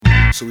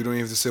So we don't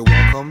even have to say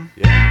welcome?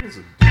 Yeah, it's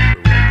a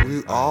deeper welcome.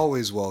 We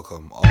always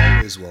welcome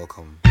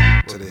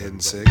to the Hidden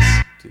Six.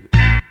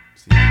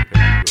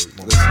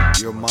 Listen,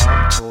 your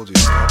mom told you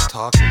stop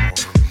talking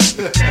over me.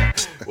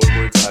 One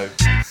more time.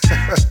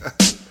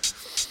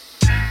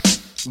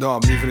 No,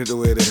 I'm leaving it the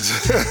way it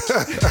is.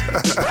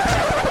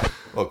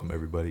 Welcome,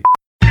 everybody.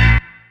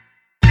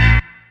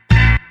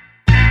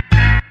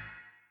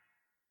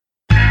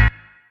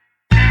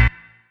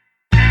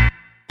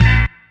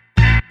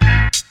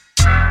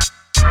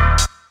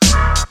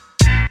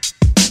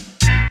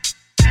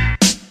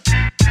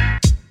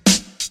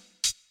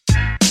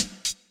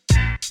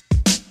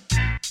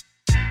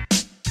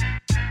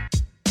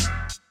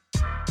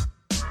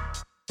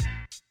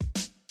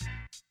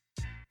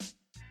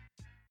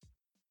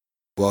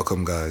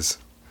 Welcome, guys.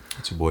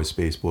 It's your boy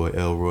Space Boy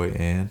Elroy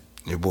and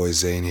Your boy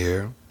Zane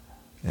here.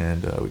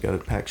 And we got a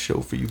packed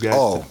show for you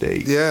guys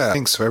today. Yeah.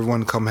 Thanks for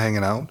everyone come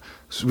hanging out.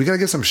 So we got to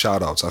get some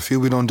shout outs. I feel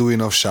we don't do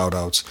enough shout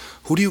outs.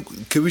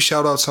 Can we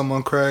shout out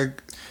someone, Craig?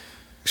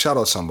 Shout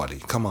out somebody.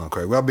 Come on,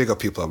 Craig. We have bigger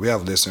people up. We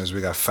have listeners.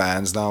 We got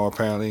fans now,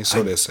 apparently.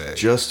 So they say.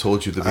 Just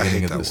told you at the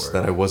beginning of this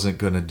that I wasn't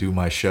going to do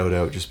my shout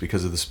out just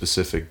because of the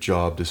specific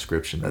job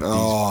description that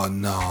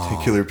these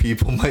particular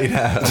people might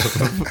have.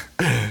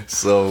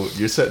 So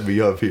you're setting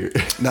me up here.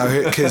 Now,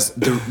 because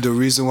the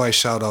reason why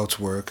shout outs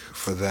work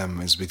for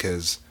them is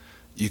because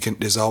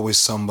there's always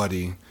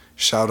somebody.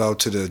 Shout out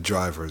to the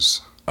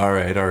drivers. All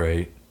right.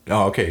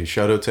 Oh, okay.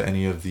 Shout out to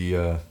any of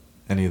the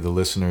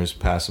listeners,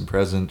 past and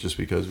present, just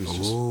because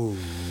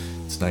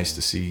it's nice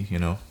to see, you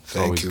know. It's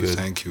always good.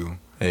 Thank you.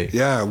 Hey.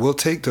 Yeah, we'll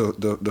take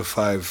the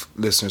 5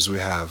 listeners we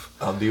have.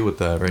 I'll deal with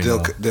that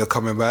now. They're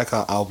coming back.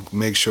 I'll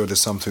make sure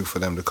there's something for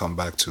them to come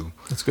back to.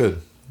 That's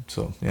good.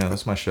 So, yeah,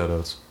 that's my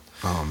shout-outs.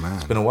 Oh, man.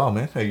 It's been a while,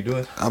 man. How you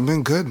doing? I've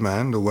been good,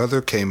 man. The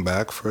weather came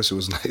back. First it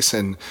was nice,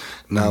 and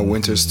now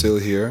winter's still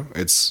here.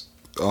 It's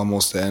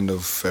almost the end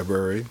of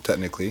February,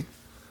 technically.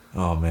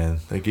 Oh, man.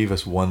 They gave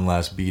us one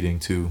last beating,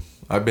 too.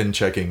 I've been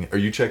checking. Are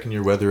you checking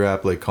your weather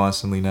app like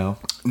constantly now?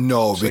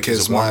 No,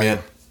 because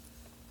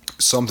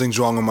something's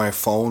wrong with my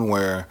phone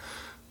where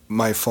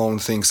my phone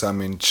thinks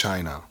I'm in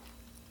China.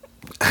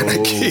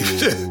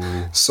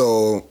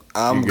 So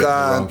I'm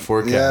gone.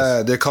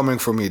 Yeah, they're coming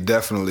for me,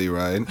 definitely,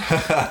 right?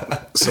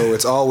 So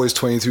it's always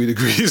 23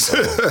 degrees.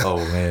 Oh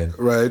man.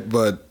 Right,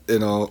 but you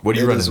know. What are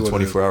you running?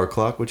 24-hour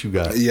clock? What you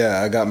got?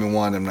 Yeah, I got me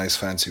one of them nice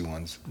fancy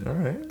ones. All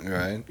right.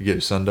 Right. You get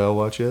your sundial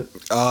watch yet?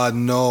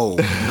 No,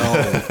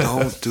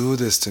 don't do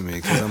this to me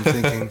because I'm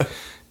thinking.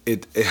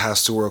 It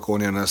has to work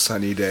only on a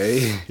sunny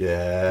day.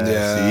 Yeah.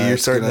 See, you're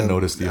starting to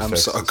notice the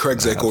effects.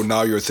 Craig's like, oh,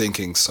 now you're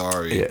thinking.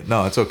 Sorry. Yeah.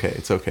 No, it's okay.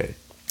 It's okay.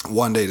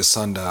 One day the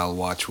sundial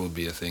watch will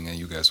be a thing, and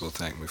you guys will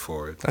thank me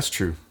for it. That's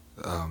true.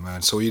 Oh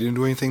man! So you didn't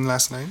do anything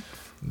last night?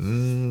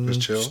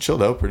 Just chill. Just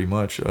chilled out pretty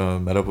much.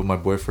 Met up with my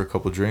boy for a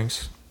couple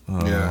drinks.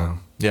 Yeah.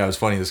 It was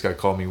funny. This guy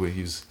called me.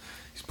 He's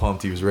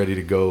pumped. He was ready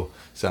to go.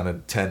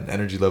 Sounded 10.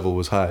 Energy level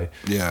was high.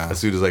 Yeah. As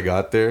soon as I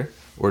got there,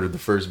 ordered the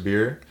first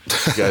beer.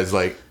 The guy's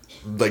like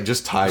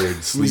just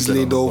tired, sleeping. He's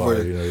leaned over.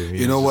 Bar, you know what I mean?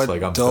 You know what?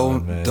 Like,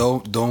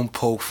 don't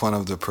poke fun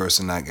of the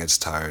person that gets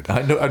tired.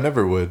 I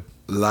never would.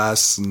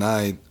 Last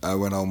night I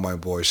went out with my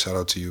boy. Shout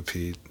out to you,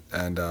 Pete.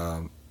 And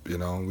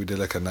we did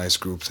like a nice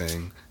group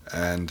thing,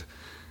 and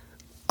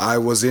I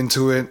was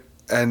into it.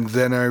 And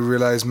then I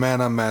realized,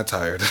 man, I'm mad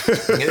tired.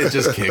 It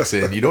just kicks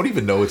in. You don't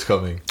even know it's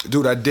coming.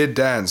 Dude, I did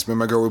dance. Me and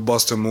my girl, we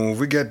bust a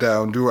move. We get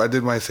down. Dude, I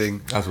did my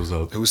thing. That's what's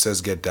up. Who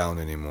says get down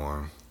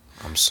anymore?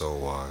 I'm so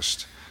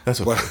washed. That's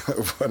okay.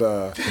 But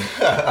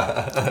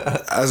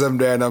as I'm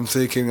there and I'm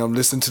thinking, I'm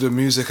listening to the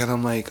music and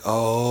I'm like,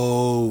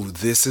 oh,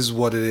 this is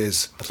what it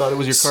is. I thought it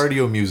was your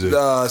cardio music.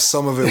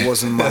 Some of it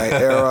wasn't my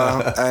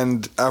era.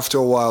 And after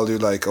a while, you're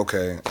like,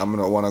 okay, I'm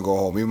going to want to go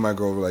home. Even my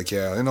girl were like,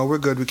 yeah, we're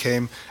good. We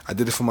came. I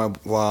did it for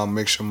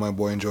make sure my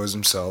boy enjoys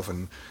himself.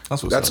 And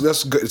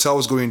that's good. It's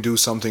always going to do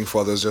something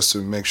for others just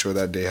to make sure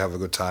that they have a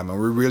good time.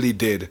 And we really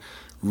did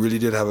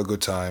have a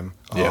good time.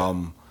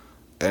 Yeah.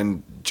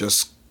 And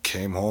just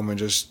came home and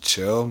just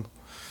chilled.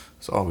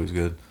 It's always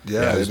good.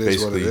 Yeah, it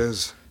is what it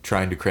is.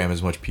 Trying to cram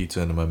as much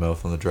pizza into my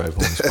mouth on the drive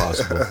home as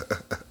possible.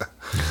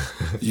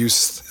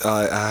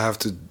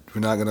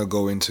 We're not gonna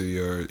go into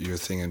your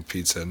thing in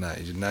pizza.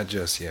 Not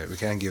just yet. We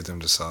can't give them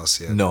the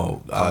sauce yet.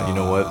 No, you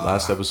know what?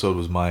 Last episode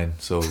was mine,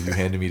 so you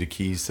handed me the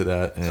keys to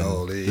that,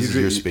 and this is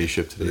your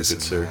spaceship today, good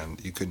sir. Man,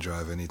 you can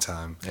drive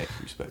anytime. Hey,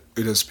 respect.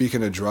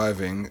 Speaking of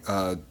driving,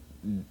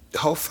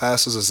 how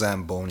fast does a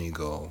Zamboni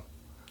go?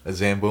 A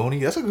Zamboni?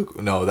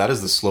 That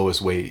is the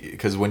slowest way,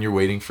 because when you're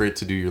waiting for it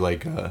to do your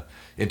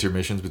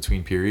intermissions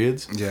between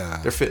periods,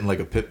 they're fitting like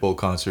a Pitbull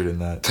concert in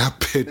that. That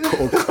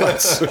Pitbull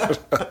concert.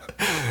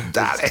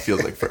 That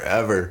feels like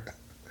forever.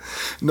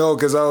 No,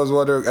 because I was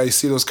wondering, I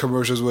see those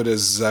commercials where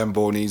there's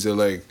Zambonis, they're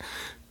like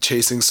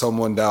chasing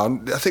someone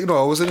down. I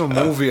was in a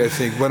movie,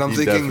 but I'm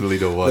thinking, definitely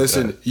don't want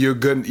listen, that. you're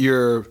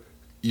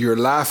you're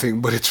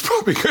laughing, but it's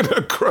probably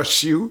gonna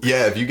crush you.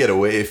 Yeah, if you get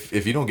away,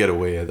 if you don't get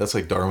away, that's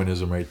like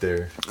Darwinism right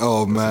there.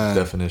 Oh man,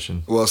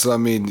 definition. Well, so I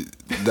mean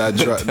that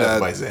death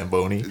by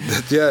Zamboni.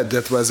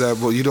 Death by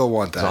Zamboni. You don't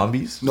want that.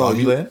 Zombies. No,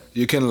 Zombieland?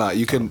 you can lie.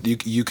 You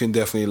can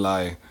definitely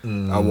lie.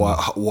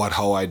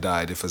 How I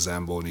died if a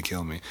Zamboni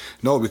killed me.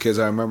 No, because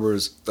I remember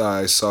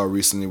I saw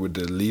recently with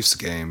the Leafs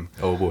game.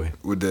 Oh boy,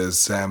 with the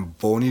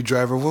Zamboni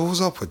driver. What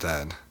was up with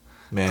that?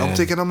 Man,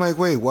 I'm like,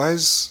 wait, why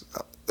is?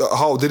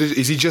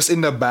 Is he just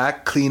in the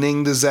back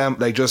cleaning the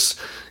like just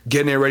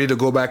getting it ready to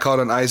go back out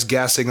on ice,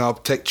 gassing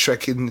up,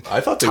 checking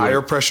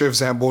tire pressure if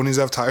Zambonis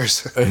have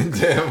tires?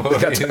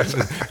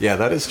 Yeah,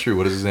 that is true.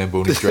 What does a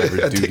Zamboni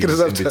driver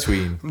do in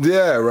between?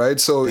 Yeah, right.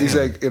 So he's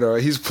like,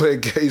 he's playing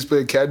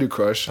Candy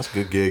Crush. That's a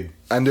good gig.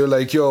 And they're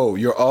like, yo,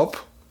 you're up?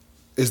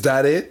 Is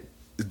that it?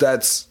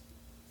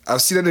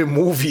 I've seen it in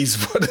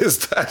movies, but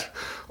is that?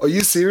 Are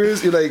you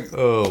serious? You're like,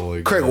 oh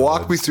my Craig, God.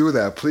 Walk me through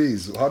that,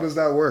 please. How does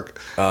that work?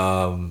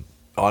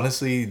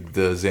 Honestly,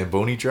 the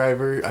Zamboni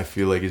driver, I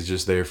feel like is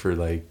just there for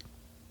like,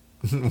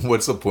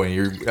 what's the point?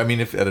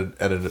 If at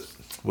a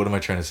what am I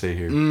trying to say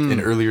here?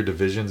 In earlier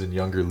divisions in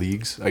younger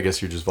leagues, I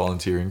guess you're just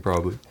volunteering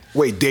probably.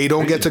 Wait, they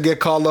don't get to get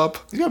called up?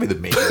 He's gotta be the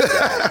main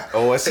guy.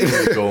 Oh, I see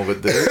where you're going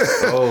with this.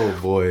 Oh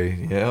boy,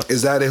 yeah.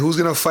 Is that it? Who's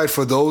gonna fight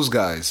for those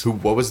guys?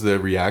 What was the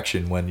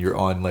reaction when you're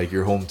on like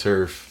your home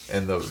turf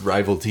and the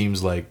rival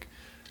team's like?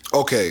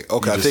 Okay.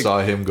 I think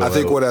saw him go.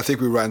 I think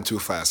we ran too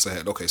fast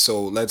ahead. Okay,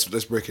 so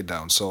let's break it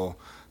down. So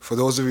for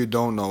those of you who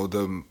don't know,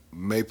 the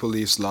Maple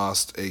Leafs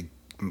lost a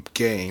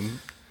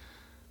game,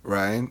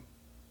 right?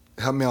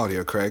 Help me out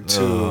here, Craig.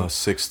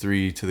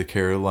 6-3 to the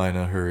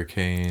Carolina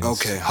Hurricanes.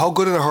 Okay, how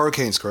good are the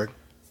Hurricanes, Craig?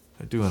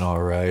 They're doing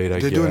all right.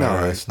 They're doing all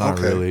right. Not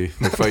really.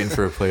 They're fighting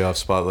for a playoff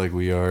spot like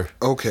we are.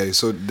 Okay,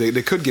 so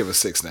they could give a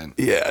 6 then.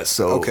 Yeah.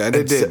 So okay,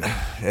 they did.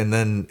 And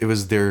then it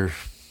was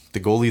the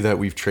goalie that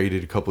we've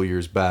traded a couple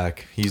years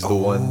back. He's the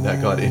one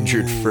that got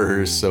injured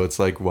first. So it's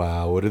like,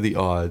 wow, what are the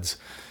odds?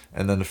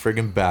 And then the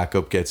friggin'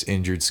 backup gets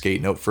injured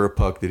skating out for a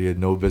puck that he had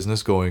no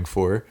business going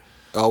for.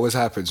 Always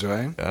happens,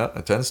 right? Yeah,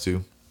 it tends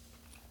to.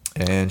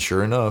 And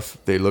sure enough,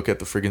 they look at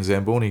the friggin'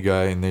 Zamboni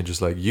guy and they're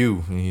just like,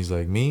 you. And he's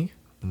like, me?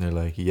 And they're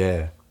like,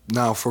 yeah.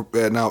 Now,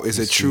 is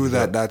it true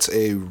that that's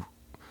a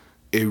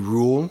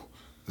rule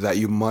that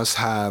you must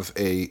have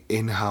a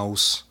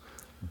in-house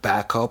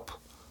backup?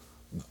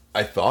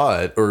 I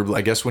thought, or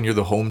I guess when you're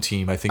the home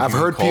team, I think I've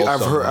heard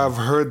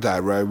that,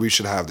 right? We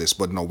should have this,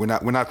 but no, we're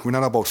not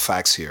about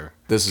facts here.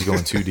 This is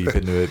going too deep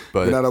into it,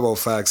 but we're not about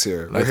facts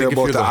here. We're here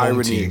about the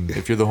irony.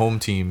 If you're the home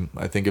team,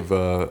 I think if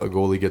a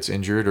goalie gets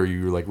injured or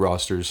you like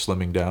rosters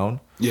slimming down,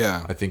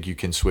 yeah, I think you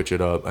can switch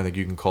it up. I think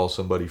you can call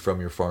somebody from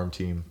your farm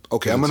team.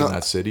 Okay, in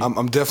that city.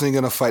 I'm definitely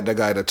gonna fight the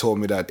guy that told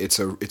me that it's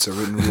a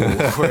written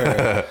rule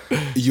where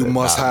you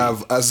must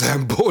have a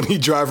Zamboni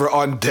driver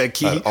on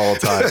decky at all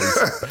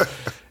times.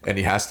 And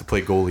he has to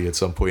play goalie at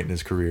some point in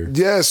his career.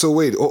 Yeah. So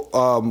wait,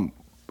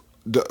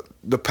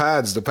 the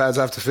pads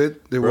have to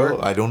fit. They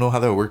work. I don't know how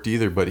that worked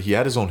either, but he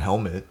had his own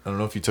helmet. I don't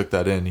know if you took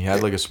that in. He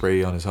had like a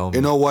spray on his helmet.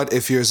 You know what?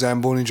 If you're a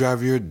Zamboni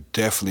driver, you're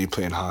definitely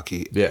playing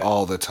hockey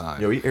all the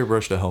time. Yo, he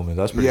airbrushed a helmet.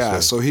 That's pretty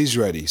sick. So he's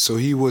ready. So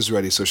he was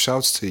ready. So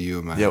shouts to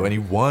you, man. Yeah, when he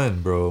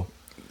won, bro.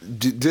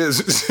 He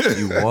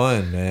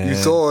won, man.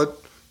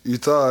 You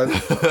thought,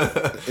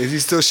 is he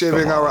still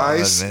shaving our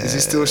ice? Man. Is he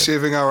still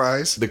shaving our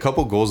ice? The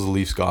couple goals the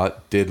Leafs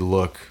got did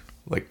look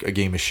like a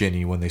game of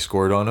shinny when they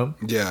scored on him.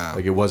 Yeah.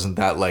 Like it wasn't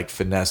that like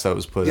finesse that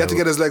was put. He had to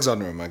get his legs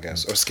under him, I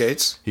guess. Or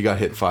skates? He got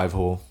hit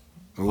 5-hole.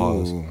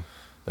 Ooh.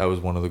 That was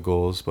one of the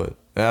goals. But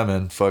yeah,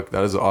 man,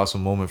 that is an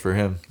awesome moment for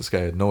him. This guy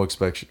had no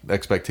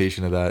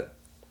expectation of that.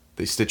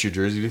 They stitch your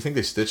jersey. Do you think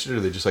they stitched it or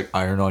they just like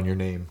iron on your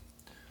name?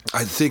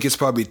 I think it's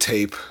probably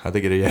tape. I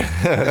think yeah.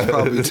 It's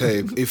probably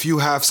tape. If you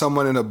have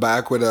someone in the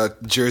back with a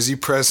jersey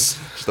press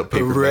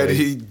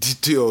ready,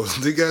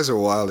 the guys are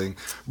wilding.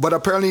 But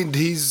apparently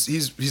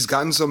he's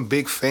gotten some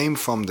big fame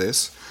from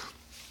this.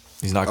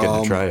 He's not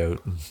getting a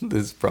tryout.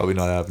 This is probably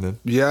not happening.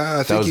 Yeah,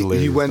 I think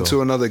he went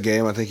to another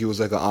game. I think he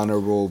was like an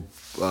honorable.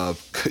 To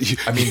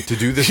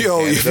do this.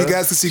 Yo, if you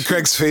guys can see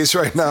Craig's face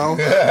right now,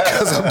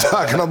 because I'm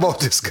talking about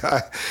this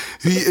guy,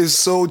 he is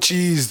so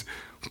cheesed.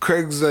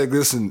 Craig's like,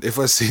 listen, if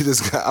I see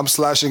this guy, I'm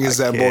slashing his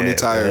Zamboni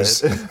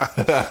tires.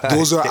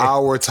 Those are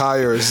our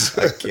tires.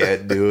 I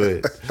can't do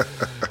it.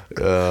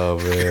 Oh,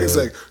 man. It's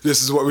like,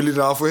 this is what we're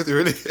leading off with,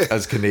 really?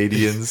 As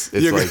Canadians,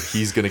 it's like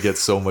he's going to get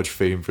so much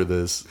fame for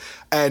this.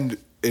 And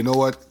you know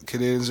what?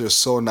 Canadians are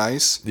so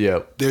nice.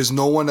 Yeah. There's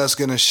no one that's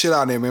going to shit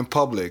on him in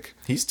public.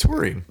 He's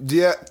touring.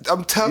 Yeah,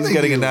 I'm telling you. He's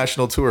getting a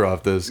national tour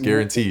off this,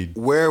 guaranteed.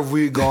 Where have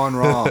we gone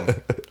wrong?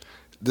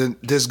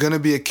 There's going to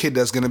be a kid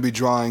that's going to be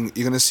drawing,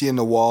 you're going to see in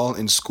the wall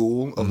in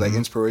school of like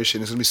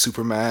inspiration. It's going to be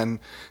Superman.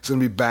 It's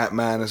going to be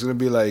Batman. It's going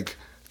to be like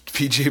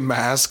PJ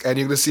Mask. And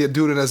you're going to see a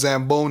dude in a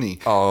Zamboni.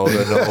 Oh,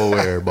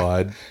 nowhere,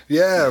 bud.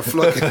 Yeah,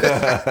 fluttering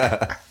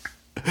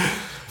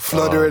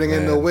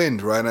in the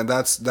wind, right? And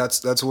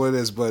that's what it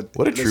is. But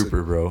what a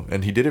trooper, bro.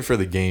 And he did it for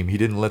the game. He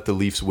didn't let the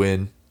Leafs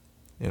win.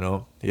 You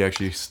know, he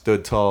actually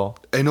stood tall.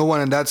 I know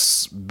one, and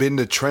that's been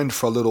the trend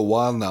for a little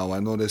while now. I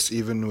noticed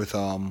even with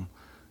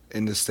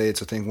in the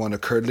States, I think one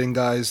of the curling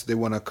guys, they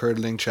won a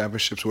curling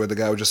championships where the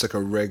guy was just like a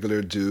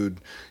regular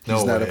dude.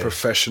 He's not a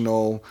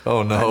professional.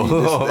 Oh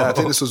no! I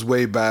think this was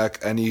way back,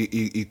 and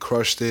he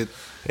crushed it.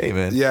 Hey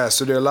man. Yeah,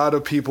 so there are a lot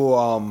of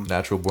people.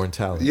 Natural born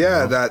talent.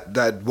 Yeah, you know?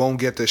 that won't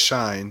get the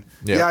shine.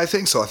 Yeah. I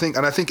think so. I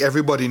think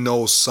everybody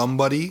knows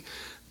somebody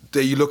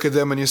that you look at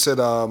them and you said,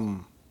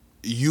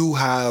 you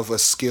have a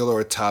skill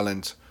or a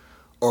talent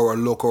or a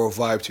look or a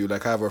vibe to you.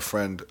 Like I have a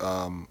friend,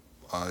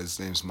 his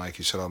name's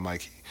Mikey. Shout out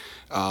Mikey.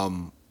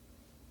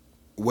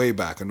 Way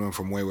back, I know him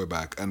from way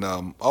back, and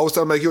I always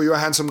tell him like, yo, you're a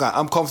handsome guy.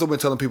 I'm comfortable in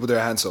telling people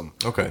they're handsome.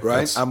 Okay,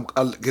 right?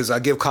 Because I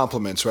give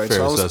compliments, right?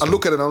 So I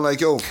look at it, and I'm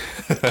like, yo,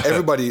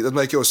 everybody. I'm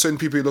like, yo, certain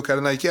people you look at it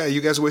and like, yeah, you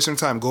guys are wasting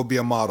time. Go be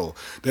a model.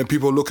 Then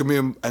people look at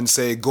me and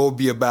say, go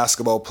be a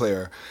basketball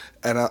player.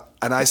 And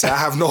I say, I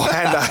have no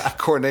hand-eye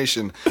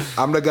coordination.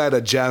 I'm the guy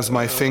that jams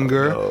my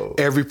finger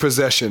every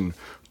possession.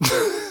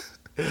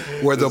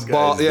 Where the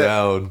ball,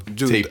 down,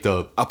 dude, taped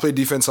up. I play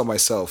defense on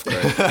myself.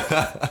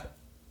 Right?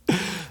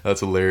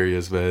 That's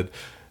hilarious, man.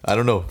 I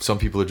don't know. Some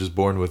people are just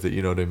born with it.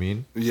 You know what I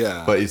mean?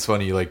 Yeah. But it's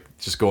funny, like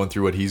just going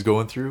through what he's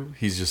going through.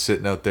 He's just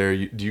sitting out there.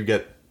 Do you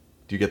get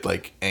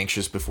like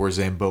anxious before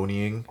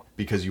Zamboniing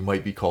because you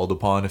might be called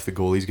upon if the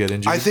goalies get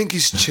injured? I think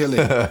he's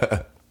chilling.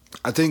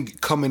 I think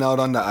coming out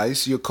on the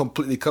ice,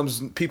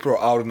 people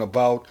are out and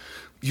about.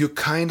 You're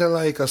kind of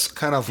like a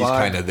kind of vibe. He's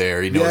kind of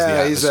there. He knows the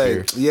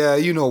atmosphere. He's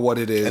like, you know what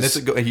it is. And it's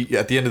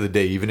at the end of the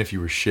day, even if you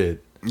were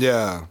shit,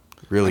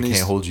 really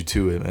can't hold you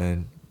to it,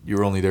 man. You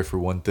were only there for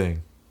one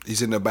thing.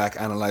 He's in the back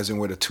analyzing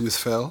where the tooth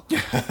fell.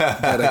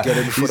 Gotta get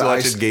it before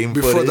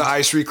the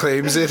ice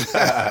reclaims it.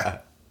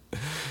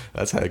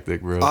 That's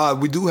hectic, bro.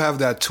 We do have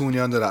that tune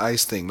you under the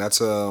ice thing. That's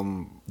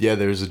Yeah,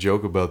 there's a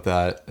joke about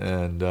that,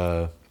 and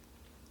there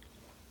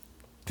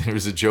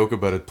was a joke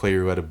about a player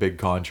who had a big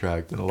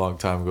contract, and a long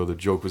time ago, the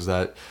joke was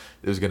that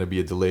there was going to be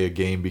a delay of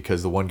game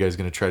because the one guy's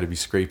going to try to be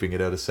scraping it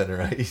out of center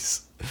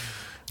ice.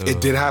 It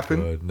did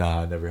happen? God.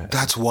 Nah, it never happened.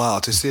 That's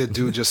wild to see a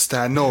dude just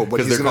stand. No, but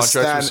he's their contracts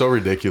are so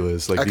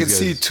ridiculous. Like I can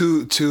see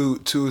two of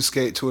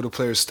the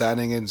players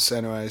standing in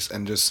center ice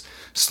and just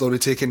slowly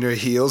taking their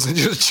heels and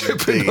just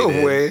chipping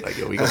away. Like,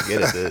 yo, we gonna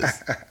get at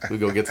this. We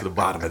gonna get to the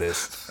bottom of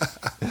this.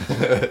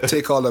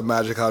 Take all the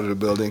magic out of the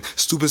building.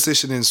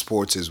 Superstition in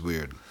sports is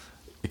weird.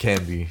 It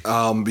can be.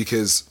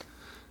 Because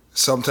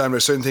sometimes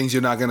there's certain things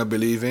you're not gonna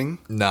believe in.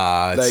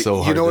 Nah, it's so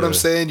hard. You know what I'm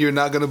saying? You're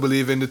not gonna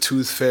believe in the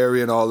tooth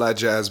fairy and all that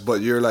jazz,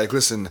 but you're like,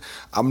 listen,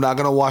 I'm not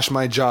gonna wash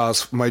my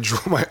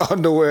my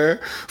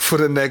underwear for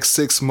the next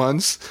 6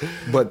 months,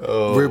 but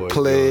we're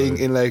playing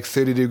in like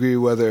 30-degree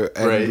weather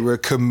and we're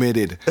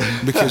committed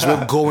because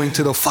we're going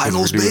to the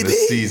finals, we're doing baby.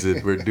 A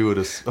season. We're doing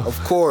a.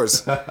 Of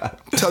course.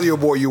 Tell your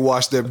boy you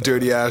wash them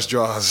dirty ass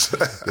jaws.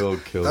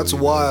 That's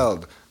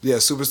wild. Man. Yeah,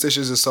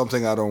 superstitions is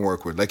something I don't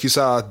work with. Like you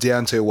saw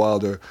Deontay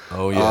Wilder.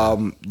 Oh,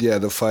 yeah.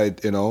 The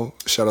fight,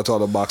 shout out to all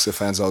the boxer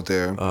fans out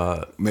there.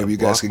 Maybe you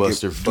guys can do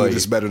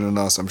this better than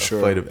us, I'm sure.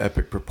 Fight of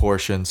epic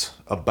proportions,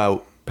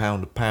 about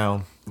pound to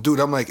pound. Dude,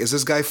 I'm like, is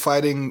this guy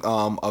fighting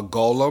a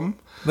golem?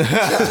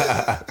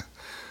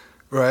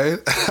 Right?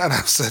 And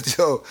I said,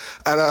 yo,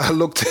 and I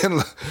looked in,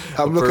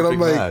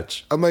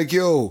 I'm like,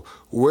 yo,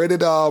 where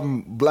did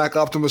Black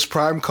Optimus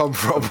Prime come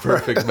from?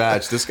 Perfect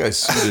match. This guy's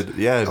suited.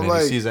 Yeah, man,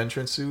 you see his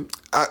entrance suit?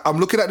 I'm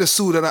looking at the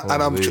suit and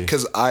I'm,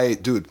 because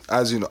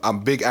as you know, I'm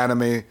big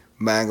anime,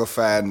 manga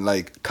fan,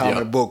 like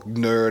comic book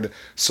nerd.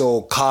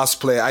 So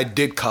I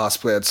did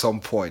cosplay at some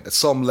point, at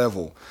some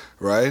level,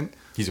 right?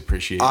 He's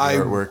appreciating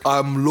artwork.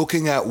 I'm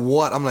looking at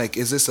I'm like,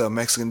 is this a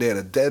Mexican Day of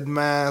the Dead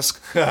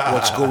mask?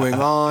 What's going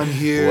on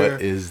here?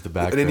 What is the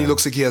background? And then he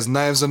looks like he has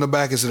knives on the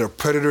back. Is it a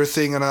Predator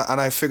thing? And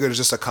I figured it's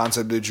just a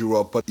concept they drew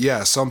up. But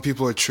yeah, some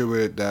people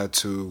attribute that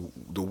to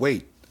the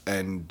weight.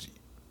 And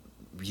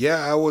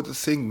yeah, I would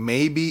think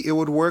maybe it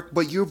would work.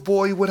 But your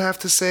boy would have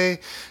to say,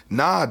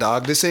 nah,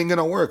 dog, this ain't going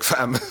to work,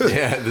 fam.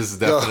 Yeah, this is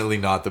definitely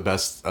not the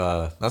best.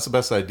 That's the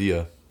best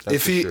idea.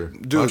 That's sure.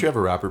 Dude, why don't you have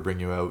a rapper bring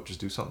you out? Just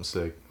do something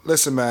sick.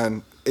 Listen,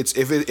 man. It's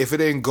if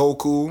it ain't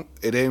Goku,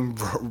 it ain't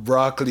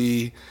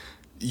Broccoli.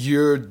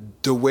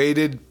 The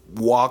weighted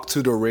walk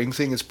to the ring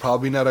thing is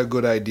probably not a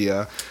good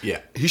idea.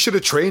 Yeah, he should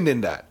have trained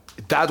in that.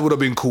 That would have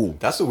been cool.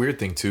 That's the weird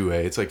thing too,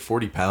 It's like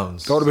 40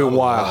 pounds. That would have been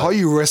wild. How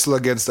you wrestle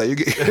against that? You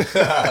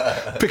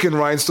get picking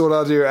rhinestone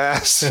out of your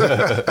ass.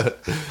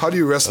 How do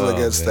you wrestle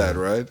against that,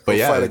 right? But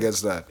fight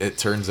against that. It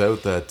turns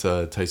out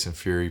that Tyson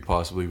Fury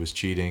possibly was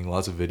cheating.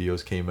 Lots of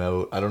videos came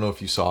out. I don't know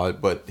if you saw it,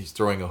 but he's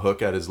throwing a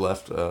hook at his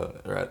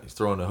he's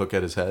throwing a hook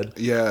at his head.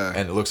 Yeah.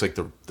 And it looks like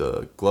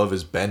the glove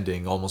is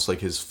bending, almost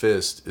like his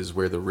fist is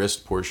where the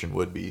wrist portion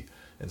would be.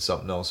 And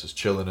something else is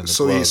chilling in the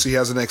glove. So he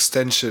has an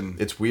extension.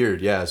 It's weird,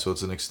 yeah. So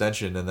it's an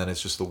extension, and then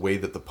it's just the way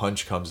that the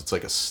punch comes. It's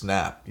like a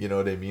snap. You know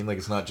what I mean? Like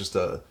it's not just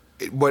a.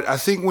 But I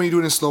think when you do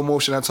it in slow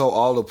motion, that's how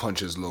all the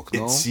punches look.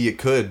 No, it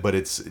could, but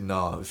it's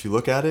no. If you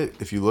look at it,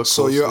 if you look.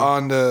 So closely, you're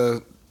on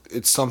the.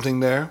 It's something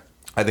there.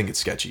 I think it's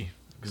sketchy.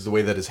 Because the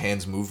way that his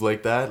hands move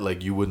like that,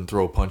 like you wouldn't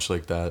throw a punch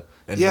like that.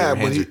 And Yeah, your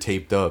but hands are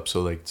taped up,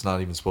 so like it's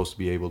not even supposed to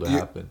be able to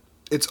happen.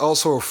 It's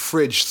also a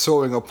fridge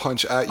throwing a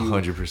punch at you.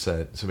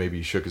 100%. So maybe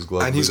he shook his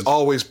glove. And he's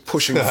always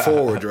pushing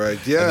forward, right?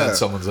 Yeah. And then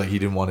someone's like, he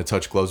didn't want to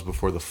touch gloves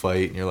before the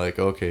fight. And you're like,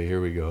 okay, here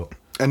we go.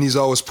 And he's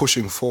always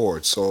pushing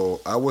forward.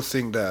 So I would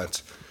think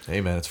that...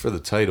 Hey, man, it's for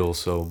the title,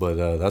 so...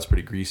 But that's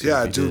pretty greasy.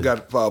 Yeah, dude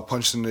got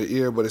punched in the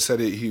ear, but it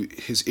said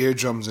his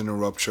eardrum's in a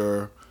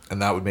rupture.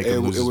 And that would make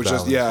him lose his balance,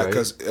 just, yeah, right?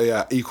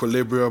 because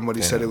equilibrium. But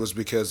he said it was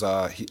because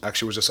he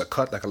actually was just a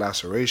cut, like a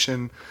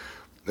laceration.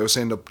 They were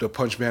saying the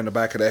punch behind the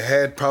back of the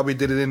head probably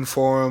did it in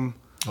for him.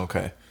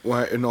 Okay.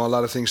 Well, a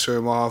lot of things threw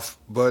him off.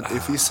 But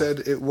if he said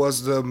it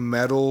was the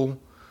metal,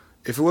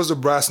 if it was the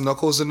brass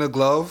knuckles in the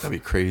glove, that'd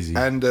be crazy.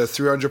 And the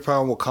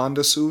 300-pound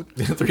Wakanda suit,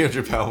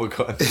 300-pound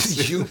Wakanda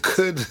suit, you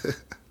could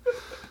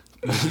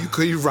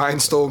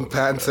rhinestone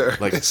panther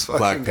like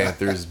Black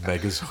Panther's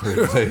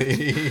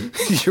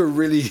Megazord. you're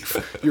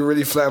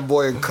really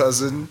flamboyant,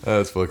 cousin.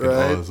 That's fucking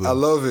awesome. I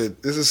love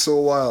it. This is so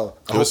wild.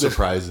 It was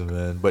surprising,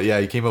 man. But yeah,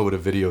 he came out with a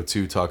video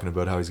too talking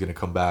about how he's gonna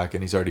come back,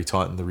 and he's already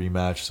taunting the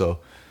rematch. So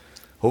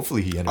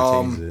hopefully he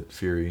entertains it,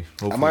 Fury.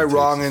 Hopefully am I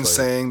wrong in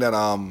saying that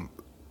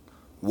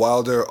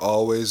Wilder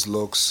always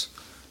looks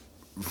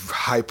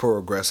hyper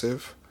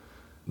aggressive?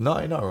 No,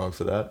 you're not wrong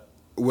for that.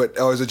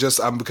 Or is it just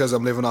because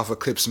I'm living off of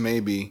clips?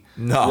 Maybe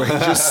no. Where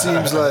he just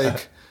seems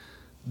like,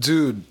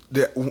 dude.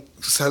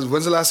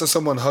 When's the last time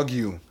someone hugged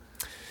you?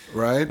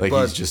 Right, like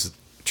he's just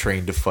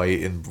trained to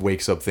fight and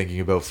wakes up thinking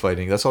about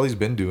fighting. That's all he's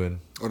been doing.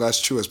 Well, that's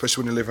true,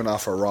 especially when you're living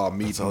off of raw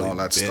meat and all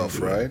that stuff,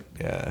 doing. Right?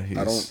 Yeah,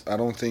 I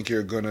don't think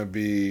you're gonna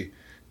be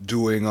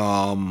doing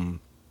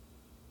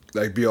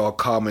like be all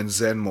calm in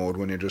Zen mode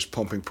when you're just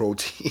pumping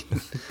protein.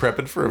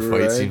 Prepping for a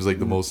fight seems like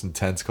the most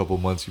intense couple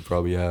months you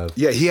probably have.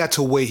 Yeah, he had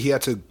to wait. He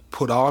had to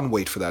put on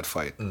weight for that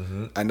fight.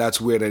 Mm-hmm. And that's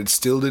weird. And it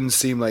still didn't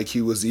seem like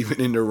he was even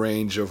in the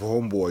range of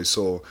Homeboy.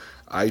 So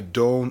I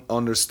don't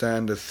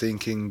understand the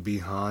thinking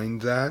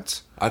behind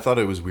that. I thought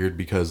it was weird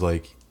because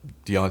like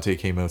Deontay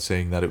came out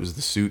saying that it was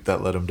the suit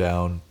that let him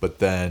down. But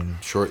then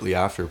shortly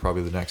after,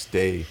 probably the next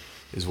day,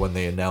 is when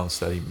they announced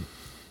that he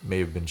may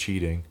have been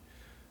cheating.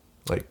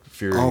 Like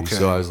Fury. Okay.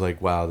 So I was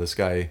like, wow, this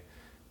guy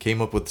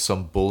came up with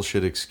some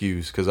bullshit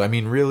excuse. Because I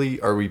mean,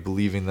 really, are we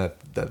believing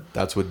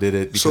that's what did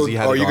it? Because so he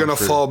had are you gonna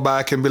fall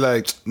back and be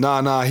like,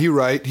 nah, he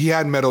right, he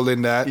had metal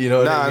in that. You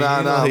know,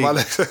 nah.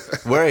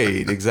 Like,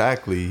 right,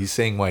 exactly. He's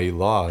saying why he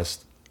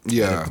lost.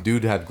 Yeah, and if the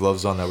dude had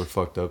gloves on that were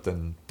fucked up,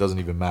 then it doesn't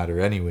even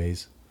matter,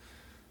 anyways.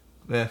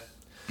 Yeah,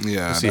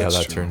 we'll see how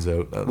that turns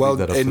out.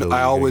 Well, and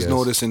I always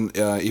notice in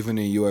even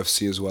in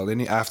UFC as well.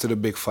 After the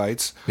big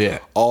fights,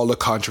 all the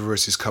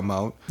controversies come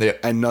out,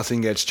 and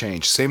nothing gets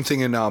changed. Same thing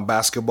in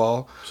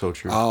basketball. So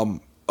true.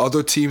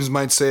 Other teams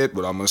might say it,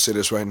 but I'm gonna say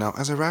this right now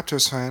as a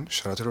Raptors fan.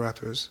 Shout out to the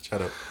Raptors.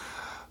 Shut up.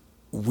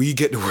 We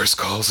get the worst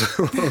calls.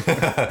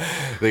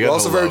 We're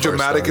also very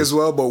dramatic as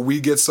well, but we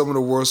get some of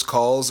the worst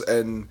calls,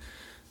 and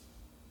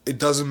it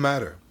doesn't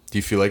matter. Do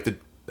you feel like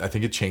I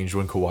think it changed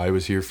when Kawhi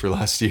was here for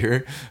last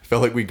year. I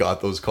felt like we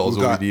got those calls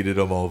when we needed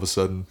them all of a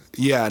sudden.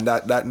 Yeah, and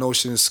that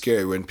notion is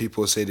scary when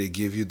people say they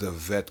give you the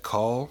vet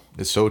call.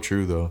 It's so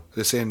true, though.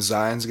 They're saying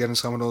Zion's getting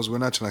some of those. We're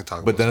not trying to talk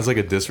about But then it's like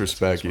a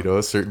disrespect, you know?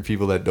 Certain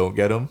people that don't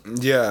get them.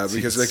 Yeah,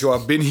 because like, yo,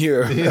 I've been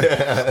here.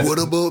 Yeah. What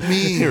about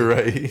me?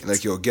 Right.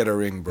 Like, yo, get a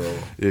ring, bro.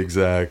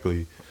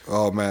 Exactly.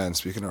 Oh, man,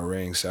 speaking of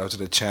rings, shout out to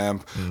the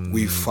champ.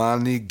 We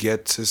finally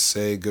get to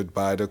say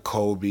goodbye to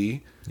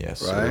Kobe.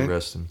 Yes, right? So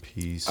rest in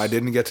peace. I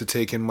didn't get to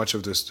take in much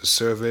of the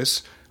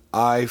service.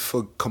 I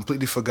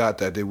completely forgot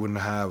that they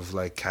wouldn't have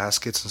like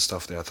caskets and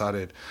stuff there. I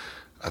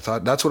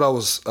thought that's what I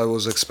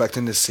was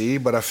expecting to see,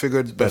 but I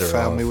figured the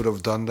family would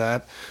have done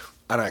that,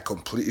 and I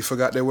completely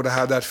forgot they would have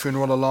had that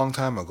funeral a long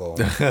time ago.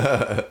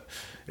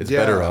 It's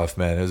better off,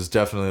 man. It's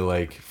definitely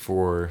like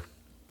for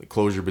the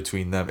closure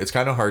between them. It's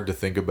kind of hard to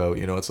think about,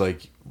 you know. It's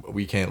like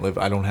we can't live.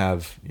 I don't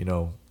have, you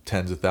know,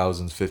 tens of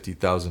thousands,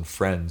 50,000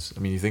 friends. I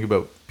mean, you think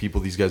about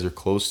people these guys are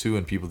close to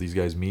and people these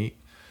guys meet.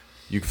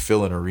 You could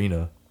fill an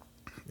arena.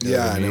 You know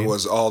what I mean? It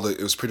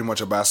was pretty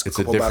much a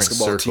couple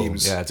basketball circle.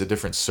 teams. Yeah, it's a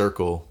different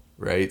circle,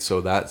 right?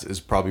 So that is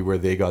probably where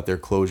they got their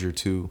closure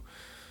too.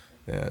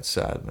 Yeah, it's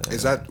sad,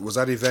 man. Was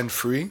that event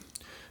free?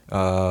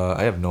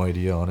 I have no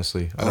idea,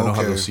 honestly. I don't know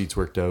how those seats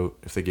worked out,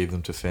 if they gave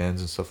them to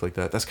fans and stuff like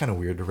that. That's kind of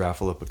weird to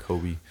raffle up a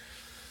Kobe.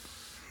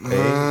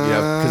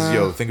 Yeah,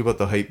 because think about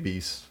the hype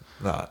beast.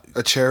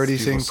 A charity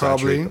thing,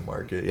 probably. The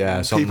market.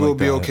 Yeah, people will like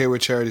be okay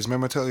with charities.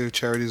 Remember, I tell you,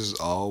 charities is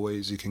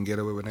always you can get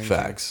away with anything.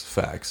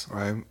 Facts.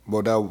 Right.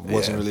 Well, that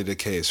wasn't really the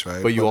case,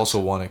 right? But you also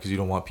want it because you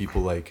don't want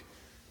people like,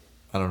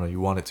 I don't know. You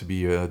want it to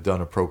be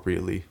done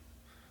appropriately.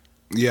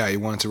 Yeah, you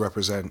want it to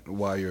represent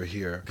why you're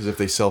here. Because if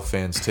they sell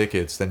fans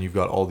tickets, then you've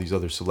got all these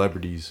other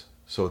celebrities.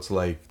 So it's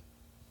like,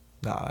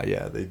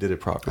 they did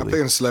it properly. I'm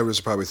thinking celebrities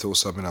probably throw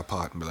something in a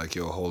pot and be like,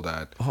 yo, hold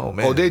that. Oh,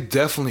 man. Oh, they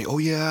definitely,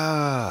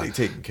 they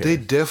taking care. They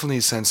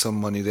definitely send some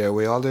money their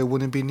way. All they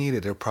wouldn't be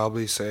needed. They'll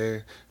probably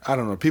say, I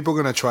don't know, people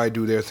are going to try to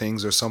do their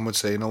things, or some would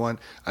say, you know what,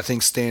 I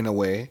think staying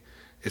away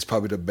is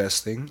probably the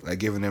best thing, like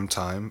giving them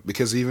time.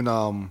 Because even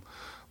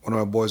one of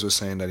my boys was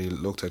saying that he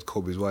looked at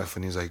Kobe's wife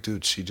and he's like,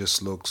 dude, she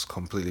just looks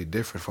completely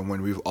different from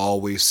when we've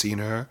always seen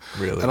her.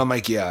 Really? And I'm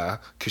like, yeah,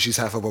 because she's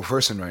half of a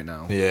person right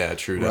now. Yeah,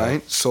 true.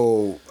 Right?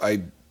 So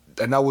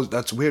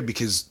that's weird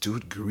because,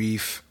 dude,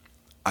 grief,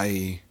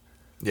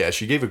 Yeah,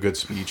 she gave a good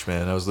speech,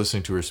 man. I was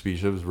listening to her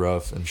speech. It was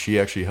rough, and she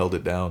actually held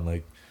it down.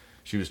 Like,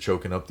 she was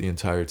choking up the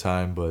entire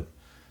time, but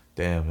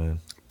damn, man.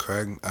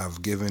 Craig,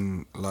 I've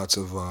given lots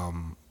of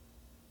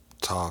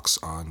talks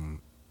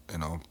on,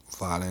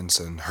 violence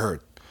and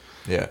hurt.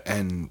 Yeah.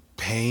 And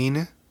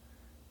pain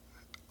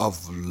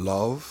of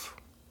love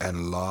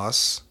and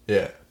loss.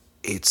 Yeah.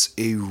 It's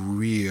a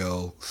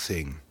real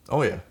thing.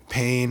 Oh, yeah.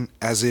 Pain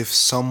as if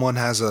someone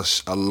has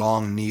a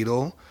long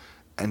needle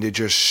and they're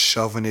just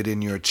shoving it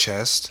in your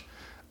chest.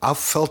 I've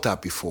felt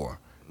that before.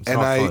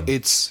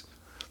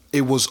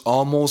 It was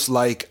almost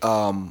like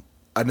an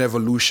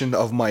evolution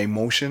of my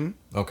emotion.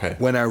 Okay.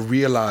 When I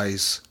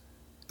realize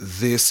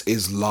this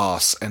is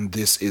loss and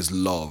this is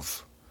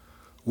love.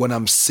 When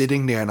I'm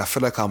sitting there and I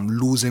feel like I'm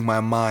losing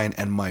my mind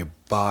and my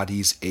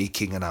body's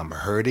aching and I'm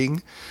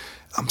hurting,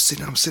 I'm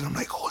sitting, I'm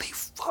like, holy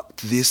fuck,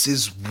 this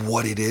is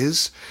what it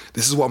is.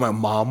 This is what my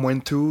mom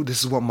went through.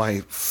 This is what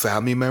my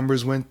family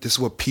members this is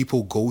what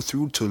people go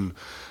through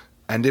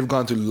and they've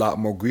gone through a lot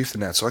more grief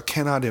than that. So I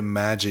cannot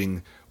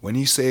imagine, when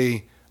you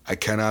say, I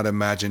cannot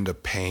imagine the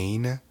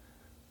pain,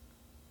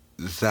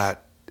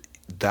 that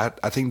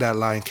I think that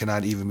line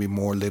cannot even be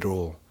more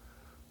literal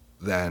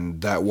than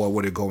that, what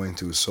were they going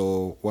through.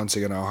 So once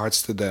again, our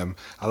hearts to them.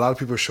 A lot of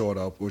people showed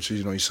up, which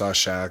is, you saw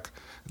Shaq.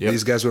 Yep.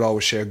 These guys would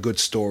always share good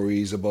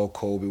stories about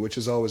Kobe, which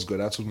is always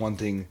good. That's one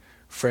thing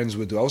friends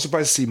would do. I was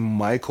surprised to see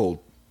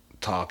Michael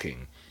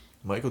talking.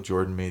 Michael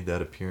Jordan made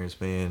that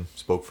appearance, man.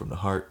 Spoke from the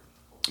heart.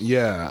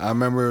 Yeah, I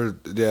remember.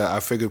 Yeah, I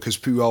figured because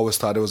people always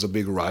thought it was a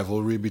big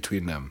rivalry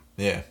between them.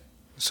 Yeah.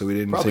 So we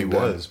didn't probably think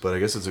was, but I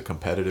guess it's a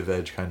competitive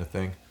edge kind of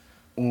thing.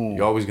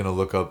 You're always going to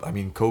look up. I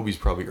mean, Kobe's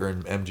probably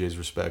earned MJ's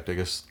respect. I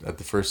guess at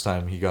the first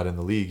time he got in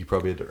the league, he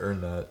probably had to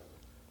earn that.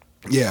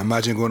 Yeah,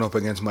 imagine going up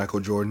against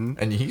Michael Jordan.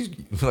 And he's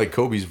like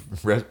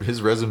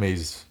his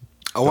resume's.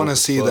 I want to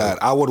see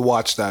that. I would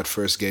watch that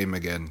first game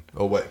again.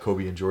 Oh, what,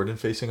 Kobe and Jordan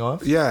facing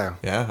off? Yeah,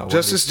 yeah.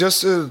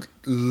 Just to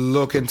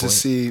look and to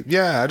see.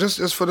 Yeah,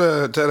 just for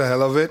the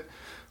hell of it,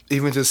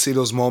 even to see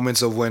those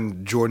moments of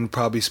when Jordan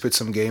probably spit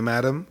some game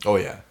at him. Oh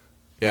yeah.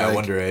 Yeah, I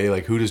wonder,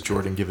 who does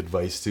Jordan give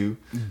advice to?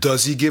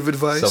 Does he give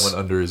advice? Someone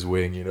under his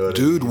wing, you know?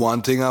 Dude,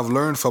 one thing I've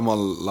learned from a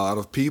lot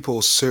of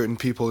people, certain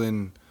people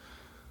in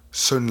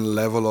certain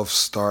level of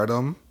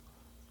stardom,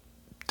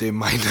 they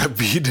might not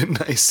be the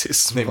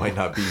nicest. They might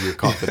not be your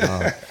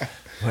confidant.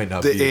 Might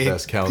not be your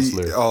best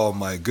counselor. Oh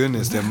my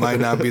goodness, they might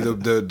not be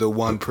the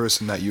one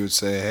person that you would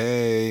say,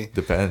 hey.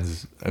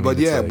 Depends. I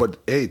mean, but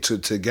hey,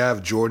 to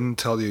have Jordan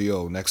tell you,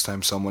 yo, next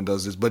time someone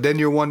does this, but then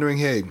you're wondering,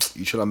 hey,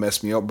 you should have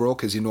messed me up, bro,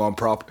 because I'm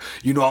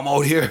I'm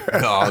out here.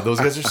 No, those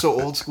guys are so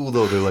old school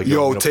though. They're like,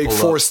 yo, take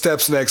 4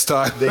 steps next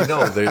time. They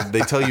know. They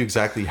tell you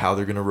exactly how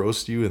they're gonna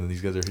roast you, and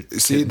these guys are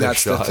see,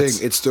 that's the thing.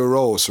 It's the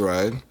roast,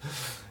 right?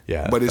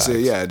 Yeah, but they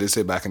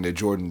say back in the day,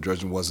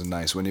 Jordan wasn't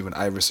nice. When even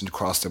Iverson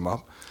crossed him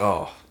up.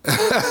 Oh.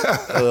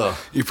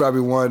 You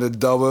probably wanted to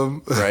dub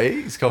him. Right?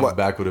 He's coming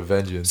back with a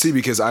vengeance. See,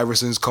 because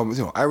Iverson's coming,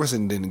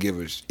 Iverson didn't give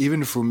it.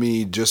 Even for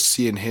me, just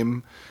seeing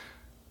him,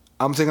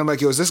 I'm thinking,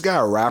 like, yo, is this guy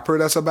a rapper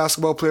that's a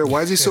basketball player?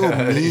 Why is he so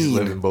mean? He's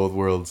living both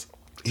worlds.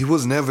 He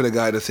was never the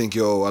guy to think,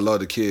 yo, I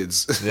love the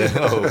kids. Yeah,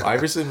 no,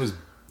 Iverson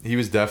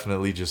was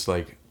definitely just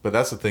like, but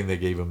that's the thing they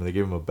gave him. They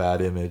gave him a bad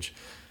image.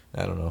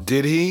 I don't know.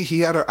 Did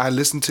he? I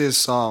listened to his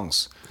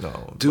songs.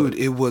 No. Dude,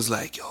 it was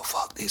like, yo,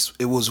 fuck this.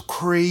 It was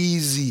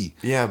crazy.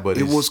 Yeah, but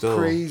it was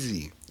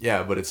crazy.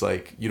 Yeah, but it's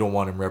like, you don't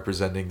want him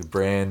representing the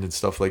brand and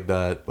stuff like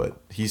that, but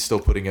he's still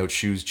putting out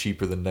shoes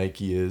cheaper than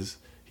Nike is.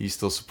 He's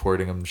still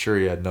supporting. I'm sure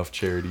he had enough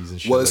charities and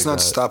shit. Well, it's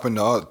not stopping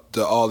all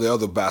the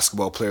other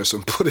basketball players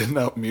from putting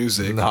out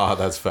music. Nah,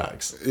 that's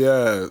facts.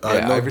 Yeah,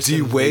 I know.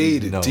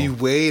 D.Wade. No.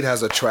 D.Wade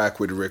has a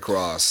track with Rick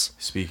Ross.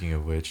 Speaking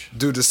of which,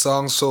 dude, the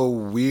song's so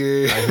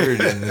weird. I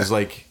heard it, and it's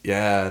like,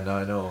 yeah, no,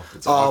 I know.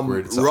 It's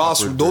awkward. It's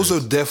Ross, awkward those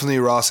verse. are definitely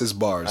Ross's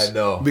bars. I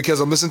know, because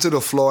I'm listening to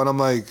the flow, and I'm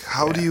like,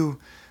 how do you?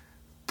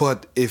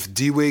 But if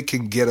D-Wade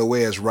can get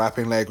away as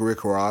rapping like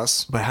Rick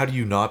Ross, but how do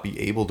you not be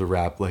able to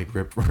rap like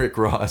Rick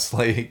Ross?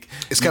 Like,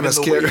 it's kind of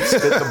scary. You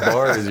spit the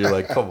bars, you're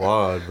like, come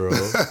on, bro.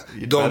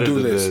 Don't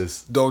do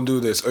this. Don't do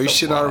this. Are you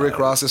shitting on Rick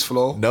Ross's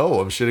flow? No,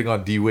 I'm shitting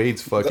on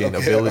D-Wade's fucking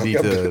ability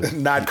to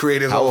not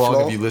create his own flow. How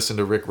long have you listened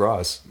to Rick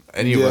Ross?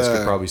 Any of us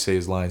could probably say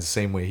his lines the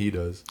same way he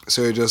does.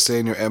 So you're just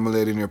saying you're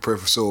emulating your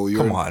perfect soul.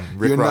 Come on,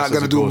 Rick Ross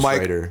is a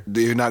ghostwriter.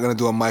 You're not gonna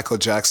do a Michael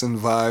Jackson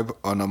vibe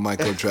on a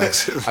Michael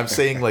Jackson. I'm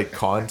saying like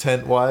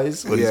content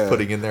wise, what he's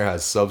putting in there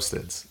has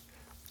substance.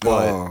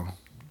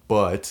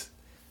 But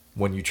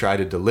when you try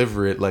to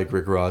deliver it like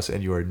Rick Ross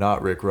and you are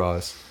not Rick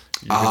Ross,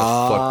 you're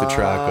gonna fuck the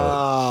track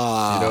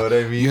up. You know what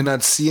I mean? You're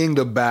not seeing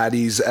the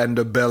baddies and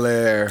the Bel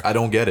Air. I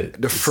don't get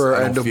it. The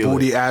fur and the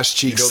booty ass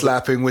cheek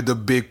slapping with the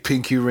big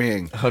pinky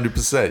ring.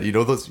 100%. You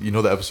know those? You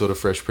know the episode of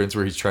Fresh Prince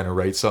where he's trying to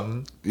write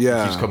something?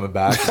 Yeah. He keeps coming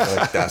back.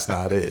 Like, that's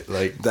not it.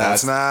 Like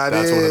that's not it.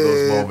 That's one of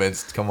those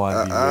moments. Come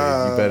on,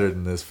 D-Wade. You better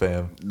than this,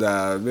 fam.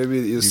 Nah, maybe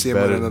you'll see him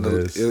in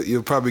another.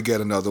 You'll probably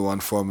get another one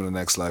for him in the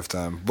next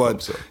lifetime.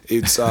 But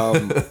it's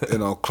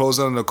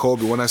closing on the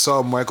Kobe. When I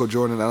saw Michael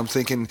Jordan, I'm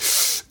thinking,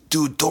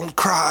 dude, don't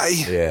cry.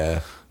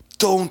 Yeah.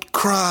 Don't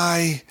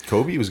cry.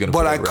 Kobe was gonna.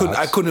 But I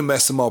couldn't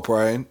mess him up,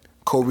 right?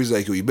 Kobe's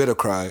like, you better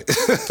cry.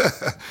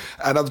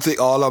 And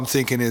all I'm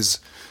thinking is,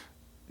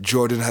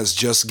 Jordan has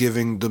just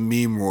given the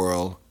meme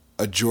world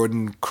a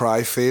Jordan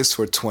cry face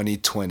for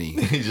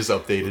 2020. He just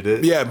updated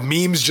it. Yeah,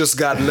 memes just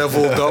got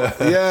leveled up.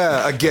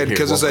 Yeah, again,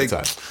 because it's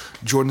like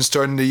Jordan's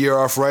starting the year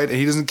off right, and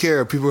he doesn't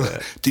care. People,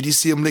 did you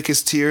see him lick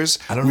his tears?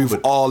 I don't know. We've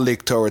all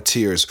licked our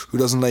tears. Who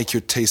doesn't like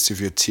your taste of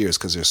your tears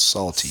because they're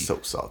salty? So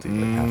salty.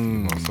 Like half of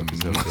you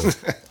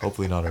motherfuckers have.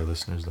 Hopefully not our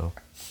listeners though.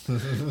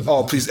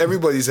 Oh please,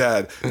 everybody's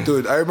had.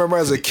 Dude, I remember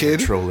as a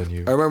kid. Trolling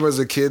you. I remember as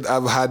a kid,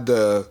 I've had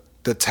the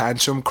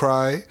tantrum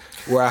cry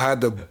where I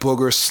had the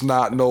booger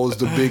snot nose,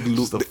 the big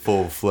loop, the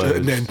full fledged,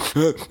 and then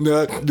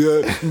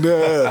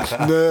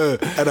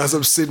and as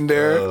I'm sitting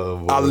there,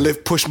 I'll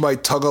push my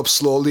tongue up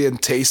slowly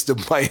and taste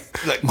my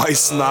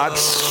snot.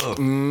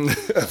 I'm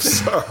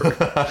sorry.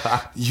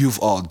 You've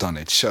all done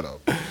it. Shut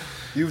up.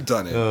 You've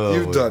done it.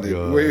 You've done it.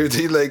 Where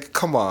he like,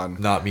 come on.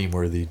 Not meme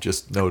worthy.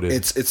 Just noted.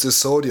 It's the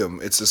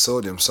sodium. It's the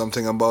sodium.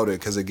 Something about it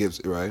because it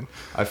gives right.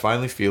 I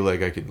finally feel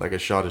like I could like a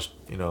shot of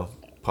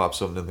pop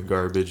something in the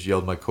garbage,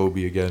 yelled my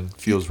Kobe again.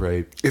 Feels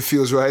right. It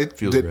feels right?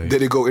 Right.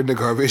 Did it go in the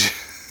garbage?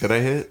 Did I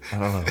hit? I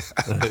don't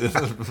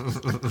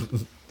know.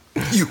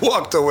 You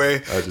walked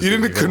away. You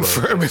didn't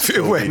confirm if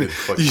it went in.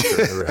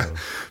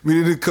 We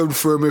didn't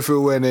confirm if it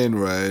went in,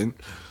 right?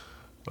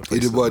 But, at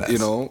least,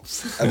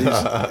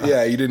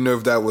 you didn't know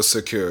if that was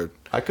secured.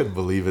 I couldn't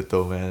believe it,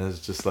 though, man. It's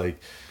just like,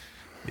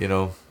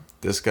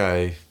 this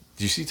guy.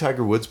 Did you see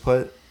Tiger Woods'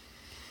 putt?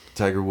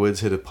 Tiger Woods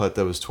hit a putt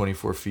that was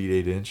 24 feet,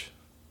 8 inch.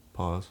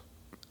 Pause.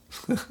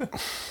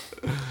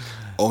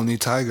 Only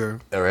Tiger.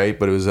 All right,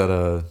 but it was at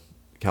a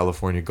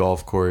California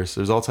golf course.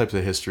 There's all types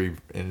of history,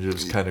 and it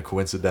was kind of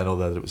coincidental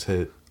that it was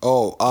hit.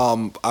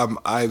 I'm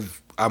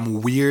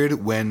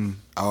weird when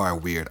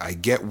I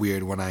get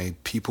weird when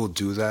people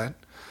do that.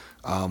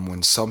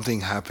 When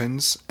something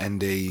happens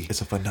and it's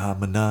a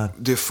phenomenon.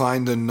 They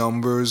find the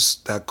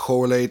numbers that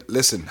correlate.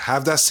 Listen,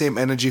 have that same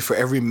energy for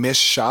every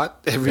missed shot,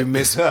 every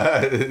miss.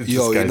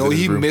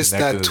 He missed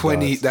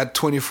that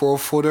 24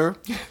 footer.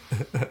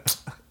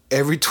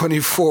 Every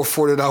 24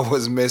 footer that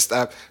was missed.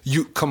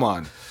 Come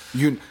on,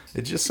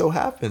 It just so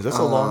happens. That's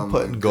a long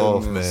putt in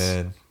golf,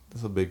 man.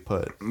 That's a big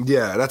putt.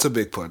 Yeah, that's a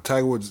big putt.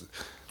 Tiger Woods.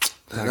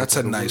 That's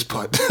a nice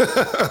putt.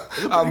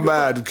 I'm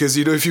mad because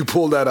if you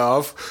pull that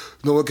off,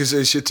 no one can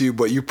say shit to you.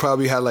 But you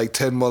probably had like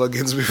 10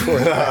 mulligans before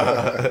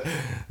that.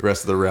 The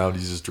rest of the round,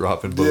 he's just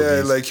dropping bogeys.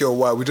 Yeah, like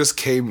wow, we just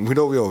came. We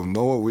don't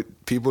know.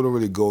 People don't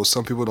really go.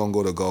 Some people don't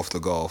go to golf.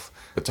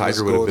 But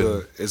Tiger would have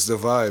been. It's the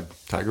vibe.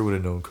 Tiger would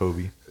have known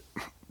Kobe.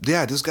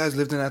 Yeah, this guy's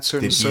lived in that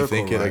certain circle. Did he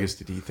think it? Right? I guess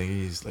did he think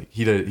he's like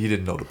he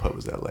didn't know the putt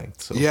was that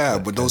length. So yeah,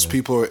 but those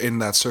people are in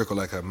that circle,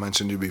 like I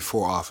mentioned to you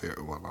before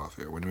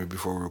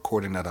before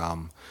recording that.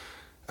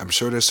 I'm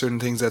sure there's certain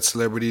things that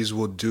celebrities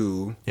will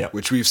do,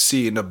 which we've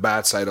seen the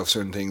bad side of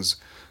certain things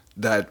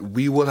that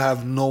we will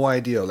have no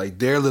idea. Like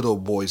their little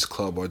boys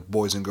club or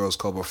boys and girls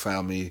club or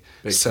family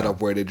set up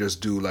where they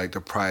just do like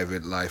the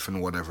private life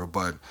and whatever.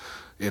 But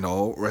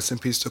rest in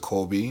peace to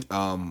Kobe.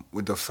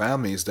 With the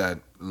families that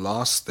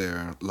lost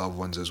their loved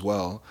ones as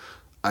well,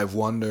 I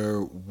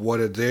wonder what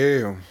are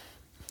their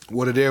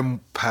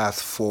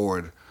path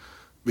forward,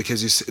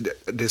 because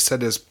they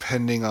said there's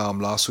pending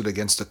lawsuit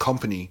against the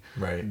company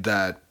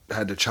that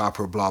had the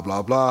chopper, blah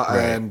blah blah,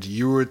 and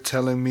you were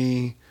telling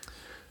me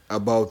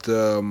about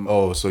the.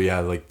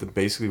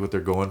 Basically what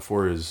they're going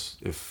for is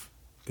if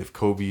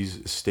Kobe's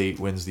estate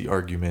wins the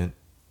argument,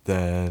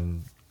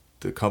 then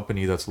the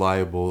company that's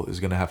liable is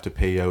going to have to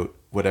pay out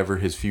whatever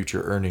his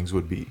future earnings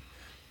would be.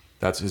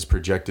 That's his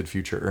projected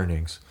future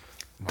earnings.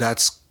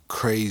 That's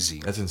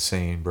crazy. That's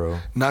insane, bro.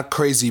 Not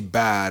crazy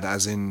bad,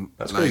 as in.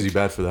 That's crazy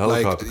bad for the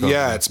helicopter company.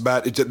 Yeah, it's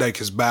bad.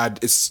 It's bad.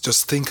 It's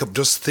just think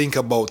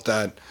about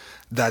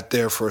that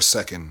there for a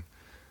second.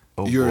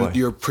 Oh,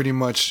 you're pretty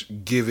much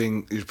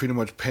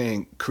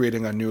paying,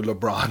 creating a new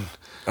LeBron.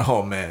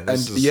 Oh man,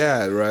 because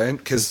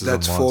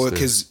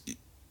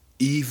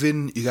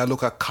even you gotta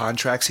look at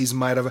contracts he's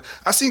might have.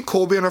 I seen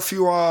Kobe in a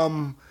few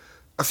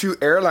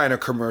airliner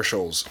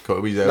commercials.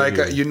 Kobe's out like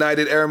here. A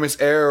United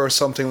Airways Air or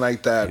something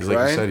like that, he's, right?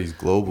 Like you said, he's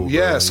global.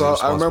 Yeah, bro. so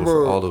I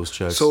remember all those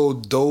checks. So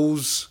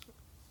those,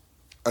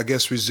 I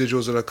guess,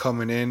 residuals that are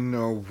coming in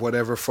or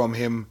whatever from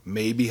him,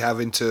 maybe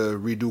having to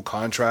redo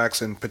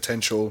contracts and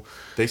potential.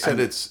 They said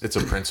it's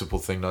a principal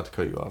thing. Not to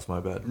cut you off,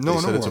 my bad. No,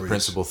 they said it's worries. a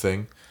principal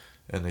thing,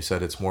 and they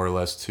said it's more or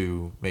less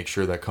to make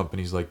sure that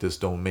companies like this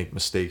don't make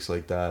mistakes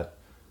like that.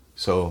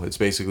 So it's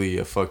basically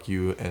a fuck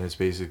you, and it's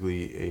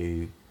basically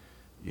a,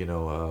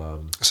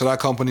 so that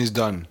company's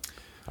done.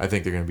 I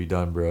think they're gonna be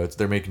done, bro.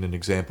 They're making an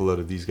example out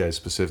of these guys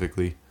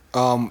specifically.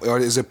 Or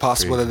is it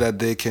possible Crazy. that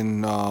they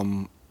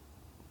can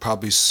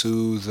probably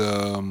sue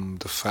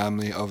the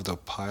family of the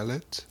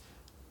pilot?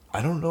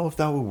 I don't know if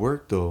that would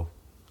work though.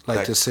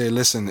 Like to say,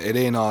 listen, it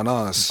ain't on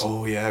us.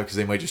 Oh yeah, because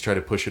they might just try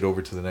to push it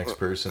over to the next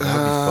person. That'd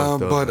be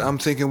fucked up. But man. I'm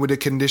thinking with the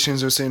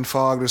conditions, they're saying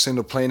fog, they're saying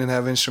the plane didn't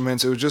have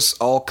instruments. It was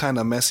just all kind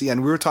of messy.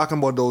 And we were talking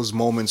about those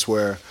moments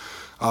where,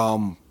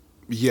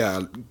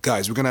 yeah,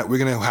 guys, we're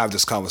gonna have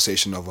this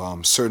conversation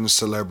of certain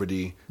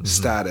celebrity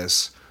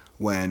status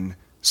when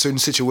certain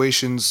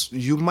situations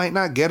you might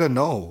not get a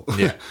no.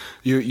 Yeah.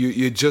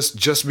 you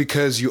just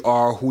because you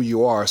are who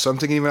you are. So I'm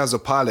thinking even as a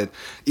pilot,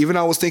 even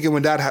I was thinking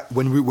when that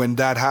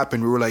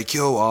happened, we were like,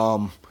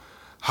 yo,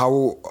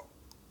 how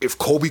if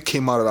Kobe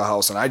came out of the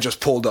house and I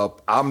just pulled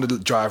up, I'm the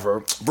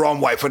driver, bro,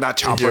 I'm wiping that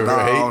chopper You're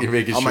right. down. You're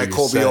making I'm sure like, you're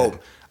Kobe, set. yo,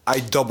 I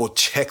double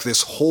check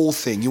this whole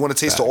thing. You want to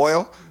taste the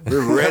oil?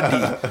 We're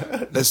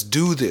ready. Let's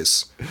do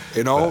this.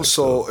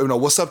 So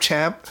what's up,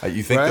 champ?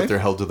 You think right? that they're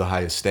held to the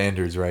highest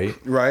standards, right?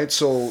 Right.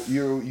 So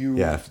you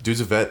Yeah, dude's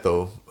a vet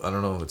though. I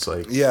don't know. It's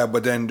like yeah,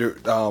 but then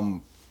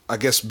I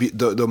guess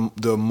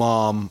the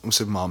mom,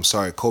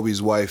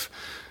 Kobe's wife,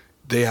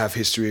 they have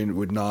history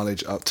with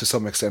knowledge to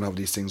some extent of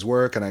these things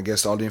work, and I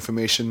guess all the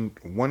information.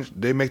 Once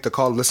they make the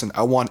call, listen,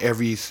 I want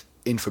every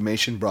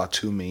information brought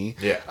to me.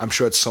 Yeah. I'm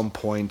sure at some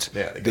point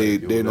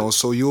they know.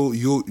 So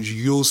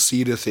you'll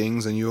see the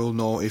things and you'll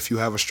know if you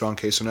have a strong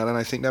case or not. And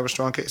I think they have a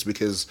strong case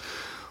because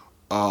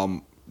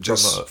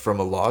just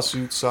from a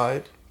lawsuit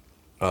side,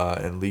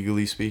 and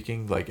legally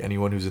speaking, like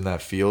anyone who's in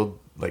that field,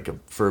 like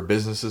for a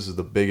business, this is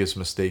the biggest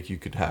mistake you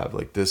could have.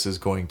 Like this is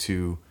going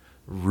to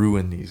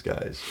ruin these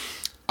guys.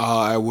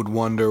 I would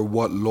wonder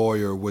what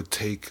lawyer would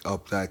take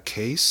up that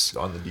case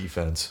On the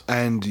defense.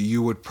 and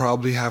you would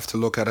probably have to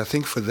look at. I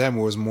think for them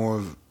it was more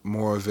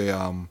of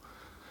a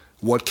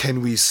what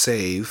can we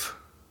save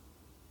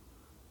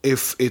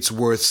if it's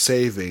worth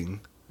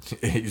saving.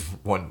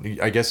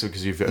 I guess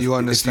because if you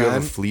have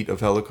a fleet of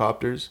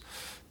helicopters,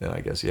 then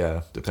I guess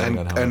depending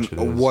on how much it is.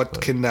 And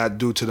what can that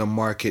do to the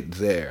market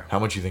there? How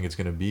much you think it's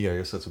going to be? I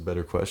guess that's a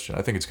better question.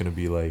 I think it's going to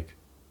be like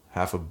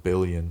 $500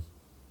 million,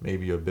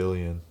 maybe $1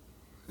 billion.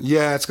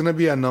 Yeah, it's gonna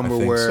be a number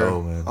where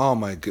so, man. Oh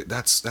my god,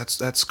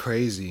 that's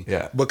crazy.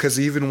 Yeah. Because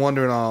even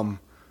wondering,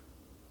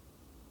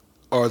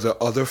 are the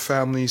other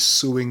families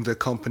suing the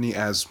company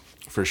as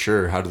For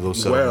sure. How do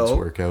those settlements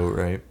work out,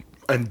 right?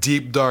 And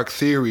deep dark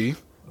theory.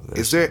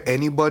 Is there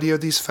anybody of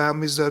these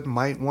families that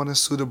might want to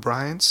sue the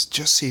Bryants?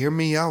 Just hear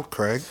me out,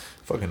 Craig.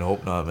 Fucking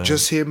hope not, man.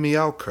 Just hear me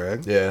out,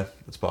 Craig. Yeah,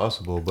 it's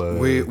possible, but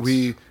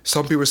we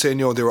some people are saying,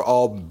 they were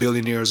all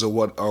billionaires or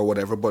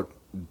whatever, but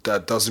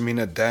that doesn't mean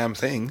a damn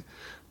thing.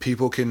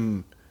 People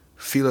can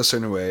feel a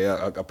certain way.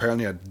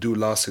 Apparently, a dude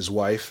lost his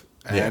wife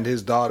and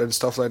his daughter and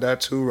stuff like that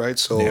too, right?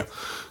 So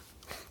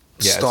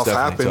stuff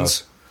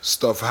happens. Tough.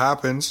 Stuff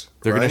happens.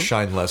 They're right? going to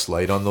shine less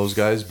light on those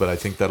guys, but I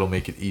think that'll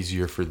make it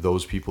easier for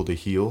those people to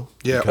heal.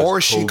 Yeah,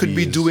 or she could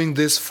be doing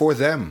this for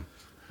them.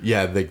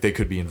 Yeah, they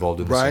could be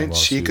involved in the same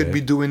lawsuit. She could be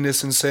doing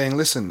this and saying,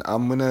 "Listen,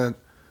 I'm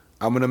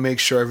gonna make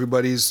sure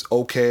everybody's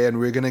okay, and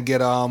we're gonna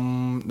get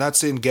not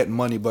saying get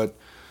money, but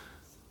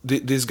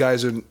these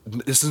guys are.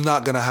 This is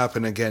not gonna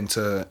happen again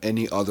to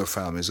any other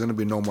family. There's gonna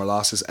be no more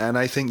losses, and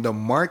I think the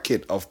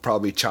market of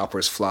probably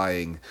choppers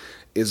flying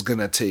is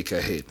gonna take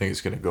a hit. I think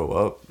it's gonna go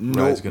up.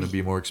 No, it's gonna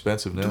be more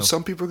expensive now.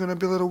 Some people are gonna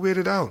be a little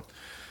weirded out.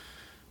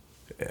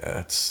 Yeah,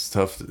 it's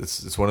tough.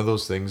 It's one of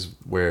those things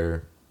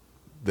where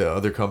the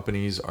other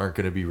companies aren't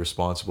going to be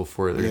responsible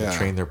for it. They're going to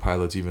train their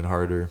pilots even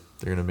harder.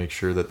 They're going to make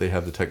sure that they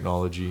have the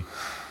technology.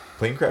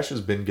 Plane crash has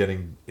been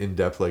getting in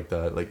depth like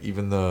that. Like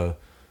even the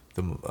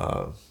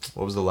what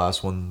was the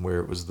last one where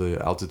it was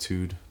the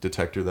altitude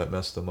detector that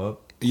messed them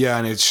up? Yeah,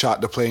 and it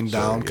shot the plane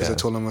down because I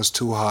told them it was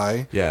too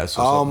high. Yeah,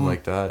 so something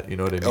like that. You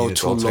know what I mean?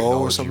 It's too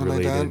low or something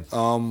related. Like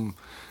that.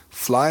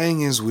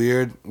 Flying is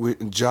weird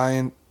with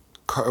giant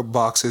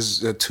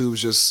boxes,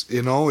 tubes. Just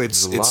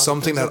it's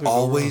something that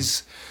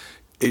always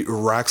it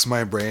racks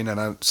my brain.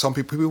 And some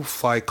people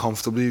fly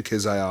comfortably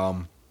because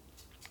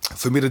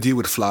for me to deal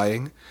with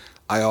flying,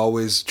 I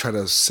always try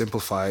to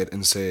simplify it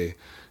and say,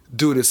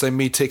 dude, it's like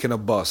me taking a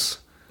bus.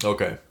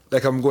 Okay.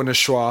 Like I'm going to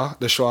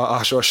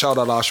Oshawa, shout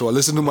out Oshawa.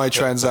 Listen to my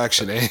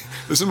transaction, eh?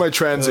 Listen to my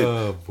transit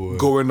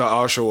going to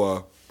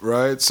Oshawa,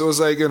 right? So it's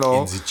like,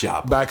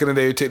 back in the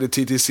day, you take the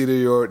TTC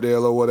to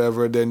Yorkdale or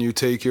whatever, then you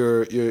take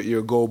your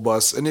Go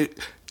bus. And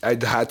I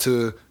had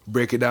to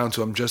break it down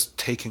to I'm just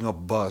taking a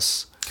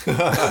bus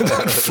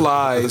that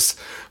flies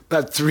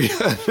at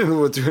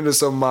 300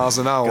 some miles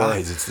an hour.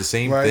 Guys, it's the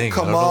same thing.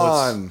 Come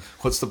on.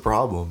 What's the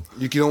problem?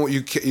 You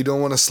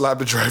don't want to slap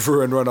the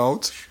driver and run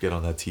out? Get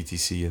on that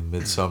TTC in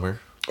midsummer.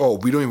 Oh,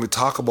 we don't even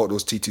talk about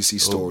those TTC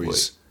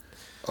stories.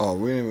 Oh,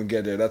 we didn't even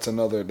get there. That's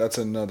another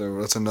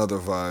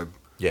vibe.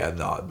 Yeah,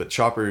 no, but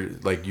Chopper,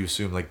 like you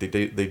assume, like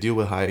they deal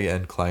with high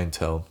end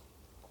clientele.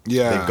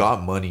 Yeah, they've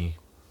got money,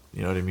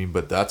 you know what I mean.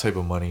 But that type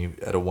of money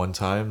at a one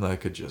time that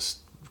could just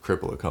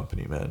cripple a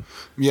company, man.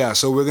 Yeah,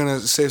 so we're gonna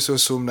safe to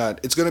assume that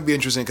it's gonna be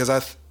interesting because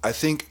I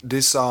think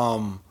this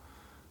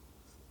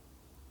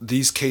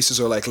these cases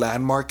are like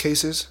landmark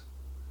cases.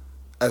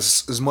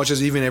 As much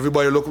as even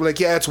everybody look like,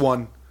 yeah, it's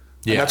one.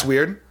 Yeah. And that's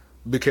weird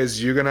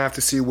because you're gonna have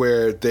to see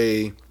where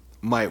they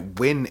might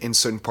win in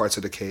certain parts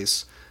of the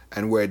case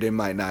and where they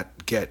might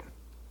not get.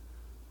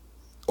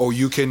 Or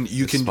we can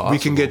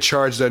get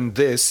charged on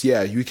this.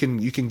 Yeah, you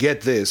can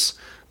get this,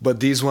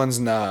 but these ones,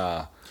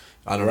 nah.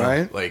 I don't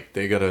know. Like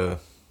they gotta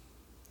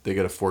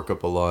fork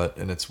up a lot,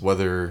 and it's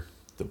whether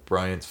the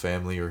Bryant's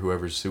family or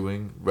whoever's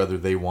suing, whether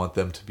they want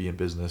them to be in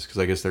business, because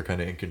I guess they're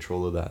kind of in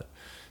control of that.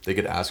 They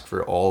could ask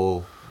for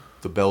all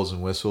the bells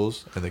and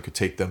whistles, and they could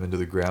take them into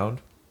the ground.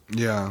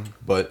 Yeah.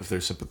 But if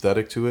they're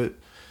sympathetic to it,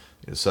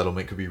 the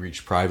settlement could be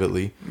reached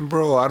privately.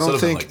 Bro, I don't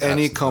think like,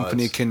 any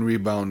company can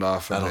rebound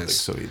off of this. I don't think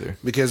so either.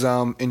 Because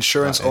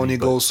insurance only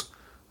goes...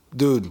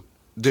 Dude,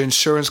 the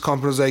insurance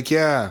company's like,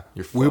 yeah,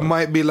 we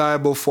might be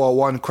liable for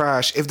one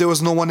crash. If there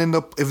was no one in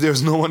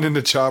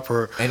the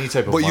chopper... Any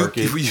type of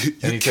market,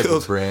 any type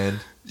of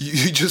brand...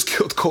 You just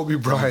killed Kobe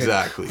Bryant.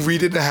 Exactly. We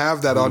didn't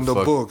have that on the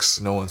books.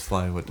 No one's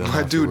flying with them.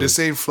 My dude, this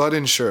ain't flood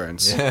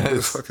insurance.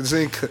 Yes.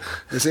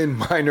 This ain't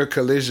minor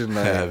collision,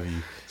 man. Heavy.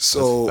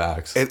 So,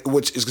 facts.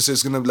 Which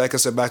is gonna, like I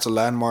said, back to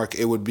landmark.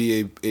 It would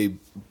be a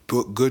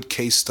good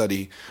case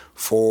study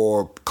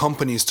for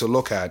companies to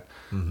look at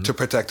to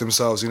protect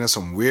themselves. You know,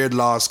 some weird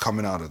laws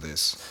coming out of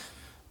this.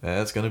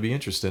 That's gonna be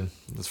interesting.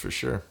 That's for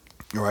sure.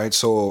 All right.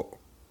 So,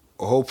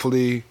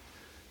 hopefully,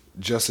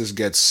 justice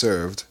gets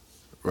served.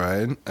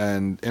 Right,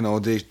 and you know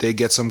they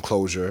get some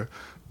closure,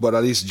 but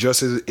at least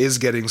justice is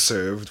getting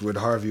served with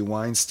Harvey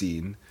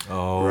Weinstein.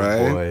 Oh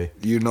right? Boy!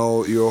 You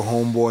know your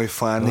homeboy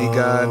finally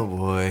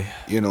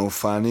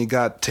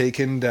got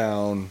taken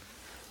down.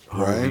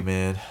 Harvey, right,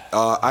 man.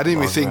 I didn't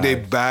even think they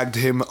bagged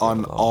him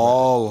on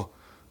all.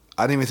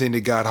 I didn't even think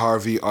they got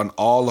Harvey on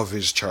all of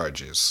his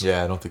charges.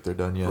 Yeah, I don't think they're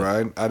done yet.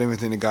 Right, I didn't even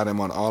think they got him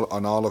on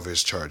all of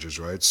his charges.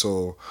 Right,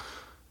 so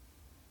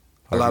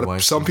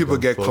some people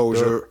get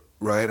closure.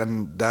 Right,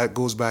 and that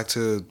goes back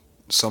to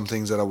some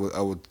things that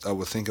I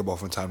would think about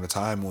from time to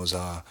time was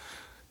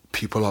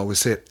people always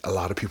say a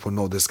lot of people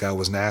know this guy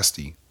was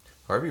nasty.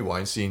 Harvey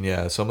Weinstein,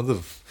 yeah.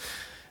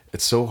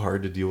 It's so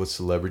hard to deal with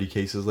celebrity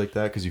cases like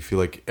that because you feel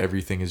like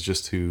everything is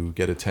just to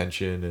get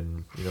attention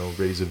and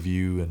raise a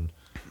view and.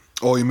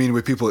 Oh, you mean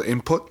with people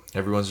input?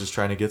 Everyone's just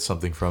trying to get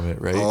something from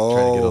it, right? Oh.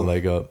 Trying to get a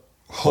leg up.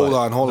 Hold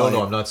on.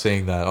 No, I'm not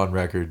saying that on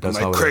record. That's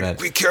not what I meant.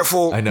 Be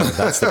careful. I know,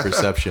 that's the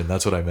perception.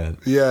 That's what I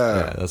meant.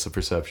 Yeah, that's the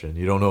perception.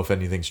 You don't know if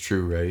anything's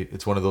true, right?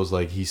 It's one of those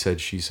like he said,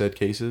 she said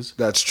cases.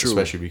 That's true.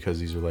 Especially because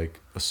these are like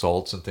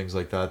assaults and things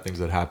like that, things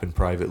that happen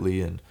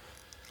privately. And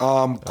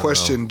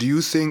question: do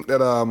you think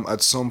that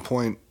at some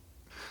point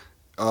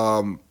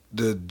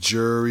the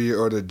jury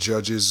or the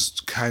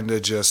judges kind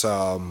of just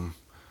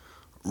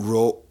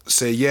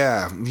say,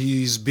 yeah,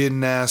 he's been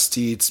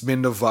nasty. It's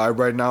been the vibe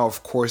right now.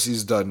 Of course,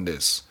 he's done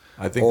this.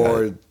 I think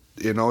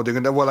they're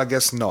gonna. Well, I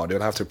guess no. They'll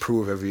have to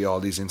prove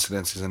all these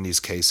incidences and these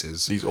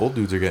cases. These old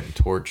dudes are getting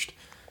torched.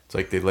 It's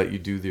like they let you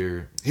do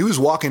their. He was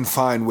walking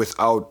fine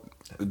without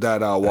that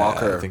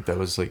walker. I think that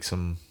was like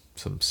some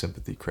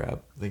sympathy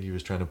crap. I think he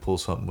was trying to pull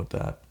something with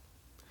that.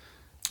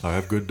 I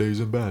have good days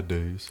and bad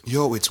days.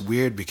 Yo, it's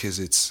weird because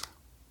it's.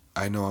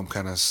 I know I'm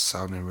kind of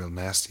sounding real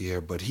nasty here,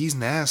 but he's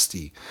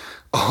nasty.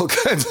 All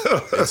kinds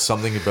of. It's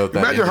something about that.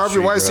 Imagine Harvey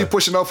Weinstein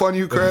pushing up on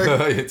you,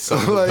 Craig. It's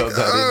something like, about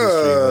that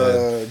industry,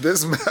 man.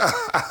 This man.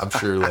 I'm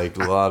sure like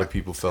a lot of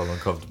people felt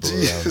uncomfortable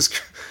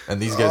around.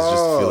 And these guys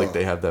just feel like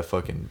they have that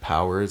fucking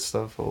power and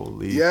stuff.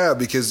 Holy. Yeah,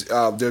 because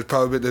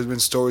there's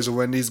been stories of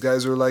when these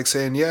guys were like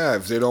saying, yeah,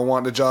 if they don't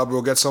want the job,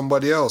 we'll get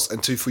somebody else.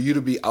 And for you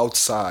to be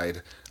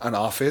outside an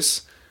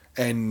office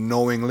and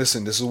knowing,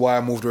 listen, this is why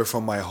I moved away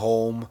from my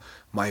home,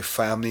 my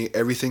family,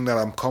 everything that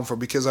I'm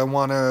comfortable, because I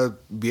want to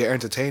be an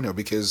entertainer,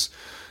 because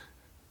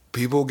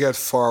people get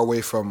far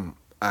away from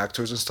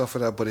actors and stuff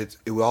like that, but it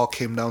all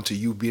came down to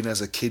you being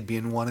as a kid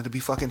wanting to be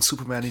fucking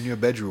Superman in your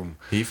bedroom.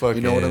 You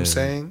know what I'm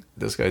saying?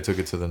 This guy took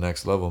it to the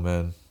next level,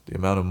 man. The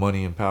amount of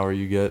money and power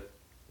you get,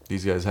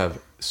 these guys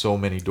have so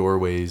many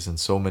doorways and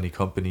so many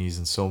companies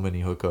and so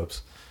many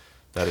hookups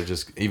that it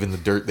just, even the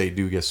dirt they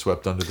do gets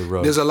swept under the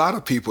rug. There's a lot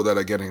of people that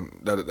are getting,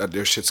 that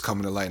their shit's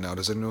coming to light now.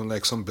 There's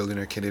like some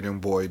billionaire Canadian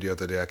boy the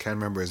other day, I can't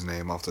remember his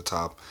name off the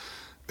top,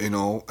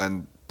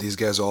 and these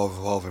guys all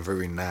involve in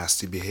very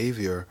nasty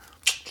behavior.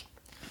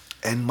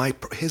 And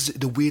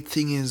the weird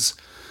thing is,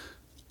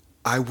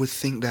 I would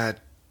think that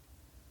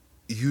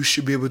you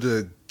should be able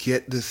to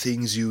get the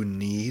things you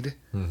need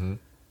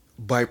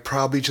by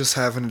probably just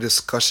having a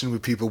discussion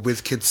with people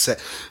with consent.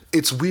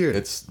 It's weird.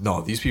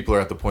 These people are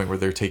at the point where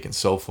they're taking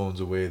cell phones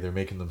away. They're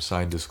making them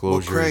sign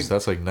disclosures. Well, Craig,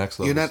 that's like next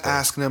level. You're not stuff.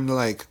 asking them to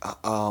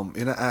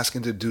you're not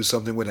asking to do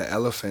something with an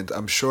elephant.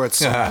 I'm sure at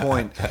some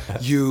point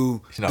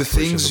the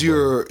things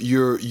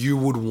you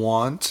would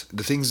want,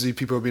 the things that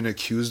people are being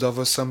accused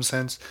of some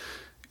sense,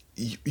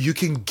 you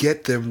can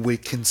get them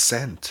with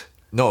consent.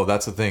 No,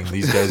 that's the thing.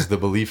 These guys, the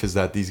belief is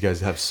that these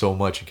guys have so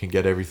much and can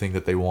get everything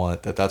that they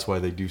want, that's why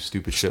they do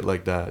stupid shit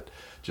like that.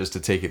 just to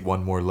take it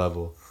one more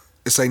level.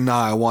 It's like,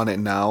 nah, I want it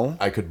now.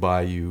 I could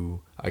buy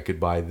you. I could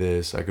buy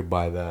this. I could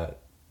buy that.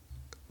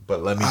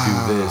 But let me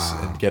do this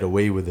and get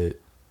away with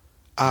it.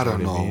 I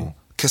don't know. I mean?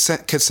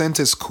 Consent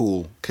is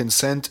cool.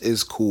 Consent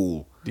is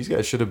cool. These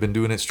guys should have been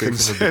doing it straight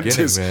from the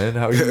beginning, man.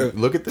 How you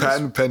look at this?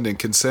 Patent pending.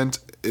 Consent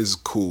is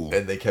cool.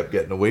 And they kept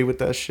getting away with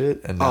that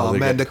shit. And now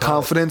man, the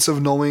confidence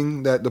of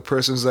knowing that the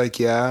person's like,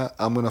 yeah,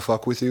 I'm gonna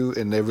fuck with you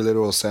in every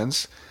literal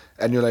sense,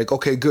 and you're like,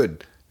 okay,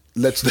 good.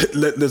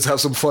 Let's have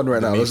some fun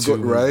right now. Let's go,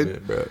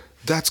 right? Bro.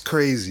 That's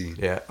crazy.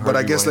 Yeah. But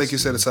I guess, like you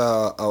said, it's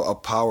a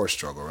power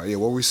struggle, right? Yeah.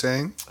 What were we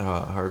saying?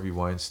 Harvey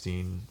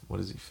Weinstein. What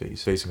does he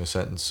face? Facing a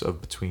sentence of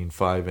between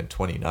 5 and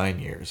 29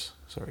 years.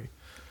 Sorry.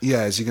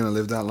 Yeah, is he gonna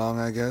live that long?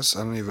 I guess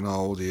I don't even know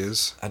how old he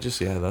is.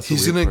 That's.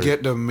 He's gonna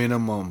get the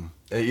minimum.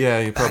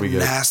 Yeah, he probably that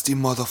nasty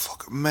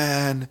motherfucker,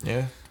 man.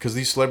 Yeah, because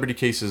these celebrity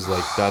cases,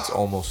 like that's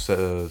almost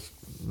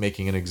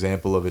making an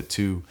example of it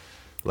too,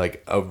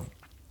 like a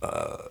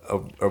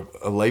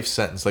life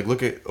sentence. Like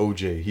look at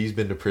OJ. He's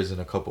been to prison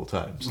a couple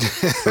times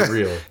for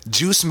real.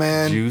 Juice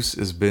man. Juice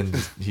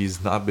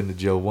he's not been to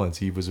jail once.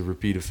 He was a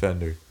repeat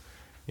offender.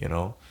 You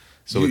know.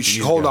 So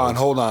hold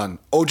on.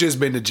 OJ's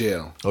been to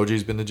jail.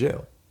 OJ's been to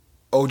jail.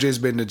 OJ's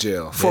been to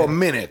jail for a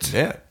minute.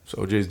 Yeah. So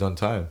OJ's done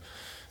time.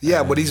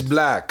 Yeah, but he's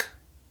black.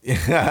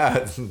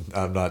 Yeah,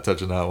 I'm not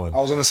touching that one. I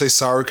was gonna say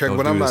sorry, Craig,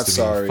 but I'm not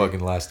sorry.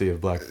 Fucking last day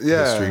of Black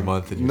History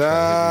Month. And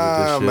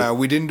nah, man,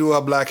 we didn't do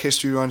a Black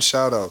History Month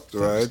shout out,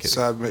 right?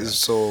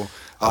 So,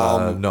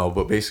 no,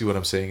 but basically what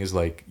I'm saying is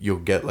like you'll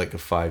get like a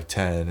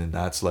 5-10, and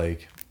that's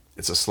like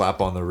it's a slap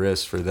on the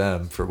wrist for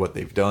them for what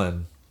they've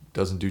done.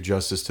 Doesn't do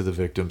justice to the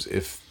victims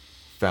if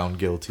found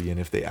guilty and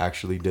if they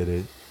actually did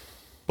it,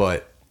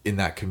 but in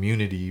that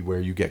community where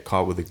you get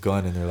caught with a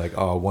gun and they're like,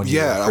 oh, 1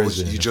 year in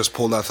prison. You just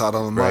pulled that thought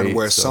on the mind,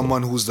 where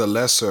someone who's the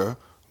lesser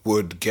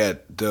would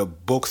get the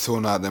book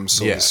thrown at them,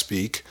 so to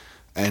speak,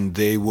 and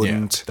they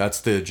wouldn't. Yeah, that's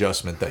the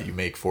adjustment that you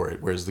make for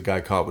it. Whereas the guy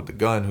caught with the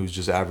gun, who's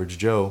just average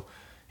Joe,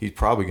 he's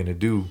probably going to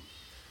do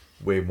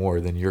way more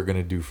than you're going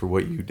to do for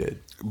what you did.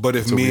 But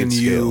if me and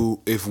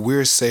you, if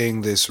we're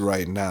saying this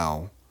right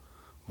now,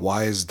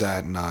 why is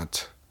that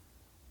not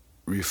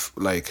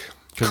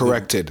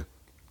corrected?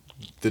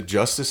 The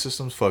justice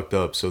system's fucked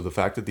up, so the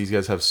fact that these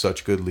guys have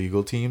such good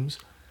legal teams,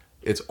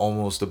 it's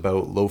almost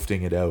about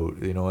loafing it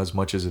out, you know, as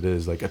much as it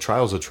is. Like, a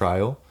trial's a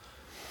trial,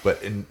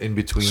 but in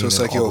between... So it's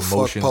like,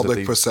 fuck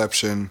public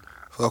perception,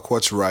 fuck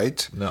what's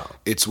right. No.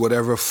 It's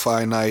whatever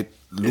finite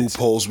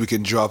loopholes we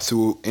can drop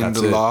through in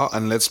the law,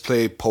 and let's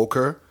play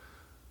poker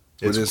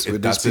with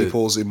these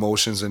people's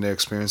emotions and their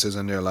experiences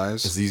and their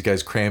lives. It's these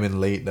guys cramming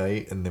late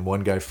night, and then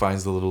one guy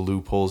finds the little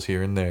loopholes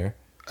here and there.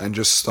 And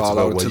just stall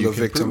out to the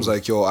victims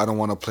like, yo, I don't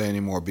want to play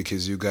anymore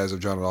because you guys have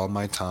drawn all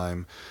my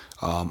time.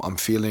 I'm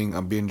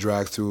being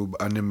dragged through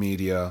on the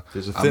media.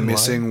 I'm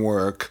missing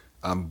work.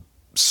 I'm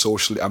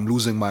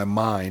losing my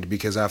mind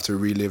because I have to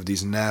relive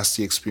these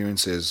nasty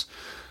experiences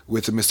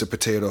with Mr.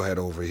 Potato Head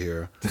over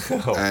here.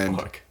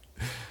 Fuck.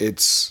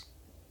 It's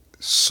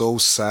so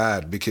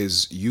sad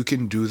because you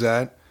can do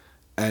that.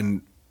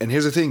 And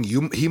here's the thing,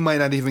 he might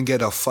not even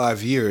get a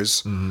 5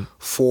 years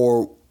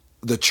for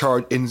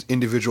the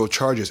individual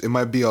charges. It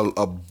might be a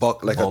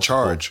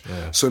charge.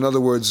 Yeah. So in other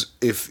words,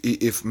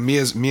 if me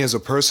as a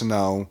person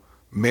now,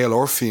 male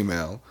or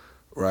female,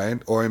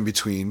 right, or in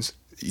betweens,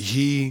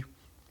 he's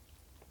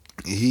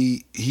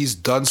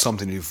done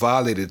something. He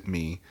violated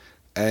me,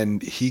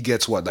 and he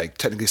gets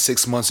technically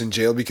 6 months in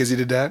jail because he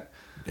did that.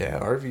 Yeah,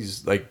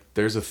 Harvey's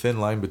there's a thin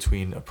line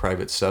between a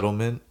private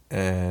settlement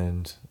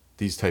and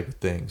these type of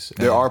things.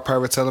 There are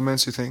private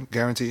settlements, you think,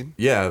 guaranteed?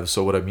 Yeah,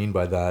 so what I mean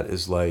by that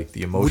is like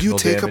the emotional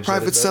damage. Would you take a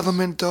private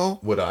settlement though?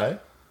 Would I?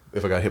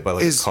 If I got hit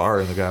by a car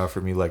and the guy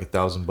offered me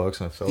 $1,000 and I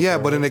fell. Yeah,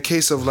 but in the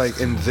case of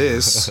in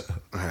this,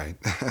 right?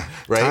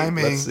 Right.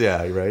 Timing.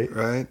 Right.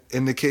 Right.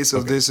 In the case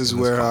of this is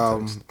where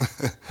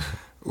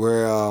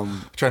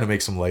trying to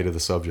make some light of the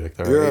subject.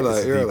 All you're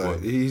right? You're right.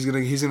 He's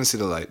gonna see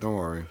the light. Don't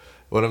worry.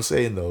 What I'm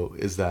saying though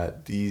is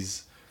that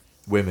these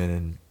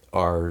women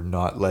are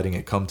not letting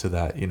it come to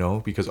that, you know,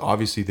 because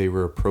obviously they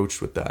were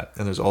approached with that.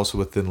 And there's also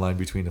a thin line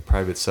between a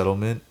private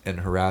settlement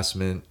and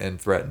harassment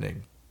and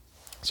threatening.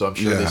 So I'm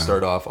sure they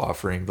start off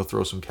offering, they'll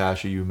throw some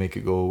cash at you, make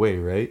it go away,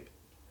 right?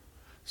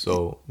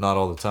 So not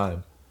all the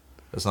time.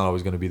 That's not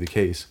always going to be the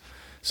case.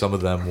 Some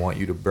of them want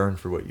you to burn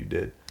for what you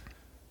did.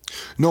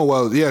 No,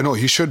 well, yeah, no,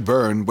 he should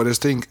burn. But I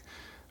think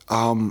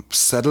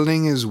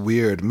settling is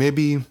weird.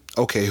 Maybe,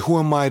 okay, who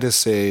am I to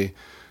say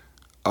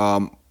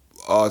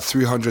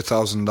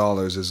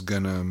 $300,000 is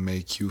gonna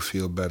make you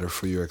feel better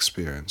for your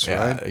experience,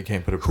 right? Yeah, you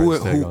can't put a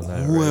price tag on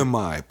that. Who am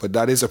I? But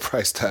that is a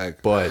price tag.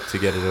 But to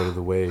get it out of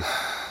the way,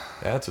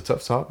 it's a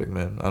tough topic,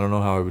 man. I don't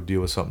know how I would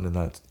deal with something in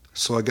that.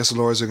 So I guess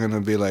lawyers are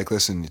gonna be like,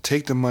 listen, you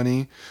take the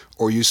money,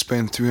 or you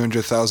spend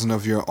 $300,000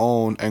 of your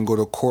own and go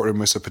to court with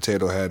Mr.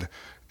 Potato Head,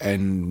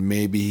 and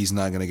maybe he's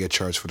not gonna get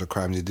charged for the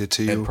crimes he did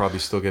to you, and probably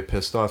still get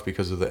pissed off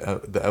because of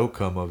the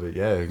outcome of it.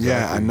 Yeah, exactly.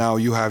 Yeah, and now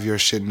you have your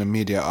shit in the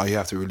media. You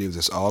have to relive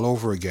this all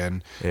over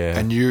again. Yeah,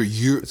 and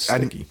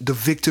the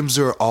victims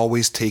are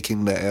always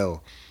taking the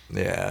L.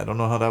 Yeah, I don't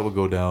know how that would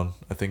go down.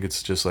 I think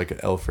it's just like an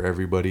L for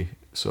everybody.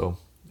 So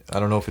I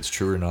don't know if it's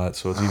true or not.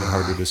 So it's even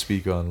harder to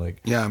speak on.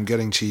 Like, yeah, I'm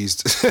getting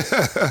cheesed.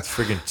 It's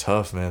freaking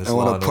tough, man. It's I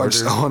want to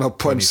punch. I want to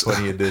punch.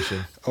 2020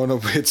 edition. I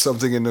want to hit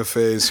something in the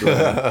face.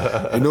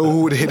 Right? You know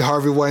who would hit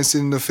Harvey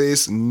Weinstein in the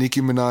face?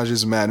 Nicki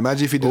Minaj's man.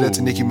 Imagine if he did that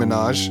to Nicki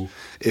Minaj.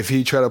 If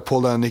he tried to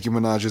pull down Nicki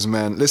Minaj's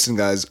man. Listen,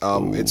 guys.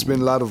 It's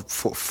been a lot of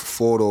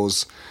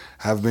photos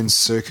have been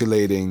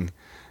circulating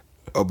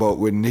about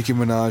with Nicki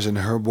Minaj and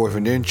her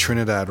boyfriend. They're in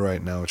Trinidad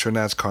right now.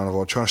 Trinidad's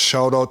Carnival. Trying to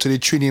shout out to the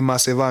Trini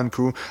Massive Van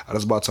crew. I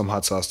just bought some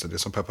hot sauce today,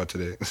 some pepper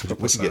today.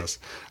 Pepper sauce.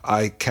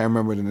 I can't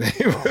remember the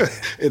name.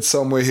 It's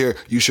somewhere here.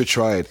 You should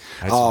try it.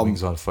 I had some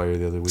wings on fire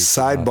the other week.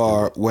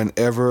 Sidebar,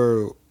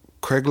 whenever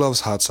Craig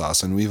loves hot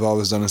sauce, and we've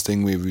always done this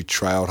thing where we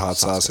try out hot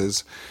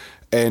sauces.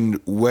 And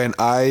when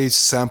I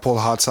sample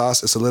hot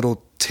sauce, it's a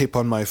little tip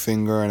on my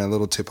finger and a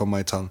little tip on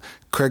my tongue.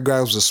 Craig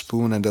grabs a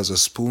spoon and does a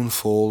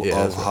spoonful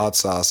of hot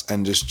sauce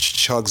and just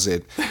chugs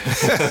it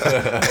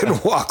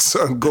and walks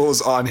and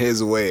goes on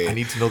his way. I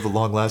need to know the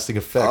long-lasting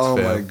effects,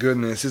 my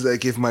goodness. It's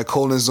like if my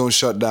colons don't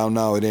shut down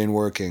now, it ain't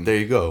working. There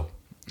you go.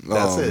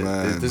 That's it.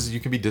 Man. You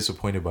can be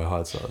disappointed by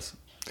hot sauce.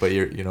 But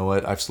you know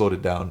what? I've slowed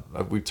it down.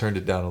 We've turned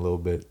it down a little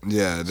bit.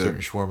 Yeah, certain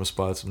shawarma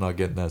spots. I'm not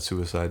getting that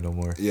suicide no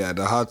more. Yeah,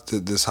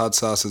 this hot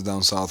sauce is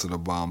down south of the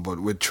bomb.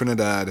 But with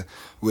Trinidad,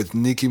 with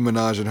Nicki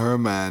Minaj and her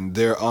man,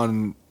 they're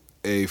on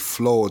a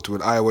float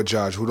with Iowa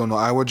Judge. Who don't know?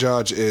 Iowa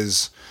Judge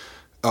is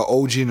an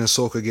OG in the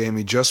soca game.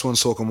 He just won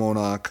Soca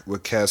Monarch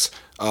with Kes.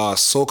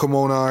 Soca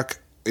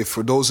Monarch, if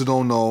for those who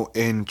don't know,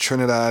 in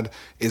Trinidad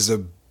is a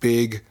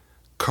big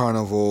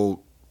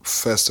carnival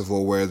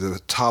festival where the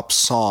top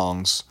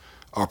songs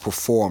are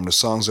performed. The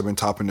songs have been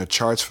topping the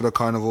charts for the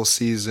carnival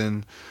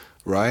season,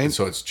 right? And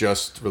so it's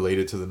just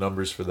related to the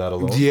numbers for that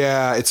alone?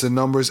 Yeah, it's the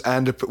numbers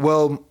and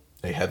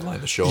they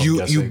headline the show.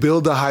 You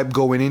build the hype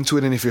going into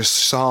it, and if your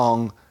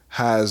song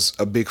has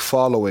a big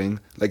following,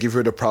 like you've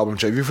heard the Problem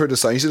Child, you've heard the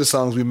song, you see the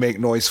songs we make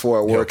noise for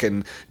at work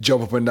and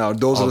jump up and down.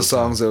 Those are the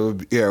songs that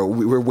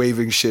we're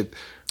waving shit.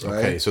 Right?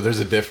 Okay, so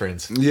there's a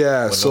difference.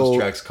 Yeah, when those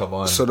tracks come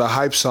on. So the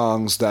hype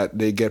songs that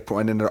they get,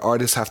 and then the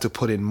artists have to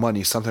put in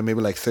money, something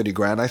maybe like 30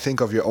 grand, I think,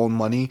 of your own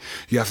money.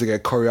 You have to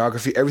get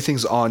choreography.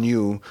 Everything's on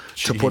you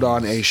to put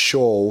on a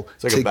show.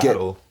 It's like a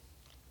battle.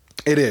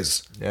 It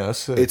is. Yeah, that's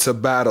sick. It's a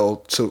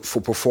battle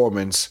for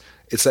performance.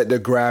 It's like the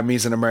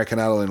Grammys and American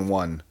Idol in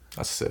one.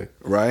 That's sick.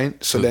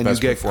 Right? So then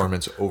best you get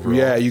performance overall.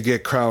 Yeah, you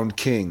get crowned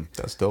king.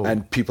 That's dope.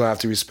 And people have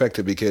to respect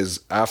it because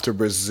after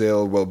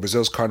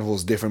Brazil's carnival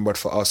is different, but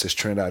for us it's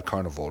Trinidad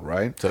Carnival,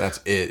 right? So that's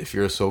it. If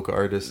you're a soca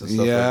artist and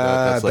stuff like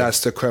that,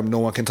 that's the creme. No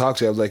one can talk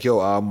to you. I was like, yo,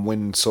 I'm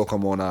winning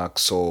Soca Monarch,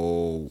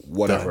 so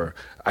whatever. Done.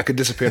 I could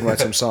disappear and write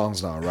some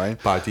songs now,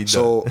 right?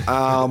 So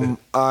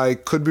I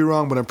could be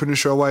wrong, but I'm pretty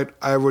sure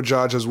Iowa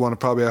Judge has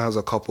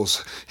a couple.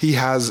 He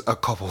has a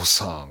couple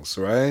songs,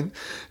 right?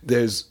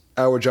 There's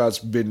Iowa Judge's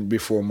been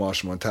before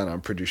Marsh Montana, I'm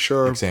pretty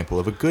sure. Example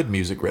of a good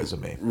music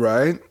resume.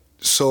 Right?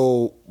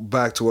 So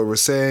back to what we're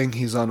saying,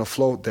 he's on a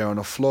float, they're on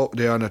a float,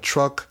 they're on a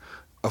truck.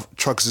 A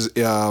truck is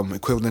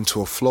equivalent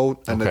to a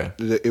float, and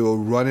it will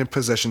run in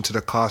procession to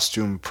the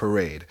costume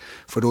parade.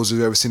 For those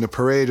who've ever seen a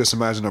parade, just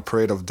imagine a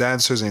parade of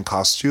dancers in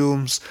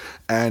costumes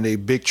and a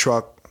big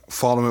truck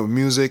following it with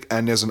music,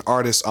 and there's an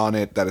artist on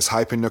it that is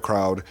hyping the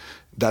crowd.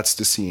 That's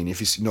the scene.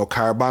 If you know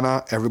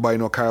Caravana, everybody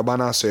know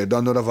Caravana, so you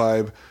don't know the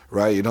vibe,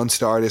 right? You don't see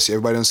the artists,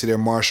 everybody don't see their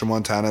Marshall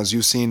Montanas.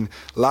 You've seen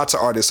lots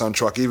of artists on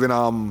truck,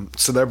 even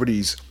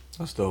celebrities.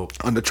 That's dope.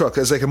 On the truck.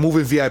 It's like a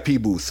moving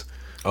VIP booth.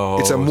 Oh,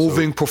 it's a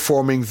moving,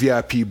 performing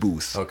VIP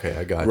booth. Okay,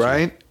 I got you.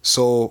 Right?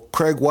 So,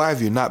 Craig, why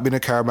have you not been a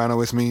Caravana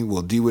with me?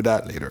 We'll deal with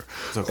that later.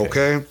 It's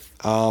okay?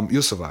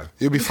 You'll survive.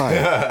 You'll be fine.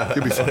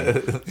 You'll be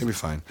fine. You'll be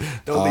fine.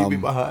 Don't leave me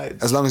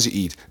behind. As long as you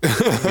eat. You'll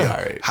be all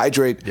right.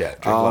 Hydrate. Yeah,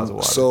 drink lots of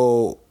water.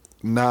 So,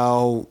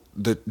 now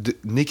the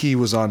Nicki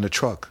was on the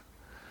truck,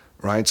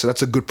 right? So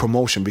that's a good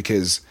promotion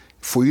because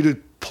for you to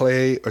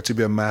play or to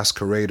be a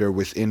masquerader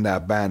within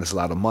that band is a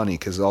lot of money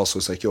because also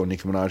it's like, yo,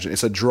 Nicki Minaj,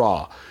 it's a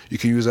draw. You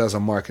can use it as a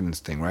marketing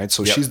thing, right?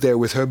 So she's there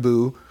with her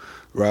boo,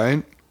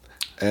 right?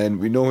 And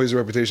we know his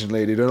reputation,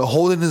 lady. They're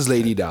holding his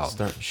lady down.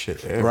 Starting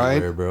shit everywhere,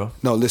 right? Bro.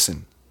 No,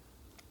 listen.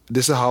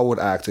 This is how I would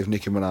act if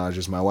Nicki Minaj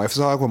is my wife. This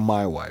is how I act with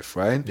my wife,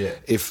 right? Yeah.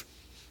 If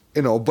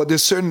but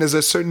there's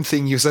a certain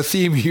thing, there's a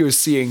theme you're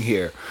seeing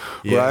here,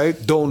 right?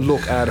 Don't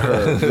look at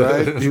her,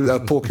 right? You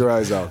poke your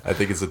eyes out. I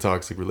think it's a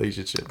toxic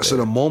relationship. So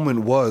the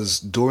moment was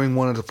during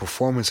one of the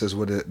performances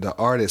where the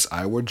artist,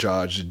 Iowa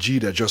Judge, G,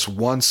 that just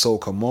won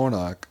Soca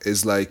Monarch,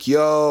 is like,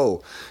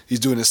 yo, he's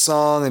doing a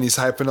song and he's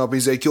hyping up.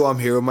 He's like, yo, I'm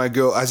here with my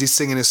girl. As he's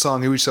singing his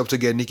song, he reached up to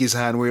get Nicki's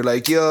hand. We're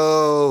like,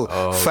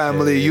 yo,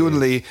 family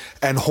unity.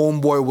 And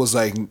homeboy was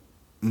like,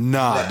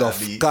 Nah, the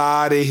fuck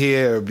out of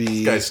here, B.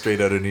 This guy's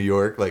straight out of New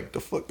York. Like, the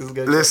fuck this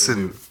guy.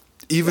 Listen,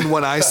 even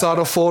when I saw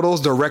the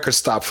photos, the record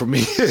stopped for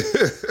me.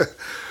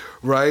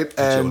 Right?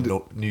 And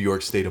New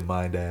York state of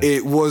mind ass.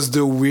 It was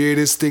the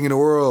weirdest thing in the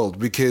world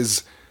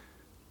because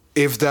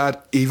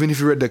even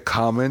if you read the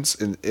comments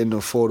in the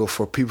photo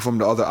for people from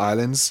the other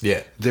islands,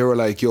 they were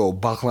like, yo,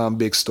 Baklan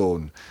Big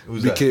Stone.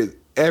 Who's that?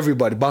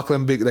 everybody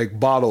buckling big like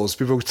bottles.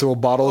 People throw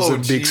bottles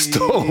and big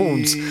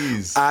stones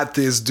at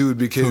this dude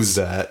because who's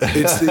that?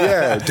 It's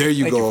there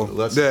you go.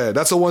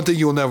 That's the one thing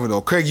you'll never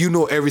know. Craig, you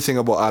know everything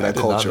about all that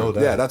culture.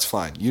 Yeah, that's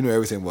fine. You know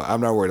everything about. I'm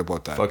not worried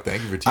about that. Fuck,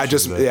 thank you for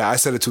teaching me that. I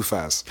said it too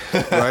fast,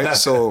 right?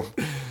 So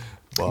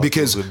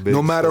because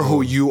no matter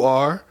who you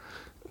are,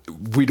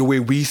 the way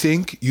we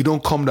think, you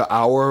don't come to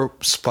our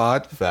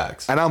spot.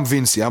 Facts. And I'm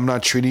Vinci. I'm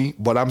not Trini,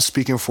 but I'm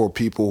speaking for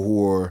people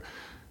who are.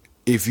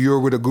 If you're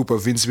with a group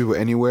of Vinci people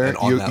anywhere,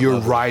 you're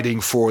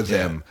riding for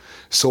them.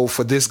 So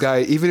for this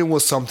guy, even if it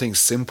was something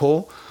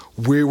simple,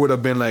 we would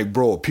have been like,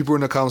 bro, people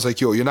in the comments like,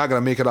 yo, you're not going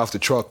to make it off the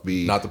truck,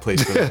 B. Not the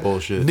place for that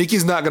bullshit.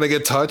 Nicki's not going to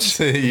get touched.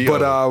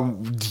 But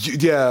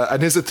yeah,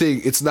 and here's the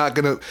thing. It's not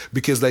going to,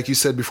 because like you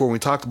said before when we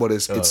talked about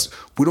this,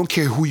 we don't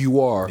care who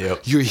you are.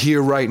 Yep. You're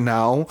here right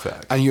now.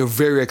 Fact. And you're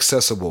very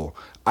accessible.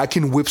 I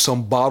can whip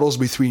some bottles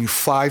between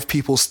 5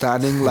 people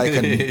standing like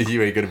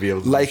you ain't gonna be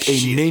able to like a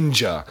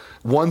ninja.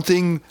 One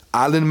thing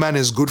Island Man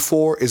is good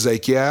for is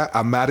like,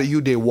 I'm mad at you.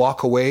 They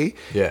walk away,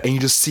 and you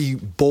just see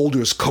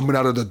boulders coming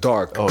out of the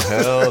dark. Oh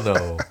hell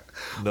no!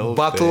 No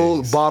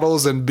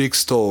bottles and big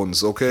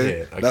stones.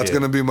 Okay, that's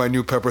gonna be my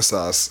new pepper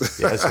sauce.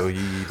 Yeah, so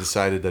he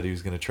decided that he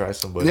was gonna try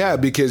somebody. Yeah,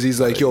 because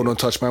he's like, yo, don't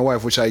touch my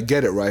wife, which I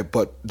get it, right?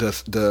 But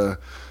the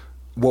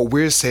what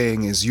we're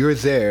saying is, you're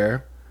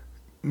there.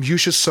 You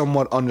should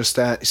somewhat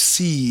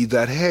see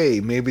that, hey,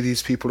 maybe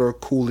these people are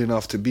cool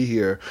enough to be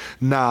here.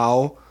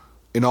 Now,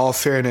 in all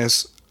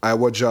fairness, I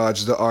would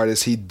judge the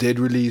artist. He did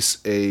release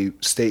a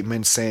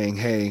statement saying,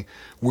 hey,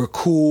 we're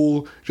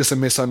cool, just a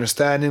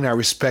misunderstanding. I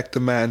respect the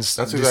man's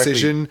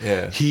decision.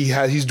 Yeah.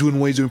 He's doing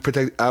what he's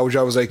doing. I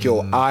was like,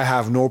 yo, I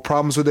have no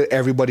problems with it.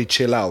 Everybody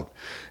chill out.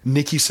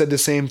 Nicki said the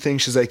same thing.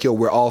 She's like, yo,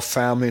 we're all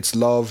family. It's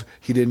love.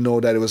 He didn't know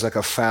that it was like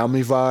a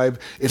family vibe.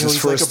 It's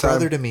his first time.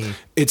 Brother to me.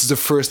 It's the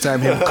first time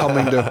him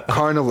coming to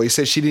Carnival. He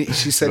said she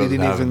said he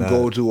didn't even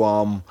go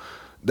to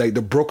like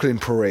the Brooklyn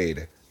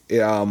Parade.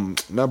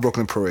 Not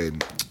Brooklyn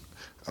Parade.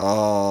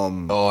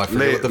 I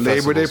forget what the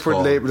Labor Day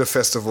called. the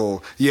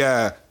festival.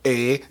 Yeah,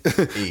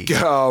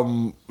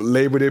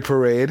 Labor Day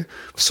parade.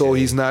 So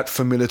he's not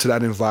familiar to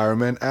that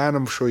environment, and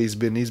I'm sure he's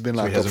been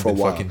locked up for a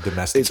while. Fucking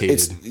domesticated.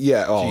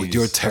 Jeez,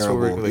 you're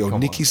terrible. Yo,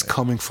 Nicki's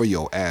coming for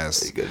your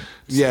ass.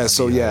 Yeah,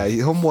 so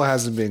Homo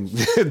hasn't been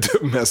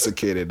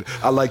domesticated.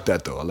 I like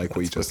that though. I like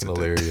what you just said.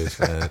 Hilarious,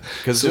 man.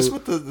 Because just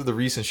with the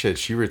recent shit,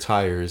 she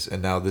retires,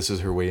 and now this is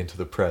her way into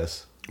the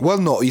press. Well,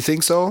 no, you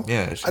think so?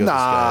 Yeah.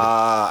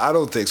 Nah, I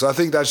don't think so. I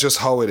think that's just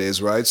how it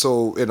is, right?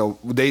 So,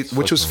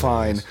 which was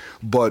fine,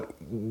 but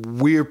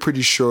we're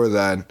pretty sure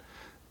that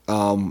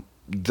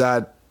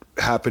that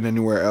happened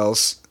anywhere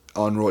else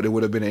on road, it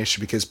would have been an issue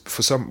because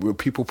for some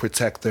people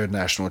protect their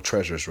national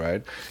treasures,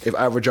 right? If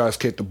Average Jarvis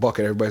kicked the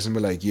bucket, everybody's gonna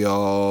be like,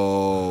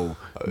 yo,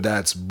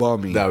 that's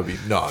bummy. That would be,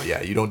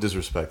 you don't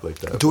disrespect like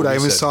that. Dude, I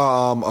even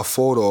saw a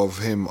photo of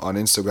him on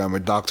Instagram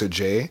with Dr.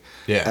 J.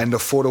 Yeah. And the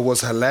photo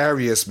was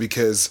hilarious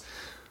because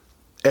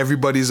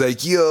everybody's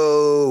like,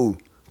 yo,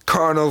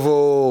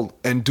 Carnival,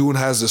 and Dune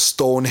has a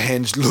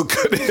Stonehenge look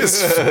at his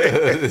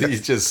face.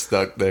 He's just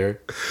stuck there.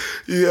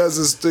 He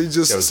just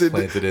sitting,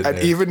 and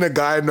there. Even the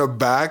guy in the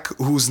back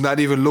who's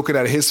not even looking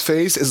at his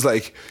face is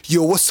like,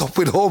 yo, what's up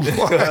with him?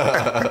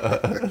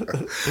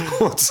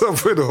 What's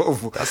up with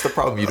him? That's the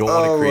problem. You don't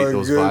want to create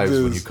those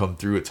vibes when you come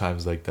through at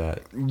times like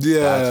that.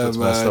 Yeah, that's what's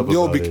messed up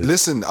about it.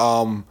 Listen,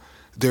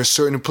 there's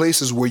certain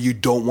places where you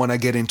don't want to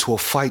get into a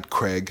fight,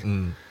 Craig.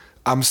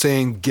 I'm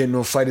saying getting into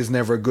a fight is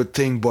never a good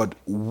thing, but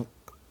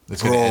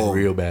it's going to end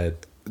real bad.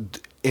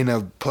 In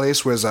a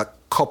place where there's a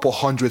couple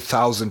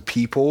 100,000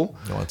 people,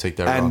 you don't want to take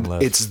that wrong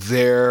left. It's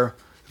there.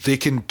 They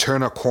can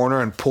turn a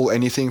corner and pull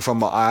anything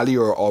from an alley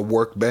or a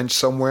workbench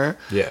somewhere.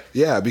 Yeah.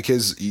 Yeah,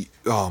 because,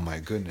 oh my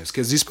goodness.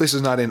 Because these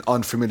places are not in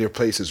unfamiliar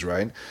places,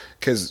 right?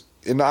 Because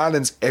in the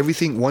islands,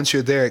 everything, once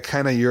you're there, it's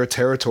kind of your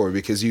territory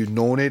because you've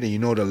known it and you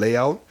know the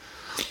layout.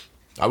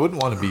 I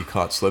wouldn't want to be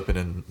caught slipping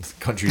in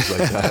countries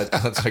like that.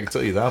 I can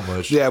tell you that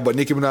much. Yeah, but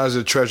Nicki Minaj is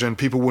a treasure, and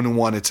people wouldn't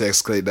want it to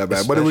escalate that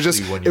bad. But it was just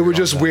weird.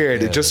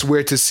 Yeah. It's just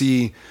weird to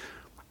see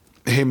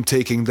him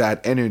taking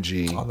that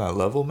energy on that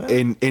level,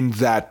 man. In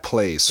that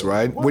place,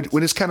 right?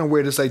 When it's kind of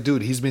weird, it's like,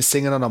 dude, he's been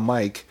singing on a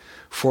mic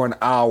for an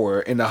hour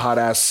in the hot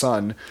ass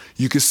sun.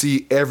 You could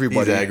see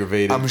everybody. He's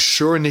aggravated. I'm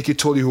sure Nicki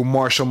told you who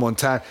Marsha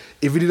Montana.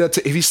 If he did that,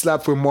 if he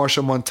slapped with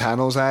Marsha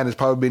Montano's hand, it's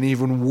probably been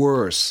even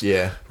worse.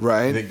 Yeah,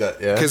 right. I think that,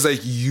 yeah, because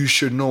like you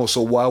should know.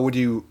 So why would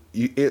you?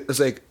 It's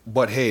like,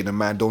 but hey, the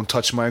man, don't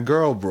touch my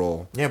girl,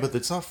 bro. Yeah, but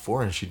it's not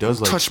foreign. She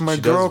does like touch my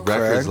girl, does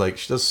records, like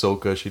she does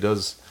soca, she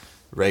does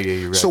reggae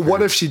records. So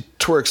what if she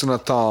twerks in a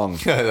thong?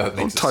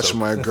 Don't touch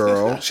my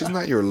girl. She's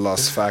not your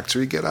lust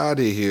factory. Get out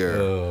of here.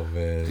 Oh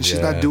man, she's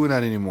not doing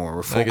that anymore.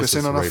 We're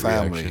focusing on our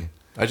family. Reaction.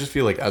 I just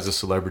feel like as a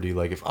celebrity,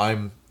 like if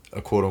I'm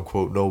a quote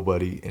unquote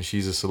nobody and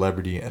she's a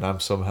celebrity and I'm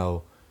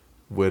somehow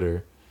with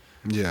her,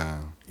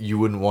 yeah, you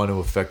wouldn't want to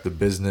affect the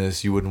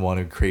business. You wouldn't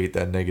want to create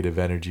that negative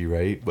energy,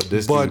 right? But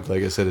this dude,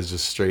 like I said, is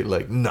just straight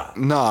like nah.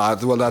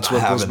 Well, that's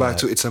what goes back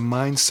to. It's a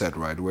mindset,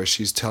 right? Where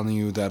she's telling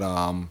you that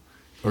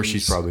or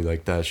she's probably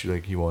like that. She's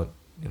like, you want,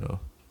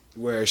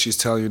 where she's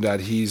telling you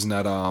that he's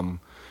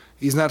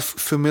not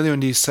familiar in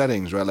these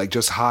settings, right? Like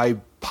just high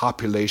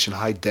population,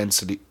 high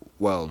density.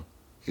 Well,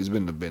 he's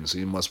been to bin, so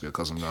he must be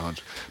accustomed to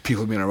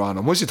people being around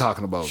him. What's he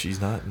talking about? She's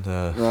not in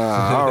the...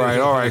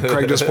 all right.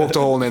 Craig just poked a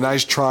hole in there.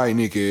 Nice try,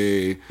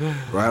 Nicki.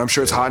 Right? I'm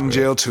sure it's hot in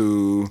jail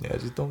too. Yeah,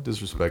 just don't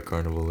disrespect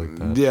Carnival like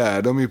that.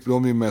 Yeah,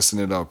 don't be messing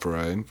it up,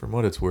 right? From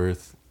what it's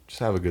worth, just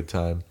have a good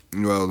time.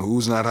 Well,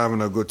 who's not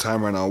having a good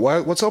time right now?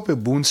 What's up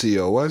with Boosie,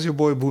 yo? Why's your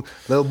boy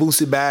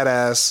Lil'Boosie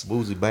badass?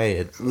 Boosie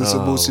bad.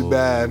 Boosie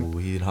bad.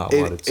 He in hot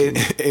water too.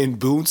 In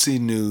Boosie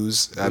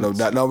news, I know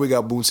that now we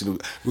got Boosie news.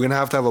 We're gonna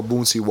have to have a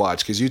Boosie watch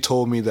because you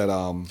told me that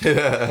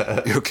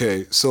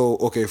okay,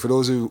 for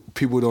those of you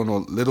people who don't know,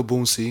 Little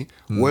Boosie,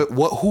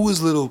 who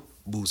is Little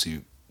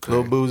Boosie?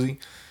 Little Boosie,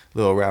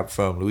 little rapper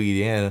from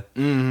Louisiana,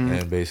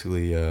 and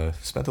basically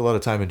spent a lot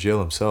of time in jail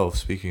himself.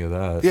 Speaking of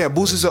that, yeah,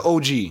 Boosie's an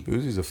OG.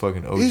 Boosie's a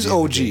fucking OG. He's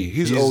OG.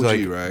 He's OG,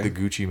 like right? The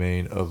Gucci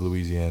Mane of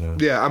Louisiana.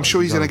 Yeah, I'm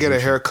sure he's gonna get a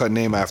haircut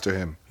named after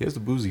him. He has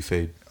the Boosie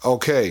Fade.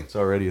 Okay, it's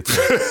already a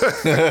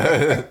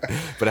thing,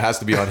 but it has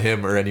to be on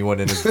him or anyone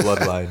in his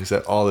bloodline. He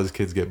said all his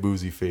kids get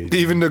Boosie Fade.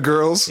 Even the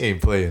girls. He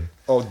ain't playing.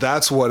 Oh,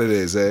 that's what it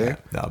is, eh?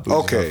 Nah,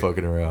 Boosie's not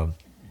fucking around.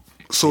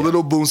 So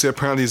Little Boosie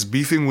apparently is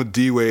beefing with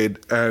D.Wade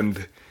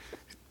and.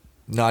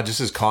 Nah, just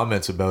his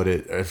comments about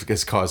it, I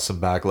guess, caused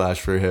some backlash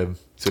for him.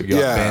 So he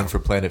got banned for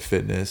Planet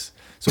Fitness.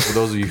 So for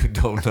those of you who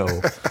don't know,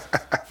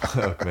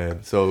 fuck,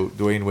 man. So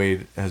Dwayne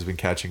Wade has been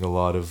catching a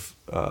lot of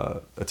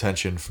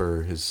attention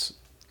for his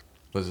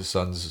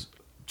son's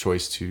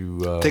choice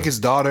to... I think his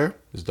daughter.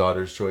 His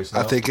daughter's choice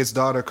now? I think it's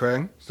daughter,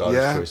 Craig.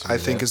 Choice, I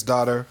think it's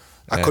daughter.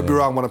 I could be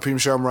wrong, but I'm pretty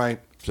sure I'm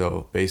right.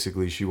 So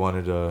basically she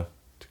wanted to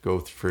go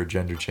for a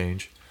gender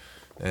change.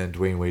 And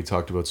Dwayne Wade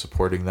talked about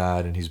supporting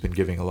that, and he's been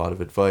giving a lot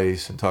of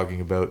advice and talking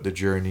about the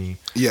journey.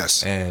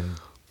 Yes. And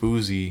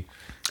Boosie...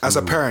 As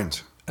a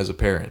parent.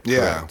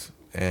 Yeah. Correct.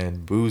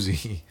 And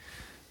Boosie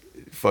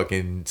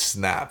fucking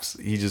snaps.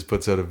 He just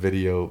puts out a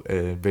video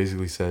and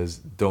basically says,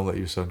 don't let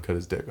your son cut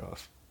his dick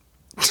off.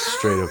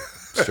 Straight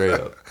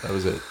up. That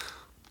was it.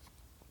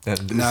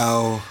 And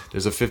now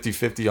there's a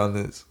 50-50 on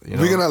this. You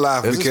know? We're gonna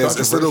laugh because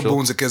it's Little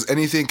Boosie, because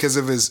anything because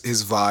of his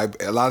vibe.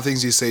 A lot of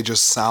things you say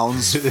just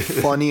sounds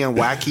funny and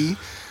wacky,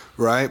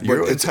 right?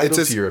 You're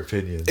entitled to your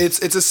opinion. It's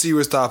a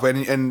serious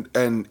topic,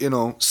 and you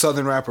know,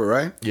 Southern rapper,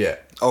 right? Yeah.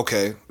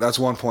 Okay, that's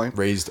one point.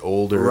 Raised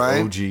older, right?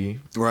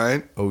 OG,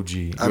 right? OG.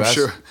 I'm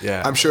sure.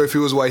 Yeah. I'm sure if he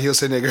was white, he'll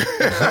say nigger.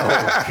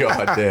 Oh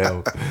god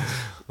damn.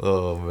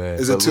 Oh man,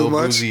 is it too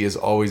much? Boosie has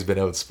always been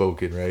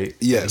outspoken, right?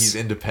 Yes, and he's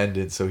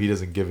independent, so he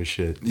doesn't give a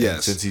shit. Yes,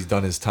 and since he's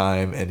done his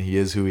time and he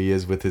is who he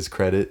is with his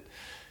credit,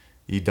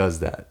 he does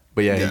that.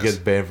 But yeah, he gets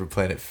banned from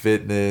Planet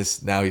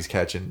Fitness. Now he's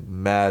catching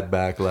mad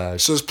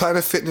backlash. So is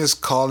Planet Fitness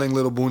calling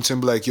Little Boosie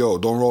and be like, "Yo,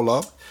 don't roll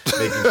up"?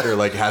 Making sure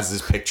like has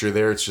this picture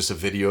there. It's just a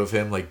video of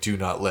him. Like, do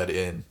not let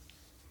in.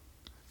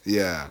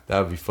 Yeah, that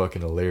would be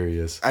fucking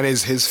hilarious. And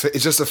it's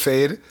just a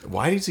fade.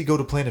 Why does he go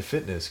to Planet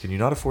Fitness? Can you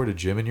not afford a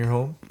gym in your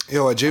home?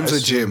 Yo, a gym's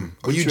a gym.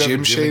 Are you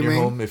gym shaming? In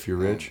your home if you're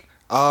rich?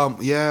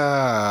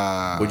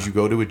 Yeah. Would you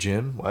go to a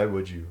gym? Why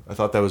would you? I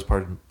thought that was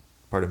part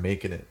of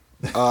making it.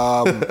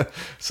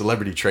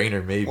 Celebrity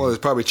trainer, maybe. Well, it's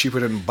probably cheaper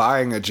than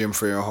buying a gym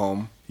for your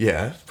home.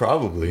 Yeah,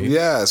 probably.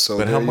 Yeah. So,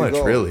 but how much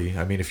really?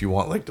 I mean, if you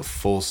want like the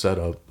full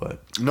setup,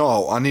 but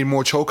no, I need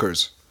more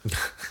chokers.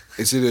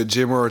 It's either a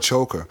gym or a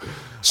choker.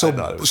 So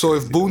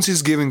if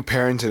Boosie's giving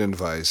parenting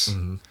advice,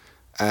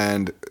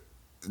 and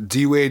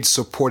D-Wade's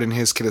supporting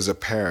his kid as a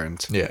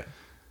parent,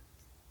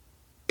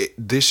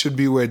 this should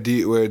be where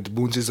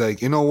Boosie's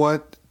like, you know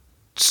what,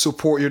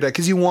 support your dad,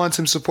 because he wants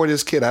him to support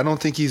his kid. I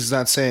don't think he's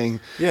not saying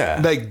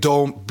like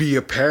don't be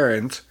a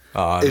parent.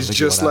 It's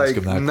just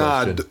like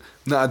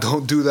nah,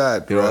 don't do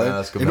that,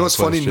 right? You know what's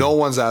funny? No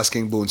one's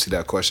asking Boosie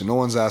that question. No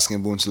one's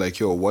asking Boosie like,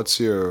 yo, what's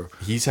your...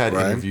 He's had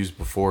interviews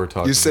before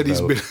talking. You said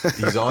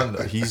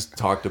about, he's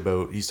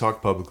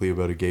talked publicly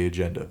about a gay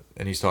agenda,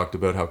 and he's talked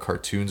about how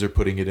cartoons are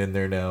putting it in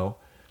there now.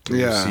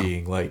 We're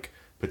seeing like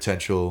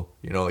potential,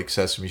 you know, like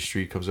Sesame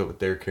Street comes up with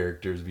their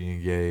characters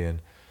being gay, and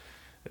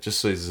it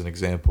just as an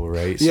example,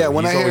 right? So yeah,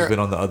 when he's always been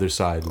on the other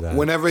side of that.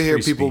 Whenever I hear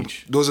people,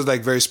 those are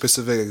like very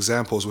specific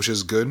examples, which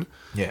is good.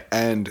 Yeah.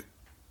 And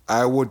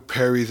I would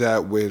parry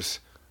that with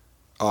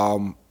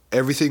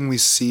everything we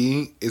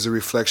see is a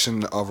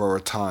reflection of our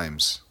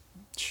times.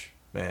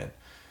 Man.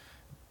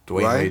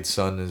 Dwayne Wade's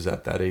son is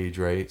at that age,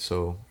 right?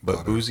 So, but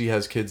Boosie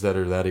has kids that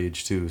are that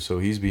age too, so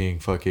he's being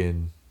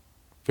fucking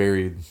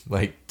very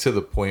like to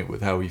the point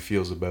with how he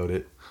feels about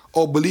it.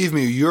 Oh, believe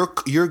me, you're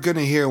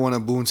gonna hear one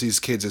of Boosie's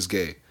kids is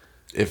gay.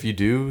 If you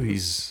do,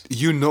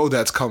 you know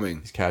that's coming.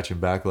 He's catching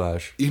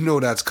backlash. You know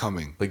that's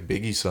coming. Like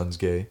Biggie's son's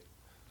gay.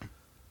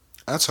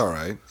 That's all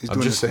right.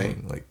 I'm just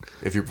saying, like,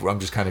 I'm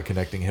just kind of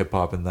connecting hip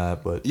hop and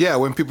that, but yeah,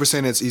 when people are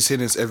saying he's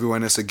saying it's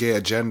everyone, it's a gay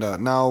agenda.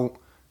 Now,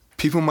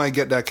 people might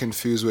get that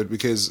confused with,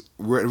 because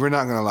we're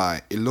not gonna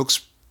lie, it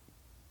looks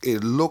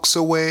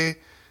away.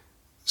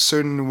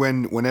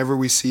 Whenever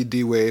we see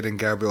D-Wade and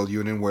Gabrielle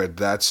Union, where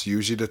that's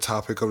usually the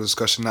topic of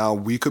discussion. Now,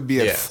 we could be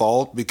at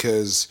fault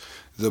because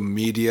the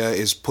media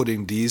is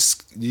putting these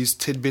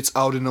tidbits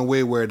out in a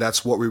way where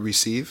that's what we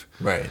receive.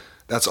 Right.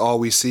 That's all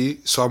we see.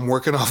 So I'm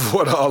working off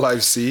what all I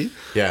see.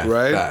 Yeah.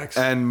 Right. Facts.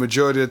 And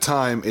majority of the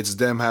time, it's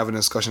them having a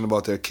discussion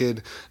about their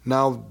kid.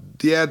 Now,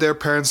 yeah, there are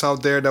parents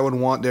out there that would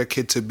want their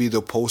kid to be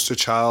the poster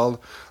child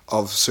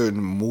of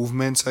certain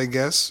movements, I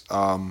guess.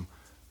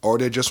 Or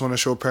they just want to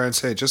show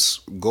parents, hey,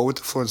 just go with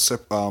the flow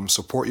and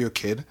support your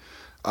kid.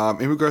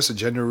 In regards to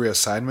gender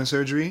reassignment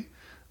surgery,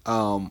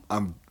 I'm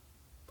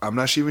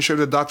not even sure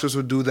the doctors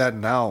would do that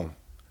now,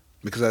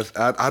 because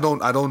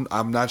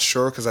I'm not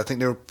sure, because I think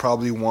they would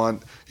probably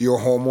want your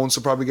hormones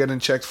to probably get in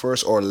checked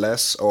first, or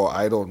less, or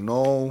I don't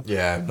know.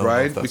 Yeah, no,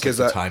 right? If that's because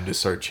like the time to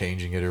start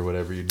changing it or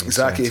whatever you need.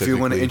 Exactly. If you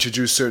want to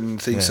introduce certain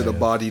things to the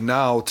body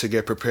now to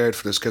get prepared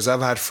for this, because I've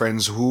had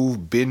friends who've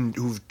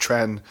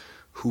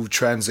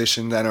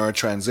transitioned and are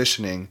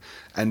transitioning,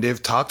 and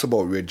they've talked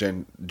about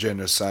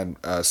gender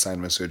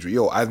assignment surgery.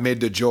 Yo, I've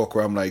made the joke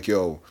where I'm like,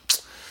 yo,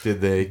 did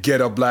they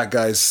get a black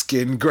guy's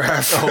skin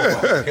graft? Oh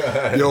my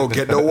God. Yo,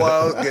 get the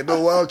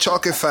wild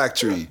chocolate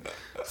factory.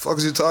 Fuck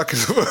is you talking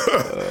about?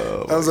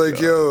 Oh I was like,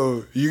 God.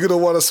 Yo, you gonna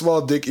want a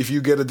small dick if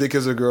you get a dick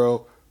as a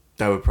girl?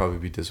 That would probably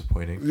be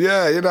disappointing.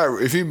 Yeah, you're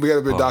not. If you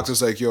get a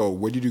doctor's like, yo,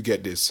 where did you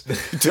get this?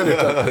 Tell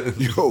him,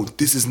 yo,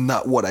 this is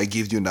not what I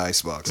give you in the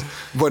icebox.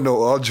 But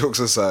no, all jokes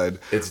aside,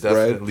 it's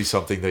definitely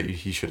something that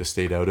he should have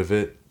stayed out of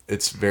it.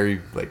 It's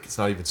very it's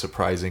not even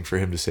surprising for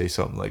him to say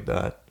something like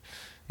that.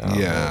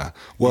 Yeah,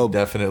 well, he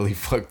definitely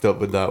fucked up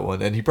with that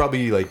one, and he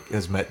probably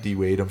has met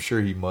D.Wade. I'm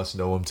sure he must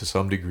know him to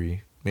some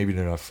degree. Maybe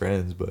they're not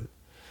friends, but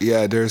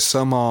yeah, there's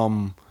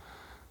some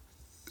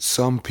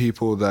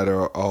people that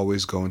are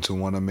always going to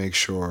want to make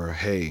sure,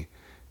 hey,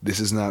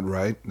 this is not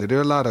right. There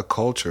are a lot of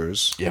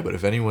cultures. Yeah, but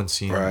if anyone's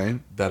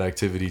seen that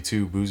activity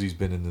too, Boosie's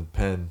been in the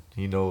pen.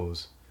 He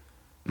knows.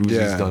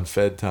 Boosie's done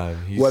Fed time.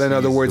 In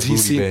other words,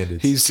 he's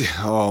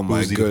oh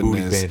my Boosie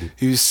goodness,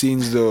 he's seen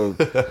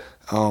the.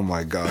 Oh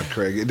my God,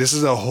 Craig! This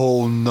is a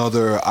whole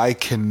nother. I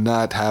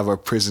cannot have a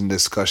prison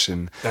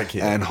discussion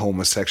and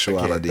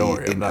homosexuality. Don't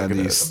worry, I'm not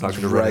gonna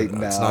right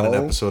now. It's not an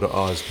episode of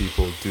Oz,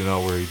 people. Do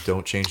not worry.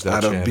 Don't change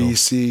that channel. Out of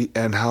BC,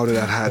 and how did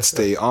that hat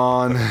stay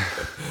on?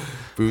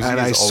 And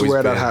I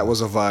swear that hat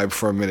was a vibe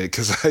for a minute,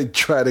 because I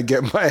tried to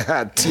get my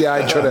hat.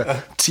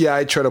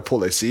 T.I. tried to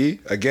pull it.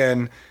 See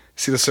again.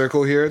 See the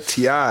circle here?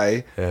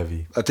 T.I.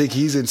 Heavy. I think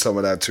he's in some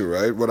of that too,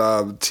 right?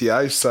 But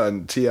T.I.'s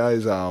son, T.I.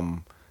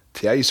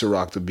 used to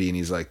rock the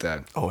beanies like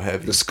that. Oh,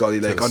 heavy. The Scully,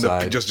 like on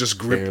the just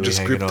grip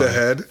the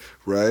head,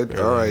 right?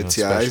 Barely, all right,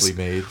 T.I. Specially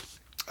made.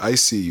 I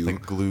see you.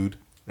 Like glued.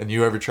 And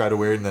you ever try to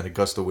wear it and then a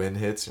gust of wind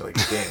hits? You're like,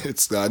 damn.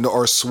 It's not,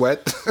 or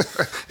sweat.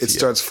 It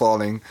starts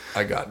falling.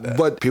 I got that.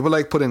 But people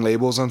like putting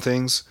labels on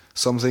things.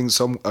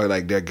 Some are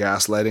like they're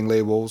gaslighting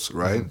labels,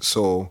 right? Mm-hmm.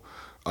 So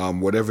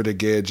whatever the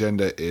gay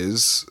agenda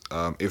is,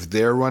 if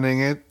they're running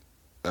it,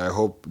 I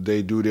hope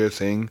they do their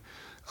thing.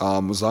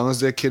 As long as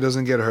their kid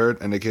doesn't get hurt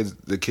and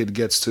the kid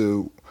gets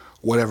to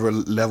whatever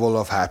level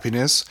of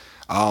happiness,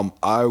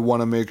 I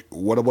want to make.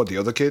 What about the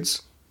other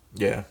kids?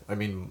 Yeah, I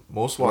mean,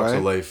 most walks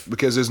of life.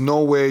 Because there's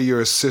no way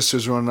your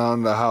sister's running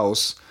around the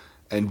house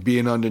and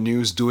being on the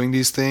news doing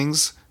these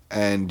things,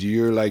 and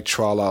you're like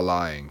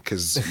lying.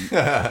 Because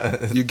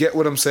you get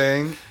what I'm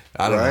saying.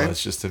 I don't know.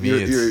 It's just to me,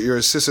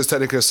 your sister's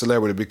technically a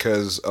celebrity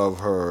because of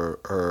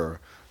her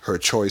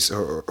choice,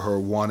 her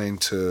wanting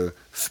to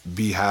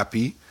be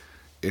happy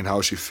in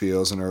how she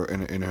feels in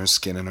her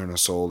skin and in her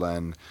soul,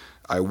 and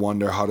I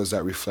wonder how does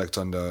that reflect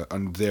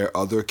on their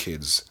other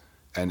kids,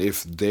 and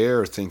if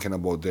they're thinking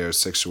about their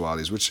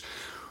sexualities. Which,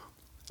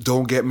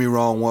 don't get me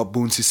wrong, what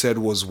Boonsie said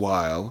was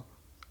wild,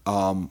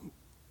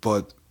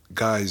 but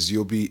guys,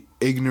 you'll be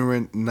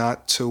ignorant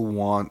not to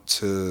want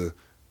to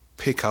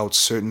pick out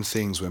certain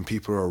things when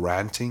people are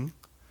ranting,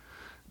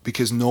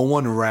 because no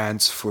one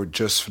rants for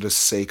the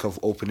sake of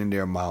opening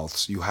their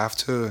mouths. You have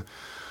to.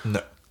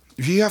 No.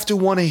 You have to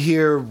want to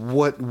hear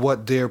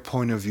what their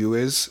point of view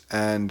is,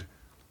 and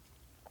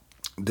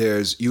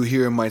you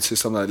hear him might say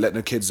something like letting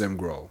the kids them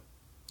grow.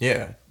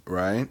 Yeah.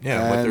 Right?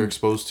 Yeah, what they're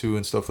exposed to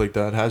and stuff like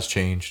that has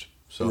changed.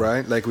 So.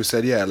 Right? Like we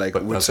said, like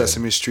with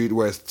Sesame Street,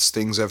 where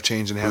things have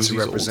changed and it has to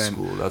represent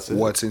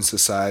what's in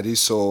society.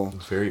 So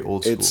it's very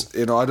old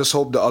school. I just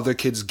hope the other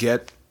kids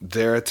get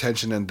their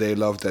attention and they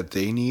love that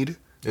they need.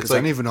 Because I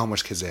don't even know how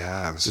much kids they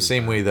have. It's the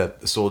same way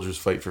that the soldiers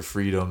fight for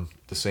freedom,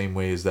 the same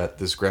way as that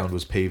this ground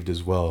was paved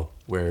as well.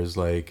 Whereas,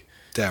 like,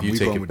 if you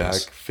take it back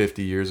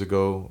 50 years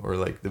ago, or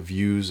like the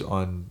views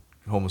on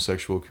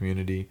homosexual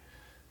community,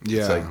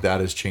 it's like that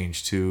has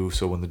changed too.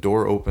 So when the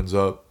door opens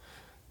up,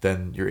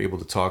 then you're able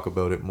to talk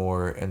about it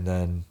more, and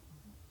then,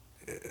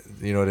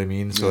 you know what I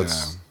mean? So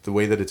it's the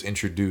way that it's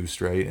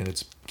introduced, right?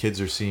 And kids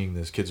are seeing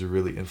this. Kids are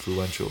really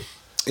influential.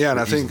 Yeah,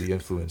 and I think the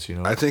influence,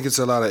 I think it's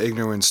a lot of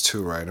ignorance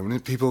too, right? I mean,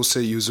 people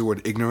use the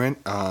word ignorant,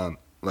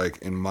 like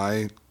in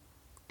my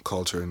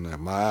culture in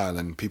my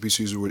island, people used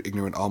to use the word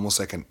ignorant almost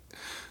like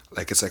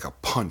it's like a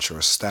punch or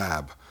a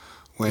stab.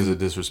 Is it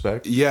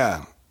disrespect?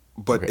 Yeah,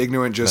 but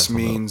ignorant just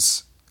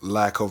means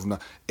lack of.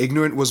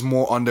 Ignorant was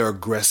more on the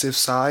aggressive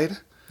side.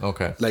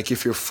 Okay. Like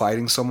if you're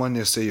fighting someone,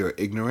 you say you're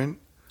ignorant.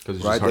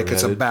 right? Like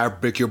it's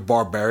you're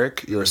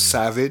barbaric, you're a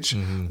savage.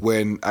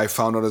 When I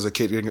found out as a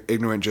kid,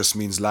 ignorant just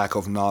means lack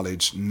of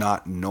knowledge,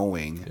 not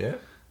knowing. Yeah.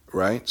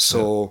 Right?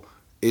 So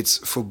it's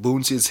for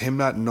Boosie, it's him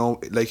not know,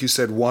 like you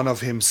said, one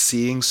of him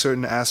seeing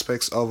certain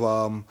aspects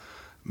of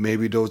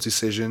maybe those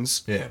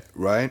decisions. Yeah.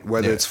 Right?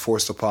 Whether it's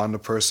forced upon the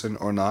person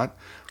or not.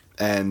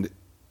 And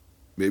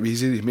maybe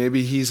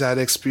he's had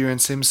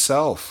experience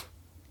himself.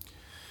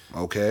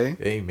 Okay?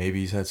 Hey, maybe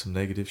he's had some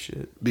negative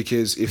shit.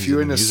 Because if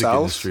you're in the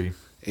South,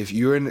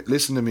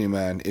 listen to me,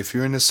 man, if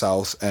you're in the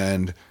South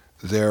and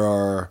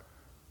you're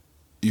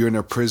in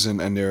a prison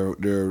and there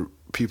are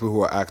people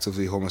who are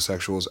actively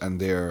homosexuals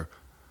and they're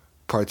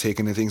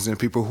partaking in things, and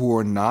people who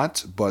are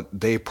not, but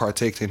they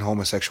partake in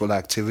homosexual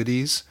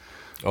activities.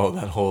 Oh,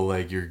 that whole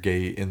like you're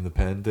gay in the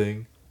pen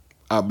thing?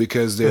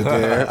 Because they're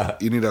there,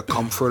 you need a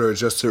comforter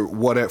just for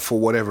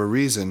whatever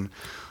reason.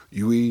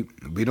 We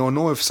don't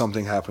know if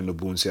something happened to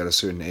Boosie at a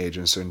certain age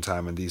and a certain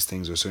time, and these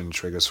things are certain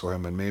triggers for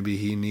him, and maybe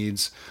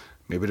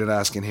they're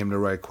asking him the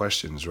right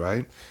questions,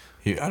 right?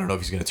 I don't know if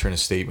he's going to turn a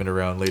statement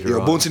around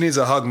later on. Boosie needs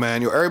a hug,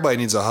 man. Everybody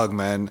needs a hug,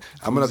 man.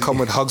 I'm going to come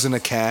with hugs in a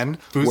can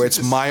where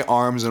it's my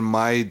arms and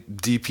my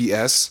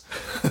DPS.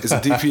 Is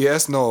it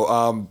DPS?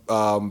 No,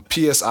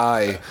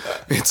 PSI.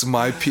 It's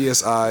my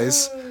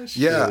PSIs.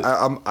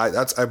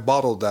 I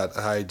bottled that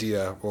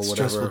idea or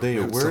whatever. Stressful day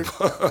at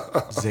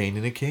work. Zane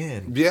in a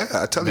can. Yeah,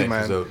 I tell you,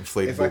 man.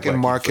 If I can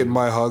market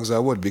my hugs, I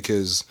would,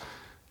 because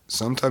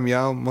sometimes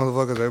y'all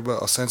motherfuckers,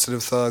 everybody are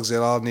sensitive thugs. They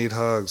all need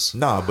hugs.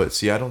 Nah, but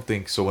see, I don't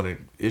think so. When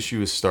an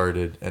issue is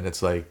started and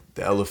it's like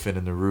the elephant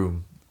in the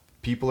room,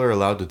 people are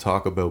allowed to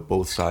talk about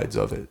both sides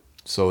of it.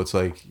 So it's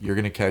like you're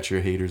gonna catch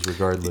your haters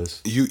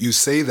regardless. You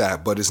say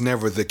that, but it's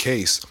never the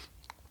case.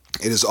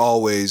 It is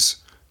always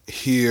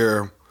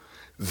here.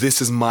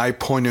 This is my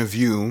point of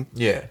view.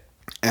 Yeah,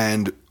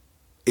 and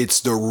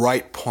it's the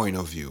right point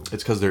of view.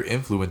 It's because they're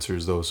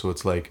influencers, though. So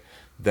it's like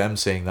them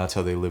saying that's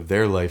how they live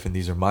their life, and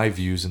these are my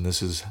views, and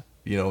this is,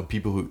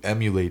 people who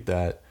emulate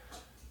that.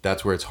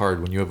 That's where it's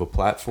hard when you have a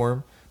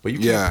platform, but you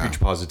can't preach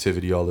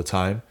positivity all the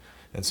time,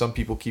 and some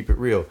people keep it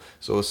real.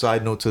 So a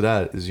side note to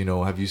that is,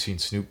 have you seen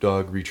Snoop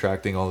Dogg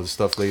retracting all this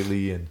stuff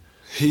lately? And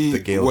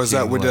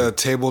that with the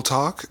table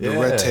talk, the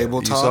red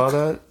table talk. You saw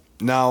that?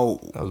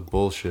 Now that was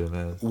bullshit,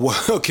 man.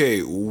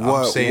 Okay,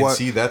 I'm saying,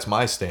 see, that's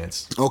my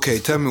stance. Okay,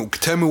 tell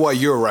me why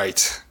you're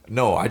right.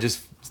 No, I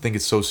just think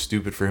it's so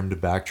stupid for him to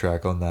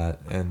backtrack on that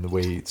and the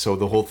way. So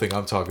the whole thing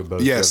I'm talking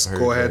about. Yes,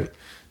 go ahead. Right?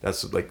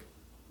 That's like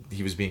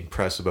he was being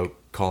pressed about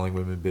calling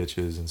women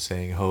bitches and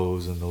saying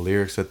hoes and the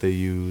lyrics that they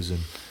use, and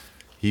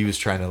he was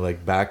trying to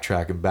like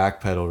backtrack and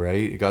backpedal.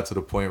 Right? It got to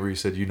the point where he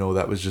said,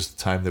 that was just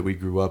the time that we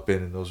grew up in,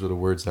 and those were the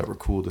words that were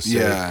cool to say.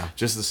 Yeah.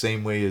 Just the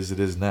same way as it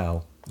is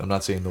now. I'm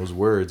not saying those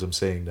words. I'm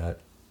saying that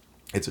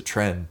it's a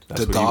trend.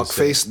 That's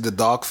the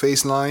dog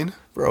face line.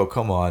 Bro,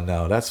 come on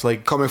now. That's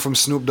like coming from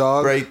Snoop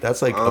Dogg, right?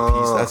 That's like a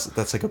piece.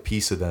 That's like a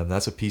piece of them.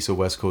 That's a piece of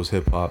West Coast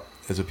hip hop.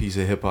 It's a piece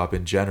of hip hop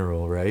in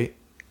general, right?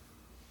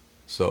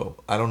 So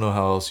I don't know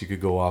how else you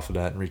could go off of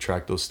that and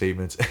retract those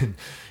statements. And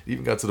it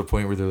even got to the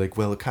point where they're like,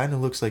 "Well, it kind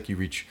of looks like you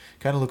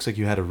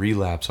had a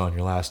relapse on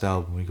your last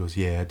album." He goes,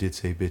 "Yeah, I did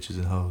say bitches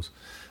and hoes."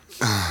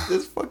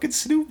 This fucking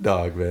Snoop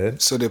Dogg, man.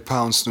 So they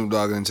pound Snoop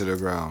Dogg into the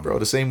ground, bro.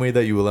 The same way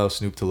that you allow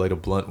Snoop to light a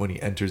blunt when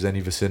he enters any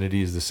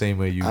vicinity is the same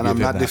way you. And I'm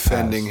not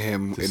defending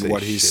him in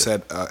what he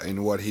said.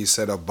 In what he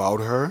said about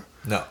her.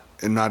 No,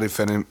 and not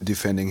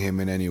defending him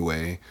in any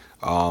way.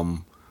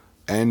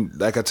 And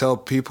like I tell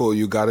people,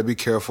 you got to be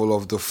careful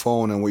of the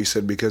phone and what you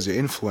said, because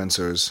you're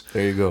influencers.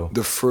 There you go.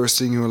 The first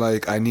thing you're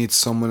like, I need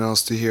someone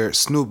else to hear.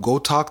 Snoop, go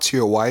talk to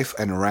your wife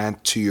and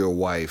rant to your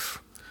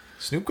wife.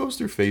 Snoop goes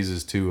through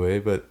phases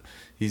too, But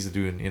he's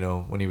doing,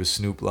 when he was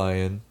Snoop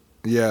Lion.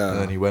 Yeah. And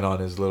then he went on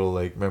his little,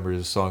 remember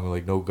his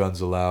song, no guns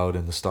allowed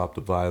and the Stop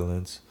the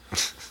Violence.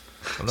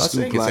 I'm not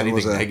saying it's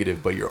anything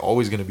negative, but you're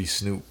always going to be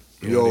Snoop.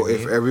 You know what I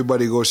mean? If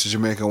everybody goes to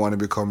Jamaica and want to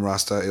become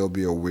Rasta, it'll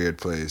be a weird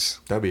place.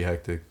 That'd be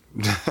hectic.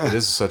 It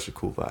is such a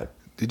cool vibe.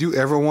 Did you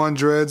ever want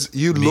dreads?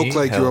 You look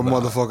like you're a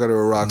motherfucker that would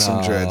rock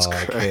some dreads.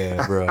 I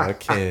can't, bro. I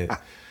can't.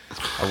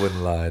 I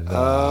wouldn't lie.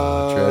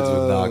 No, dreads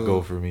would not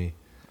go for me.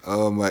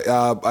 Oh my!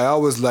 I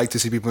always like to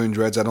see people in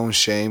dreads. I don't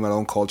shame. I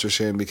don't culture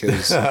shame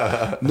because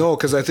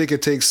I think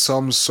it takes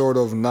some sort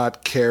of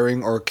not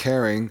caring or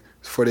caring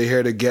for the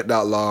hair to get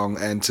that long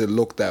and to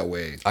look that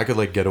way. I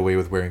could get away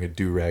with wearing a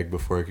do-rag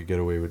before I could get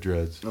away with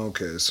dreads.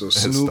 Okay, so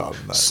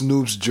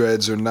Snoop's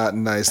dreads are not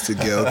nice to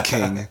Gayle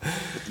King.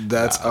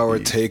 That's our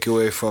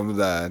takeaway from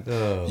that.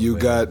 Oh, you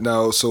man. Got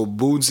now. So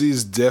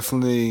Boosie's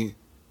definitely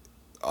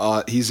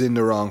he's in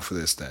the wrong for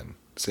this then.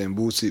 Saying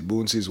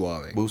Boosie's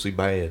walling. Boosie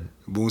bad.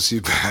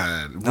 Boosie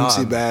bad.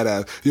 Boosie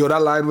bad. Yo,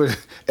 that line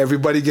with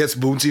everybody gets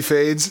Lil'Boosie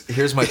fades.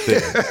 Here's my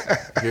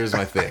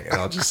thing. And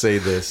I'll just say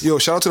this. Yo,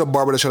 shout out to the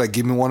barber that tried to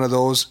give me one of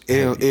those.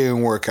 It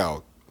didn't work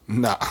out.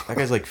 Nah. That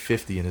guy's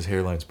 50 and his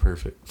hairline's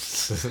perfect.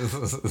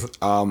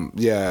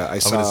 Yeah, I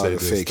saw the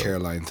fake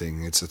hairline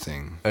thing. It's a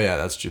thing. Oh yeah,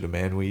 that's true. The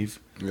man weave.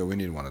 Yeah, we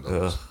need one of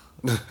those.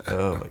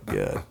 Oh my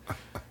god.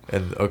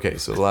 And okay,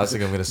 so the last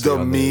thing I'm going to say The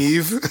on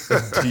Meave.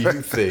 this, do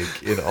you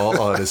think, in all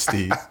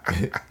honesty,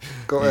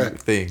 Go do ahead. you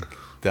think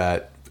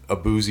that a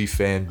Boosie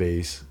fan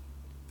base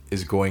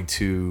is going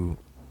to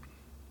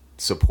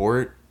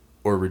support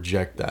or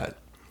reject that?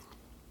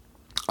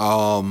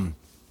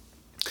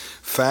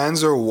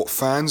 Fans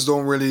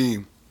don't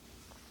really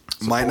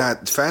might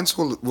not. Fans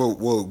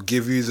will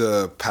give you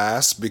the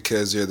pass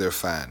because you're their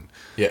fan.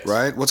 Yes.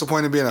 Right? What's the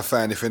point of being a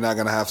fan if you're not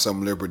gonna have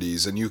some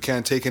liberties, and you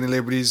can't take any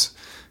liberties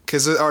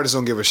because the artists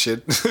don't give a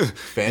shit.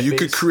 You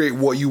could create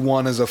what you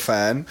want as a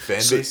fan.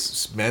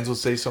 Base, mans will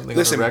say something.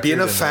 Listen, on the record being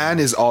a fan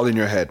is all in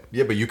your head.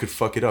 Yeah, but you could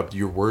fuck it up.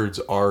 Your words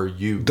are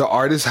you. The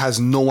artist has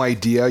no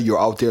idea you're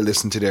out there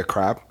listening to their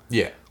crap.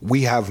 Yeah.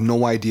 We have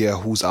no idea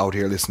who's out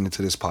here listening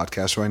to this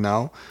podcast right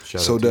now.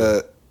 Shout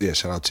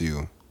out to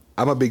you.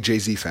 I'm a big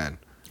Jay-Z fan.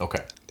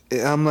 Okay.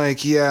 I'm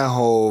like, yeah,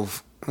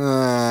 Hov. You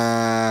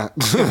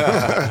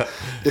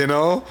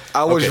know,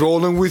 I was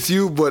rolling with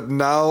you, but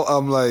now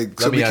I'm like,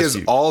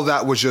 because all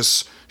that was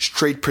just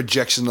straight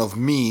projection of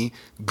me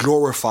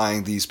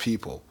glorifying these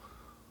people.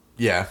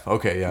 Yeah.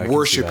 Okay. Yeah.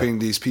 Worshiping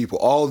these people.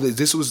 All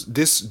this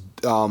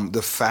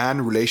the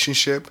fan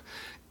relationship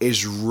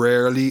is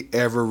rarely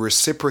ever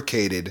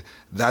reciprocated.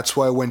 That's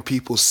why when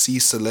people see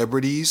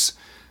celebrities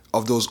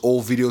of those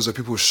old videos of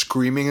people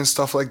screaming and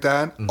stuff like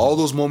that, all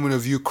those moments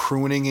of you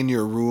crooning in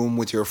your room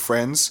with your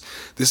friends,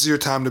 this is your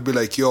time to be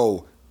like,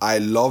 yo, I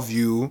love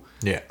you.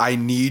 Yeah. I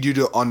need you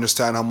to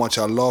understand how much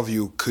I love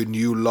you. Could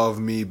you love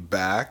me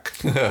back?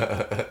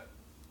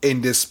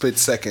 In this split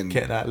second.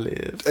 Can I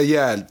live?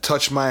 Yeah,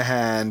 touch my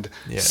hand,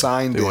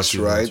 sign this,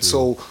 right?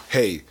 So,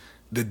 hey,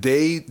 the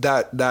day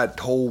that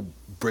whole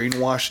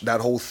brainwash, that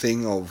whole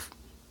thing of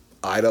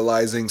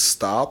idolizing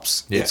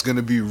stops, it's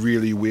gonna be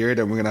really weird,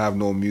 and we're gonna have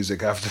no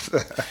music after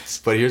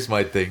that. But here's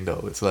my thing,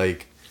 though. It's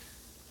like,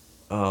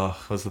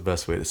 what's the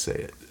best way to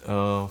say it?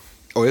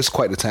 It's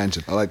quite a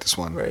tangent. I like this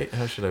one. Right?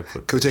 How should I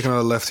put? Can we take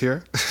another left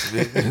here?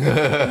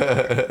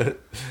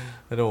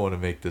 I don't want to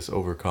make this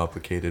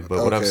overcomplicated,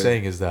 but what I'm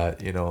saying is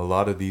that, a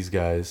lot of these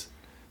guys,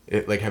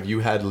 have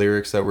you had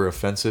lyrics that were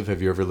offensive?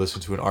 Have you ever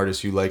listened to an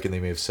artist you like and they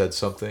may have said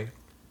something?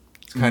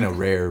 It's kind of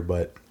rare,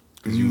 but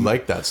you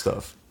like that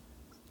stuff.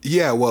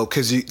 Yeah, well,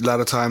 because a lot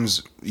of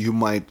times you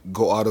might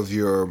go out of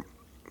your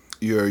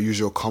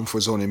usual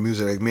comfort zone in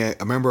music. Like me, I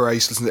remember I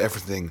used to listen to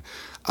everything,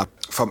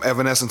 from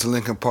Evanescence to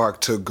Linkin Park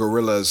to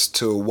Gorillaz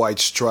to White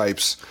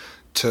Stripes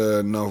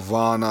to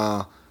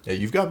Nirvana. Yeah,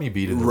 you've got me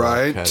beat in the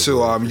right to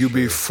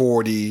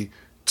UB40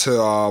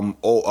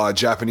 to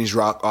Japanese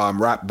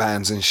rap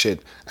bands and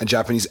shit, and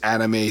Japanese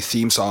anime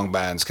theme song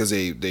bands because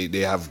they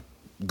have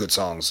good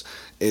songs.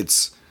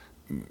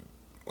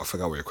 I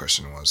forgot what your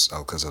question was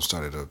because I've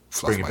started to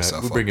fluff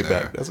myself. We'll bring it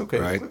back. That's okay.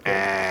 Right?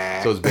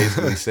 So it's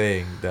basically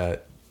saying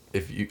that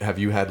have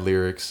you had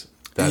lyrics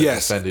that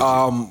offended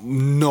you?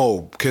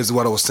 No, because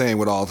what I was saying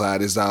with all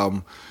that is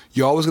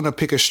you're always gonna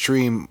pick a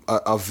stream,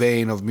 a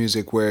vein of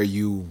music where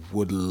you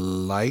would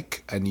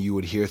like and you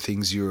would hear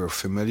things you're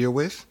familiar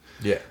with.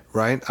 Yeah.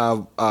 Right.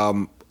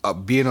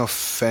 Being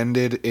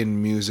offended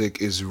in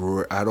music is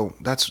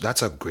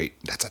that's a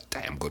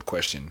damn good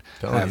question.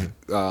 I've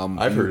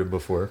heard it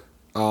before.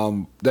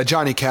 That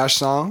Johnny Cash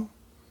song,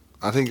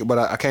 I think, but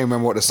I can't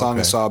remember what the song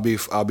is, so I'll be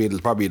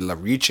probably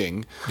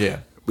reaching. Yeah.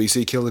 But you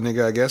see, kill the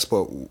nigga, I guess.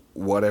 But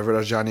whatever,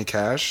 that's Johnny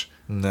Cash.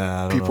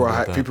 Nah,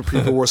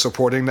 people were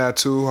supporting that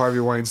too. Harvey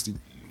Weinstein,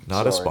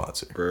 not a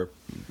sponsor.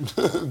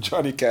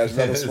 Johnny Cash,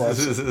 not a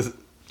sponsor.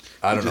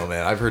 I don't know,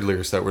 man. I've heard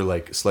lyrics that were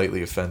like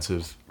slightly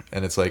offensive,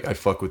 and it's like I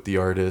fuck with the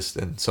artist,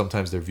 and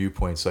sometimes their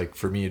viewpoints. Like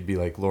for me, it'd be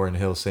like Lauryn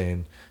Hill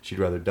saying she'd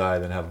rather die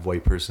than have a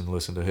white person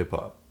listen to hip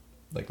hop,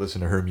 like listen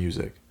to her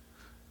music.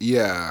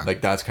 Yeah.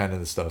 Like that's kind of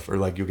the stuff. Or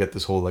like you'll get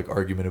this whole like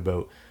argument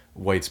about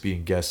whites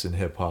being guests in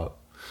hip hop.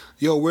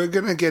 Yo, we're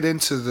going to get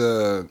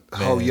into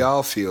how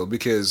y'all feel,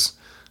 because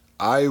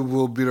I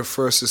will be the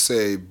first to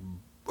say,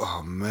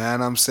 oh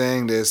man, I'm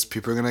saying this.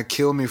 People are going to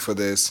kill me for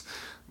this.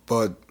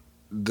 But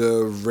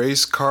the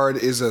race card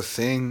is a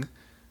thing,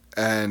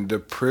 and the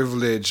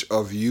privilege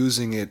of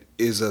using it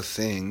is a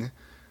thing.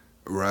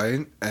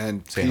 Right?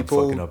 And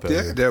people,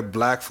 they're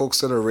black folks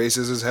that are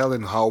racist as hell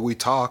in how we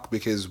talk,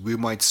 because we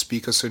might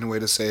speak a certain way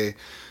to say,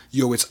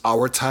 yo, it's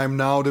our time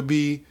now to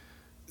be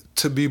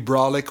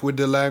brolic with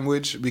the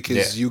language,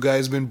 because you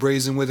guys been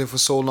brazen with it for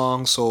so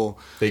long. So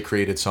they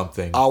created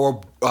something.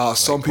 Our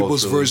some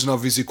people's version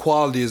of his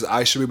equality is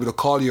I should be able to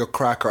call you a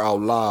cracker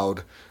out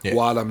loud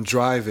while I'm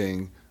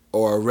driving,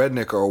 or a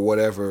redneck, or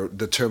whatever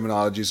the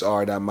terminologies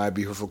are that might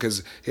be hurtful.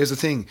 Because here's the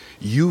thing,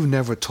 you've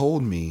never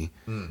told me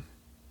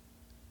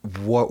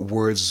what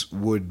words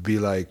would be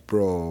like,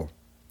 bro.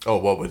 Oh,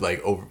 what would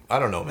like over? I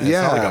don't know, man.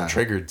 Yeah. It's not like I'm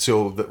triggered.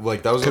 So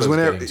like that was what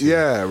I was getting to.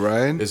 Yeah,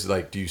 right. Is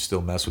like, do you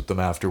still mess with them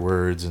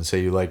afterwards and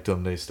say you liked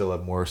them? They still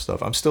have more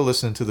stuff. I'm still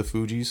listening to the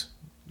Fugees.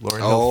 Lauryn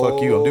Hill,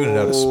 fuck you. I'm doing it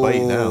out of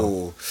spite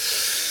now.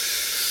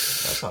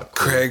 That's not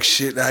cool. Craig,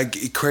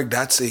 Craig,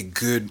 that's a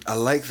good. I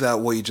like that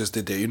what you just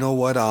did there. You know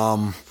what?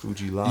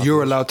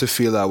 You're allowed to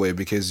feel that way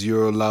because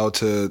you're allowed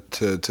to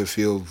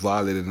feel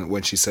violated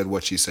when she said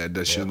what she said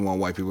that she didn't want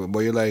white people. But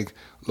you're like,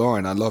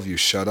 Lauren, I love you.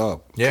 Shut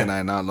up. Yeah. Can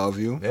I not love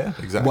you? Yeah,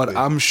 exactly. But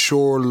I'm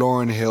sure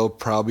Lauryn Hill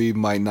probably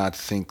might not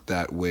think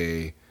that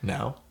way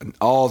now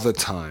all the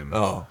time.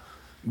 Oh.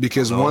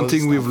 Because one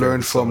thing we've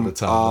learned from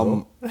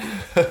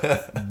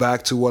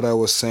back to what I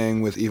was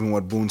saying with even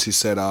what Boonesy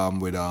said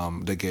with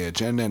the gay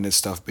agenda and this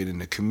stuff being in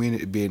the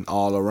community, being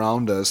all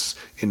around us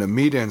in the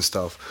media and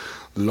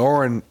stuff,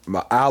 Lauren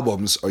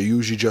albums are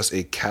usually just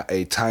a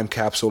time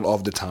capsule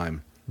of the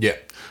time. Yeah.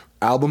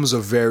 Albums are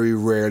very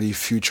rarely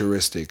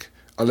futuristic.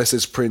 Unless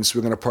it's Prince,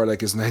 we're gonna part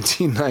like it's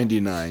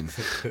 1999,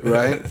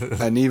 right?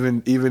 And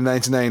even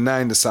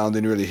 1999, the sound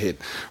didn't really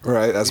hit,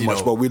 right, as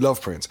much. But we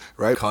love Prince,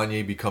 right?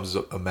 Kanye becomes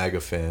a MAGA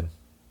fan.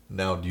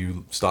 Now, do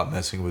you stop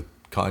messing with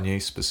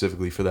Kanye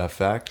specifically for that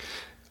fact?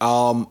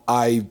 I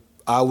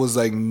was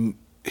like,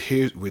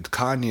 here with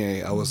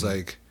Kanye, I was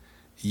like,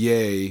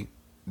 yay,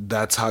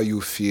 that's how you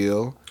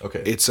feel.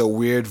 Okay, it's a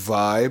weird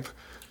vibe,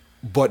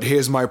 but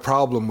here's my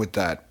problem with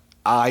that.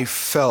 I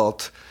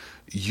felt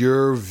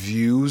your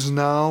views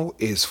now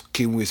is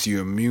with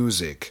your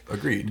music.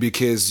 Agreed.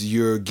 Because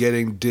you're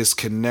getting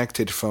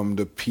disconnected from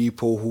the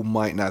people who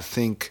might not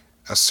think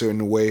a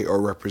certain way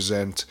or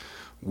represent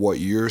what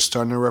you're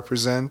starting to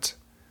represent,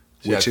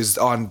 which is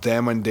on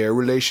them and their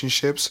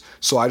relationships.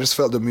 So I just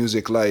felt the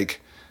music like,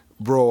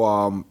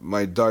 bro,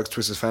 my Dark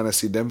Twisted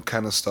Fantasy, them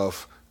kind of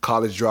stuff,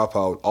 College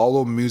Dropout,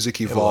 although music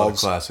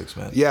evolves. A lot of classics,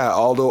 man. Yeah,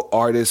 although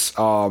artists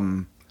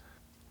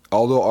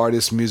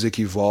music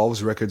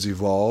evolves, records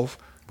evolve.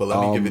 But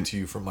let me give it to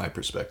you from my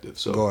perspective.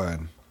 So go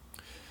ahead.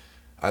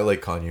 I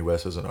like Kanye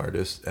West as an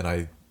artist,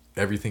 and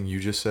everything you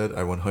just said,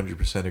 I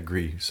 100%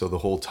 agree. So the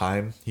whole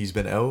time he's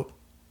been out,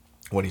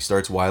 when he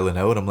starts wilding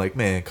out, I'm like,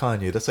 man,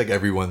 Kanye, that's like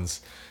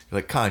everyone's. You're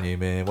like, Kanye,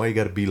 man, why you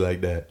gotta be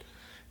like that?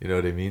 You know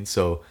what I mean?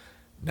 So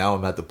now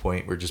I'm at the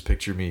point where just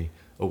picture me,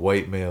 a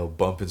white male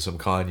bumping some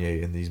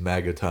Kanye in these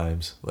MAGA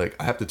times. Like,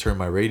 I have to turn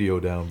my radio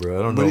down, bro.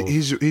 I don't know. But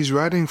he's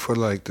writing for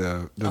like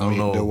the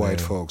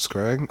white folks,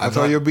 Craig. I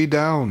thought you'd be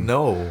down.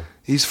 No.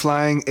 He's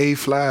flying a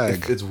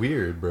flag. It's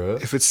weird, bro.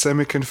 If it's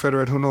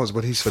semi-Confederate, who knows?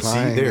 But he's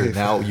flying. See,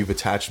 now you've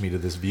attached me to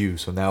this view.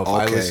 So now if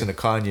I listen to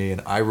Kanye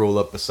and I roll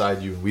up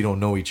beside you and we don't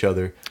know each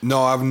other.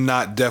 No, I'm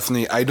not.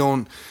 Definitely. I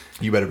don't.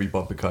 You better be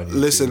bumping Kanye.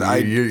 Listen,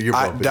 you're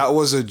bumping. That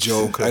was a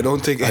joke. I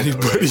don't think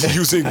anybody's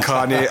using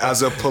Kanye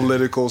as a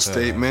political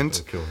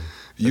statement.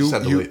 You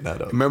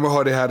remember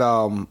how they had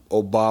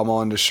Obama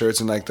on the shirts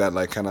and like that,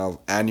 like kind of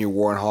Annie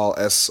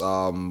Warhol-esque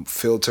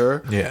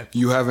filter? Yeah.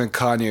 You having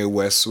Kanye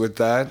West with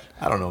that?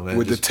 I don't know, man.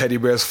 With the teddy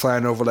bears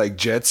flying over like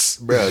jets,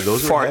 bro.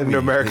 Those are farting the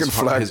American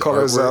flag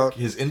colors out.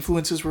 His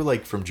influences were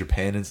like from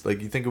Japan, and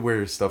like you think of where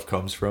his stuff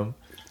comes from.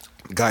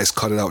 Guys,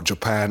 cut it out.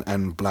 Japan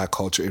and black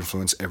culture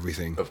influence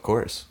everything. Of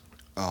course.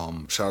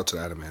 Shout out to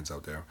the anime heads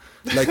out there.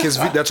 Like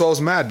that's why I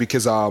was mad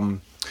because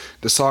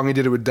the song he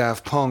did it with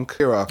Daft Punk,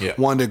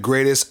 one of the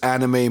greatest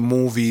anime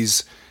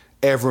movies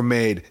ever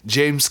made.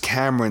 James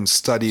Cameron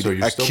studied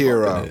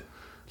Akira.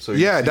 So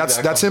yeah,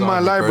 that's in my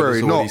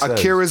library. No,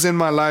 Akira's in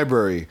my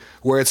library,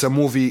 where it's a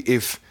movie.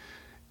 If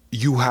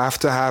you have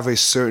to have a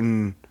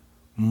certain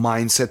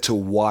mindset to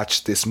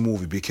watch this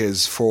movie,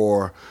 because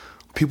for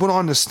people to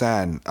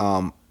understand,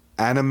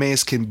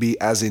 animes can be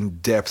as in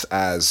depth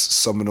as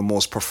some of the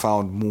most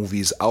profound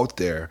movies out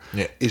there.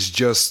 Yeah. It's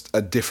just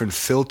a different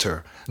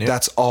filter. Yeah.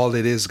 That's all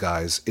it is,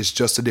 guys. It's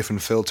just a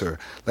different filter.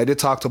 Like they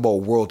talked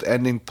about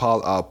world-ending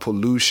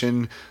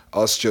pollution,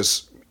 us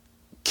just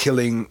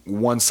killing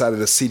one side of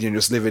the city and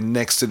just living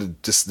next to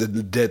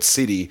the dead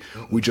city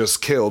we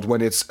just killed.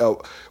 When it's a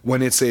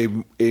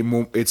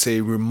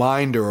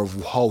reminder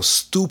of how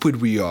stupid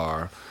we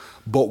are.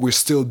 But we're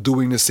still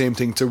doing the same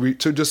thing to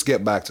just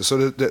get back to.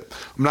 So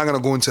I'm not gonna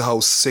go into how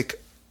sick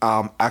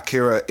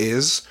Akira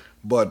is,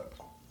 but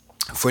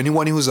for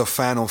anyone who's a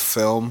fan of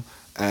film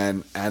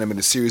and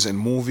animated series and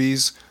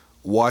movies,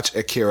 watch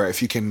Akira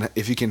if you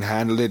can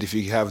handle it. If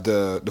you have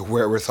the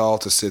wherewithal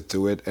to sit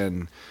through it,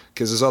 and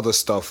because there's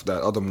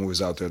other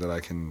movies out there that I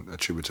can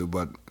attribute to.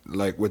 But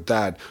like with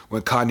that,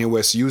 when Kanye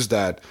West used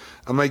that,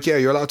 I'm like, yeah,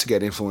 you're allowed to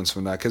get influence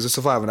from that because it's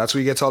surviving. That's where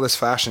he gets all this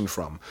fashion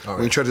from. Right.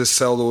 When you try to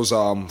sell those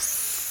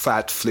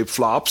fat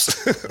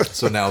flip-flops.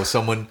 So now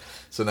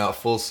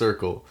full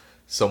circle,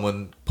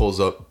 someone pulls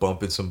up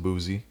bumping some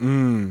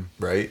Boosie,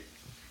 right?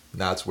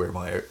 That's where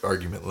my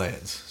argument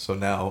lands. So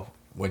now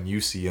when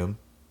you see him,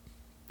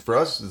 for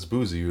us it's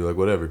Boosie, you're like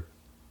whatever.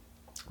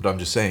 But I'm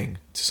just saying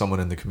to someone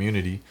in the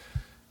community,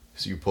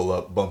 so you pull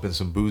up bumping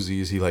some Boosie,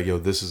 is he like, yo,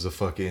 this is a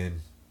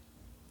fucking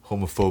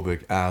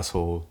homophobic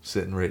asshole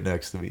sitting right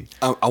next to me?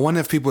 I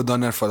wonder if people have done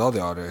that for other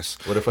artists.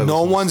 What if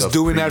no one's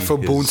doing that for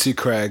Boosie,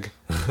 Craig?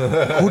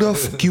 Who the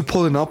fuck you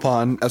pulling up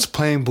on that's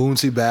playing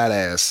Boosie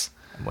badass?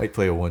 I might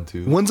play a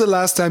 1-2. When's the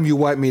last time you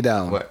wiped me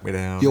down? Wipe me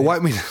down. You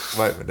wipe me down.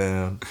 Wipe me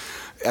down.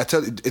 I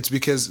tell you, it's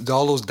because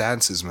all those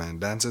dances, man.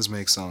 Dances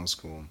make songs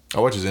cool. I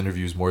watch his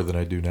interviews more than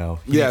I do now.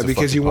 Yeah,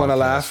 because you want to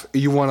laugh.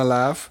 You want to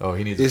laugh. Oh,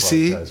 he needs a podcast. You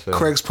see, fam.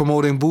 Craig's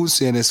promoting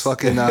Boosie and his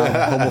fucking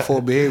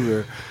homophobic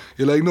behavior.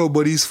 You're like, no,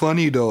 but he's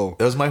funny, though.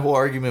 That was my whole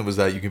argument, was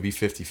that you can be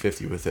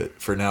 50-50 with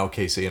it. For now,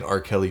 say an R.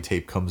 Kelly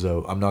tape comes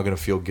out, I'm not going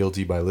to feel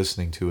guilty by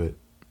listening to it.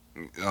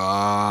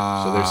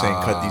 So they're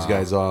saying cut these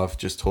guys off,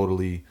 just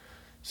totally,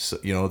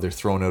 they're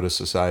thrown out of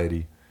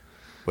society.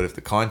 But if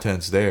the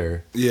content's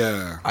there,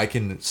 yeah, I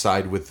can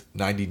side with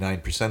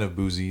 99% of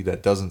Boosie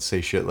that doesn't say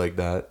shit like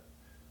that.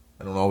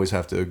 I don't always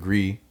have to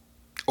agree.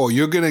 Oh,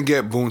 you're going to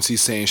get Boosie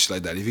saying shit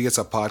like that. If he gets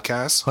a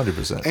podcast.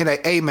 100%. And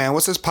like, hey, man,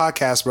 what's this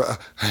podcast, bro?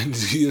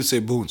 You say,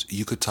 Boons,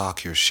 you could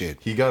talk your shit.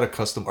 He got a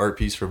custom art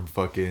piece from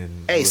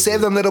fucking... Hey,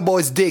 save them little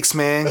boys' dicks,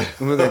 man.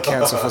 We're going to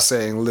cancel for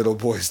saying little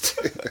boys'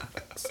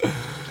 dicks.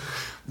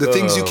 The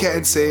things you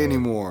can't say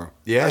anymore.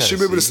 Yeah, I should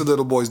be able to say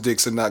little boys'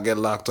 dicks and not get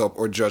locked up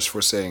or judged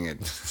for saying it.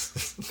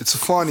 It's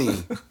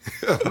funny.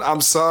 I'm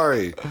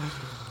sorry.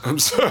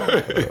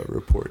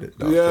 Report it.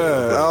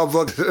 I'll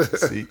fuck.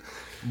 See?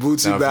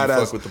 Bootsy now, badass. If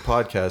you fuck with the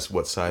podcast,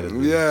 what side of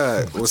it?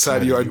 Yeah, what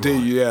side you are?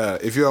 Yeah,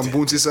 if you're on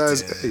Bootsy's side,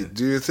 hey,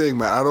 do your thing,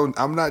 man.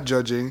 I'm not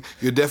judging.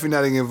 You're definitely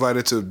not getting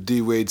invited to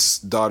D.Wade's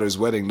daughter's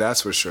wedding.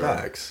 That's for sure.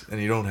 Facts, and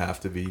you don't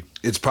have to be.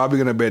 It's probably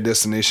gonna be a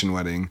destination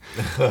wedding.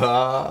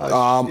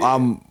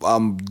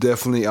 I'm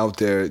definitely out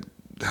there. You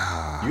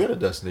got a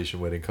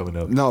destination wedding coming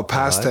up? No,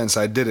 past tense.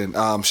 I didn't.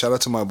 Shout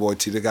out to my boy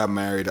T. They got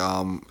married.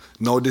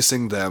 No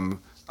dissing them.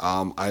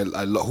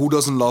 Who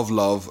doesn't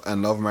love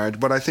and love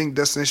marriage? But I think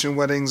destination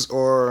weddings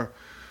are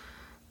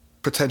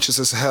pretentious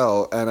as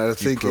hell, and I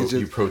think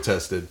you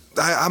protested.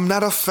 I'm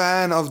not a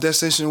fan of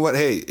destination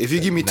wedding. Hey, if you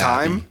give me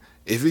time,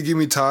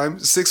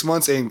 6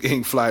 months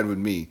ain't flying with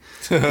me.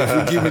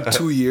 If you give me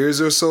 2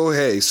 years or so,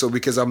 hey, so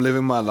because I'm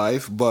living my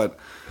life, but.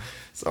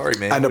 Sorry,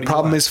 man. And the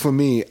problem is for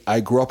me, I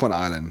grew up on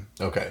island.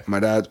 Okay. My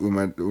dad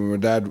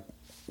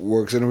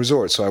works in a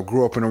resort, so I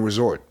grew up in a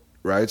resort,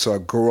 right? So I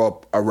grew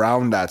up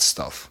around that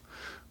stuff.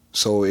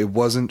 So it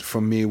wasn't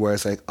for me where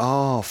it's like,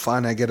 oh,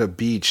 fine, I get a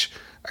beach.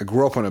 I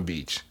grew up on a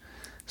beach.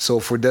 So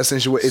for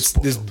destination, it's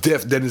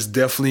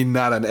definitely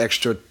not an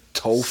extra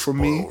toe for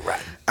me. Right.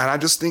 And I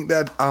just think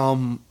that I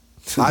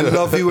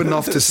love you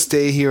enough to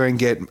stay here and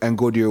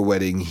go to your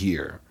wedding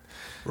here.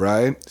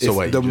 Right? So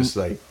wait, you just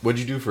like, what'd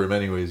you do for him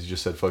anyways? You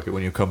just said, fuck it,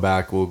 when you come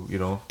back, we'll,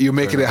 You're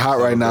making it hot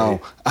right now.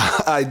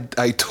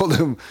 I told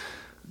him,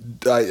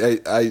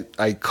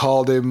 I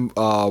called him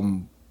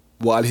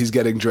while he's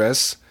getting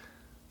dressed.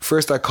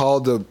 First, I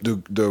called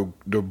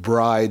the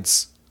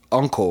bride's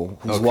uncle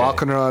who's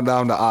walking around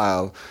down the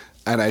aisle,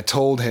 and I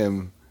told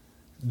him,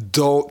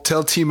 "Don't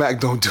tell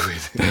T-Mac, don't do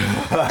it."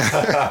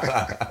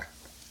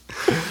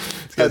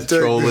 He's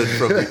trolling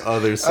from the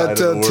other side of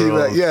the world.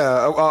 T-Mac,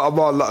 yeah, I'm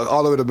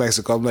all the way to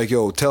Mexico. I'm like,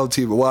 yo, tell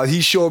T-Mac. Well,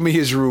 he showed me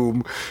his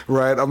room,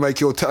 right? I'm like,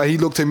 yo, he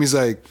looked at me, he's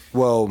like,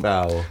 well,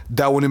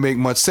 that wouldn't make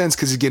much sense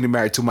because he's getting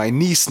married to my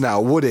niece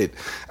now, would it?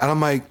 And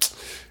I'm like,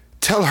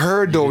 tell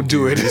her don't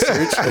do it. This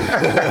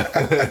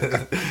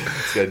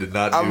guy did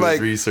not do his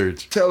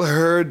research. Tell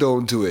her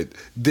don't do it.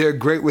 They're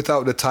great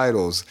without the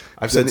titles.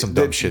 I've said some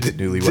dumb shit to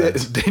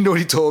newlyweds. They know what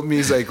he told me.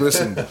 He's like,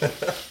 listen,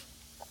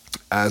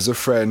 as a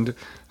friend,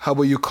 how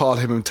about you call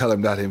him and tell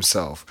him that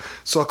himself?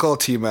 So I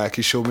called T-Mac.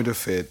 He showed me the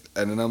fit.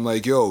 And then I'm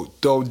like, yo,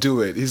 don't do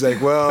it. He's like,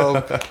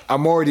 well,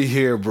 I'm already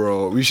here,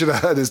 bro. We should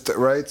have had this,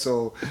 right?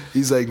 So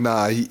he's like,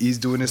 nah, he's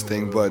doing his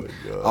thing. But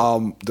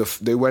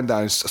they went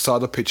down, saw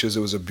the pictures.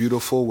 It was a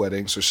beautiful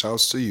wedding. So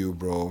shouts to you,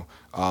 bro.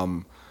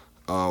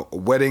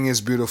 Wedding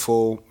is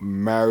beautiful.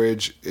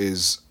 Marriage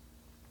is...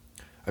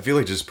 I feel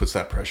like it just puts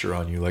that pressure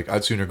on you. Like,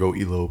 I'd sooner go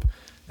elope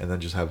and then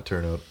just have it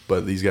turn up.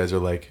 But these guys are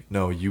like,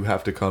 no, you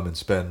have to come and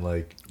spend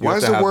like... Why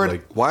is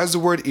the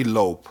word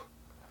elope?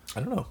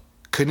 I don't know.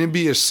 Couldn't it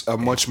be a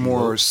much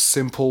more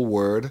simple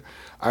word?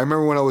 I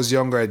remember when I was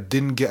younger,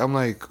 I'm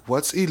like,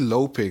 what's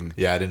eloping?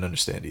 Yeah, I didn't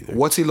understand either.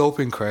 What's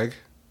eloping, Craig?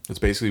 It's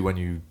basically when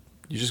you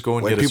just go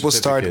and when get a people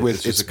start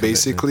with it's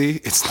basically,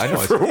 it's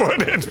never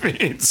what it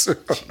means.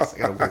 Jeez, I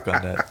gotta work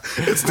on that.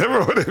 It's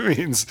never what it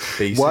means.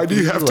 Basically, why do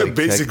you have to like,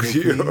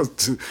 basically?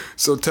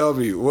 So tell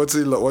me, what's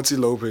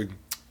eloping?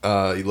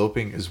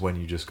 Eloping is when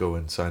you just go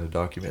and sign a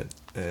document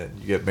and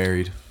you get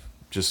married.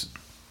 Just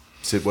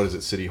what is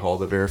it? City Hall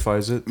that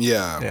verifies it.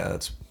 Yeah,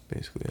 that's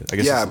basically it. I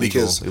guess it's legal.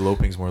 Because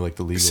eloping's more like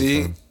the legal.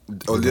 See,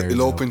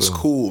 eloping's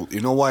cool.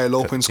 You know why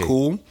eloping's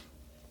cool?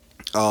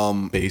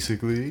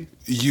 Basically,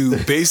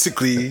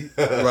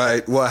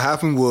 right. What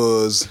happened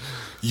was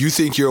you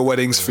think your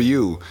wedding's for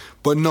you,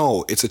 but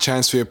no, it's a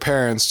chance for your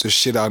parents to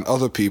shit on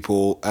other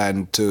people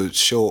and to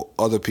show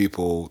other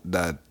people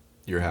that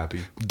you're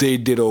happy. They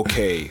did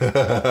okay.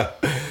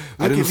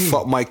 I didn't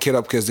fuck my kid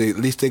up because at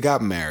least they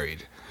got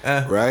married,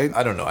 right?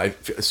 I don't know.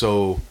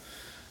 So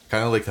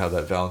kind of like how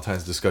that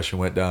Valentine's discussion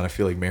went down. I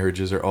feel like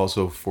marriages are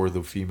also for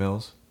the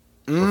females.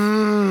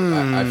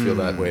 I feel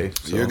that way.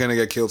 So. You're gonna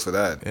get killed for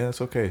that. Yeah,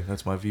 it's okay.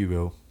 That's my view,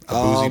 bro.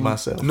 I'm boozy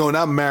myself. No,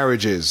 not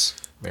marriages.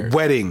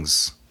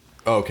 Weddings.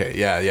 Okay,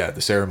 yeah,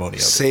 the ceremony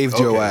of it. Saved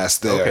your ass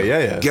there. Okay,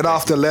 yeah. Get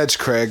off the ledge,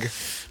 Craig.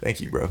 Thank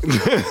you, bro.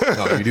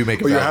 No, you do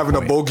make. You're having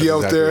point. a bogey That's out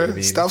exactly there. what I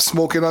mean. Stop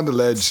smoking on the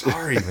ledge.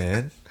 Sorry,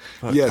 man.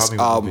 Yes.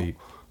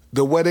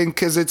 The wedding,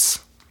 because it's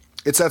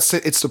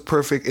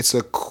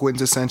a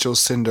quintessential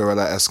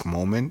Cinderella-esque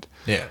moment.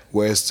 Yeah.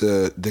 Where it's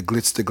the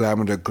glitz, the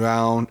glamour, the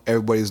ground.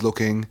 Everybody's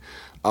looking.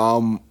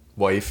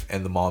 Wife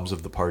and the moms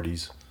of the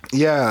parties.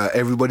 Yeah,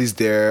 everybody's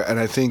there, and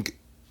I think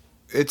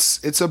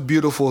it's a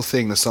beautiful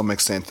thing to some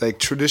extent. Like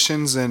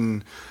traditions,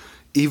 and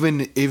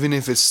even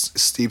if it's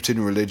steeped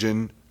in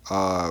religion,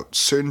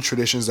 certain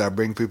traditions that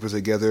bring people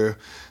together,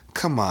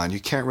 come on, you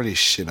can't really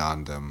shit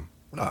on them.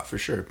 Nah, for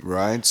sure.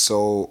 Right?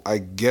 So I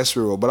guess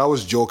we will. But I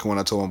was joking when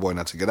I told my boy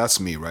not to get. That's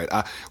me, right?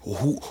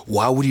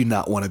 Why would you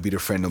not want to be the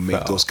friend to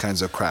make those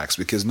kinds of cracks?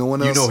 Because no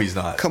one else... You know he's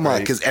not. Come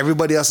on, because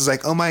everybody else is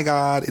like, oh my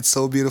God, it's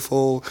so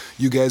beautiful.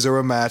 You guys are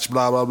a match,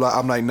 blah, blah, blah.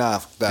 I'm like, nah,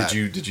 that.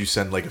 Did you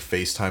send like a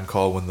FaceTime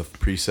call when the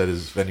preset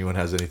is, if anyone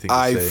has anything to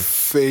say? I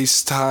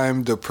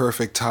FaceTimed the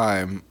perfect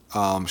time.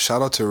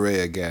 Shout out to Ray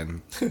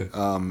again.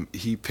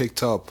 He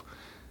picked up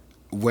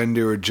when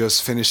they were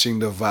just finishing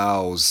the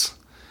vows.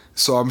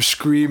 So I'm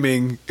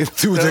screaming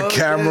through the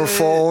camera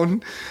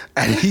phone,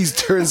 and he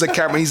turns the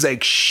camera. He's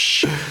like,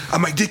 "Shh!"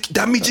 I'm like,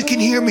 "That means you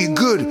can hear me.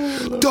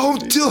 Good.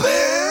 Don't do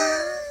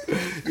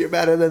it." You're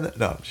better than that.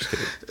 No, I'm just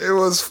kidding. It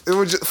was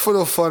just for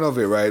the fun of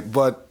it, right?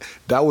 But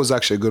that was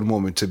actually a good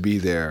moment to be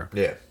there.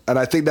 Yeah. And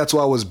I think that's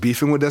why I was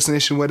beefing with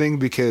Destination Wedding,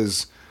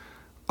 because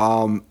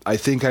I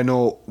think I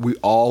know we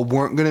all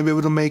weren't gonna be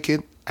able to make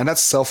it, and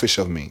that's selfish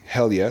of me.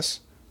 Hell yes,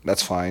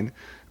 that's fine,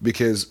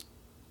 because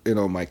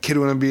my kid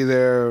wouldn't be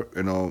there,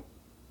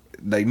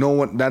 like no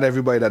one, not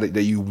everybody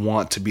that you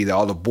want to be there.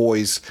 All the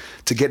boys,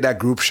 to get that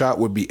group shot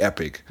would be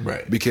epic.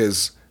 Right.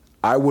 Because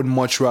I would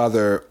much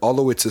rather,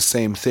 although it's the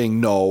same thing,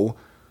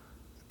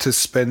 to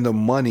spend the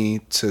money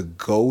to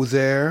go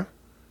there,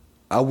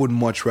 I would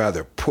much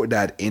rather put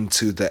that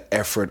into the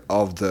effort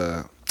of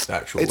the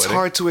actual It's wedding.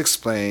 hard to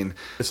explain.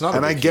 It's not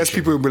and a I guess vacation.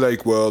 people would be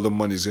like, well, the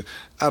money's,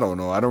 I don't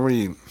know. I don't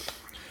really.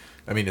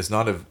 I mean,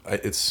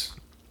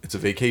 it's a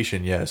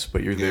vacation, yes,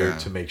 but you're there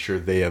to make sure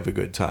they have a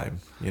good time,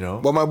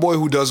 But my boy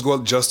who does go,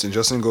 Justin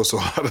goes to a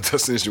lot of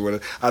Destination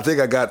Wedding. I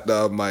think I got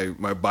my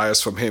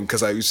bias from him,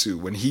 because I used to,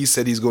 when he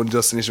said he's going to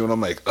Destination Wedding,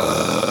 I'm like,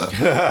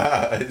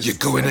 you're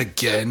going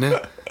again?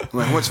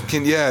 I'm like,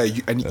 you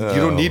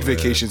don't need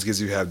vacations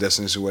because you have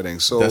Destination Wedding.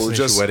 So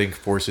Destination Wedding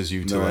forces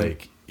you to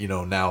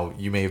now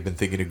you may have been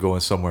thinking of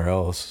going somewhere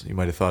else. You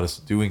might have thought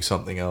of doing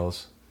something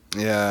else.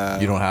 Yeah.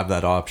 You don't have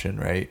that option,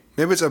 right?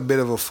 Maybe it's a bit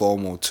of a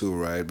FOMO too,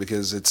 right?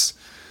 Because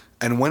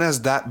and when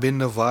has that been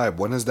the vibe?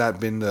 When has that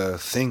been the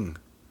thing?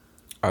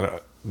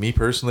 Me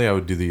personally, I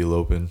would do the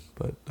eloping,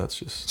 but that's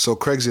just... So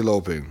Craig's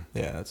eloping.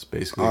 Yeah, that's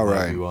basically all my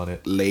right. view on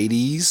it.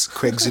 Ladies,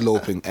 Craig's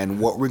eloping.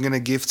 And what we're going to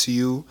give to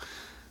you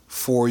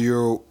for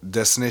your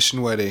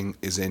Destination Wedding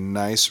is a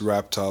nice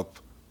wrapped up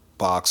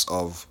box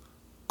of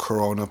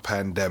Corona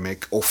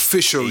pandemic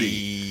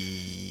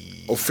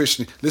officially.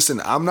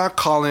 Listen, I'm not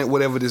calling it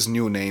whatever this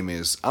new name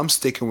is. I'm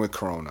sticking with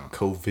Corona.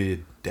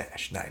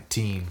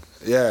 COVID-19.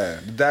 Yeah,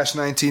 the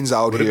 -19's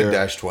out here. It would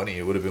have been -20.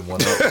 It would have been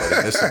one up.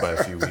 I missed it by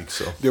a few weeks.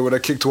 So they would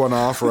have kicked one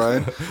off,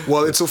 right?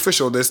 Well, it's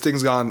official. This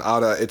thing's gone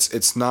out of.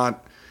 It's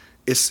not.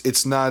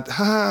 It's not.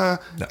 No.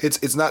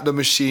 It's not the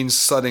machine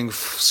sudding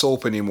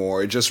soap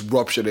anymore. It just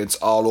ruptured. It's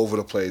all over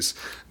the place.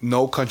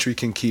 No country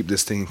can keep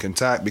this thing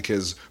intact,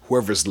 because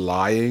whoever's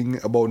lying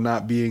about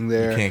not being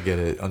there, you can't get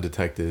it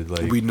undetected.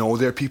 Like, we know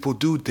there are people,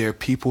 dude. There are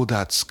people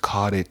that's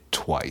caught it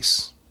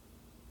twice.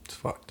 It's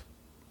fucked.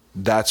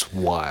 That's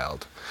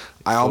wild.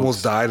 I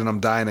almost died, and I'm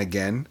dying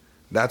again.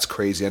 That's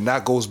crazy. And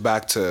that goes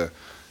back to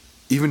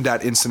even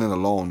that incident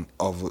alone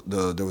of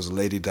there was a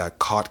lady that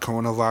caught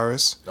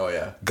coronavirus. Oh,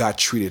 yeah. Got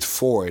treated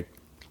for it,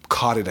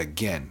 caught it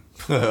again.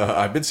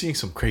 I've been seeing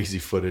some crazy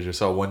footage. I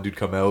saw one dude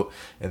come out,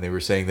 and they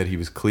were saying that he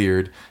was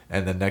cleared,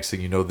 and then next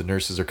thing you know, the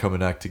nurses are coming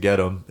back to get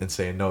him and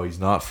saying, no, he's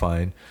not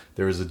fine.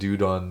 There was a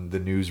dude on the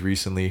news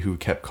recently who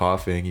kept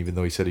coughing, even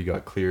though he said he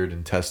got cleared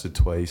and tested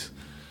twice.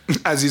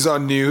 As he's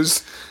on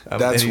news,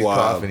 that's and he's wild.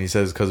 Coughing, he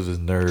says because of his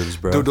nerves,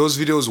 bro. Dude, those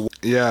videos,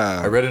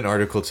 yeah. I read an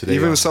article today.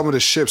 Even some of the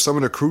ships, some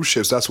of the cruise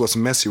ships, that's what's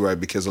messy, right?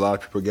 Because a lot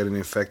of people are getting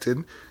infected,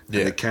 and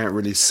they can't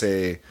really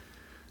say.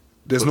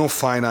 There's no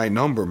finite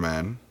number,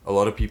 man. A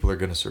lot of people are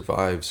going to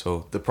survive.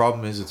 So the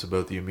problem is, it's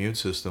about the immune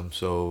system.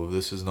 So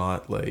this is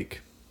not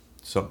like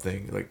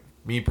something like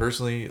me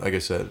personally. Like I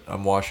said,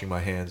 I'm washing my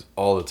hands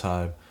all the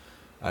time.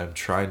 I'm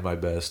trying my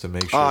best to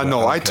make sure.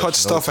 No, I touch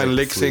stuff and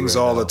lick things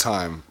all the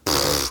time.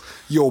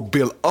 Yo,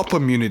 build up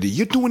immunity.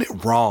 You're doing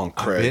it wrong,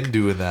 Craig. I've been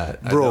doing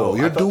that. Bro,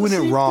 you're doing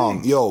it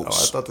wrong. Thing. Yo, I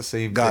thought the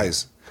same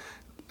guys,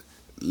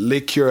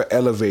 lick your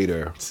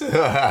elevator.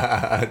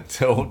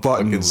 Don't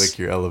fucking lick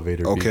your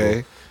elevator, okay?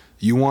 People.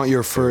 You want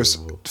your first...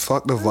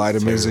 Fuck the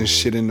vitamins and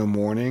shit in the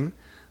morning.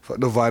 Fuck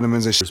the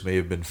vitamins and shit. May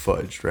have been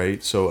fudged,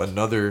 right? So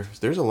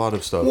there's a lot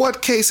of stuff.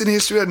 What case in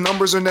history that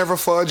numbers are never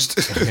fudged?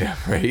 Yeah,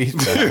 right?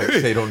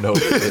 They don't know.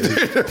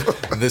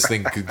 This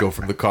thing could go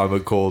from the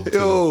common cold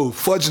to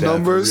fudge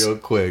numbers real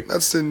quick.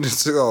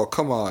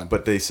 Come on.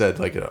 But they said,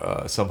 like,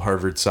 some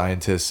Harvard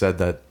scientist said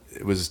that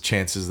it was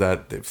chances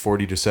that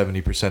 40 to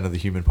 70% of the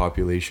human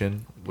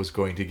population was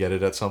going to get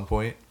it at some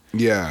point.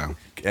 Yeah.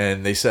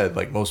 And they said,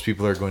 like, most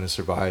people are going to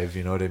survive,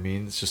 you know what I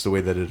mean? It's just the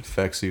way that it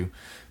affects you.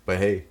 But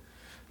hey,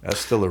 that's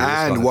still a risk.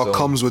 And what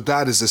comes with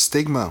that is the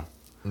stigma.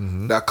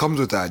 That comes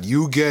with that.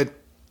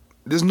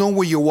 There's no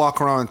way you walk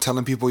around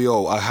telling people,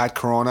 yo, I had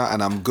corona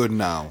and I'm good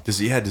now.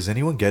 Does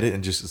anyone get it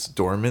and just it's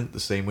dormant the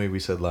same way we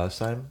said last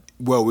time?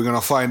 Well, we're gonna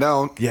find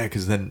out. Yeah,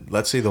 because then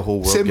let's say the whole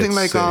world same gets thing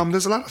like sick.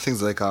 there's a lot of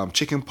things like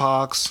chicken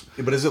pox.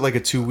 Yeah, but is it like a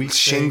 2-week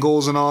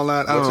shingles thing? And all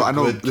that? I don't know. I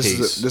know this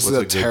is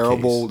a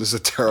terrible.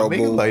 I'll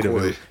make light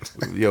of it.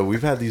 Yo, we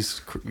had the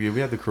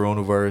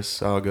coronavirus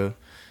saga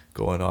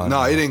going on.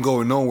 No, it ain't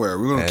going nowhere.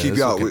 We're gonna keep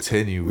you out.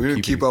 Continue. We're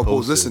gonna keep out.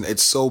 Listen,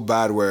 it's so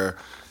bad where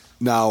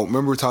now.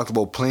 Remember we talked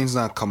about planes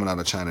not coming out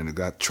of China and it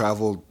got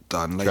travel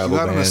done. Like travel you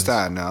gotta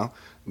understand now,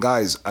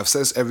 guys. I've said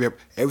this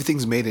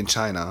everything's made in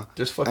China,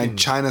 and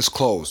China's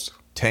closed.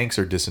 Tanks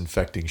are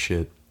disinfecting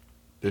shit.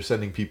 They're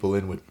sending people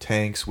in with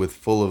tanks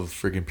full of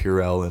friggin'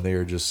 Purell, and they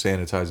are just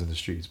sanitizing the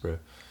streets, bro.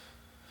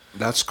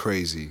 That's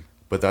crazy.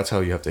 But that's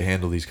how you have to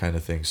handle these kind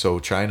of things. So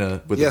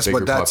China with a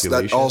bigger population.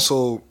 That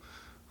also,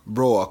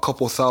 bro, a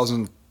couple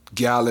thousand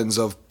gallons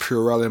of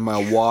Purell in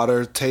my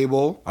water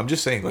table. I'm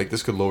just saying, like,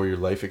 this could lower your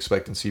life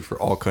expectancy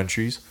for all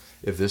countries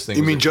if this thing.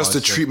 You mean just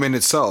the treatment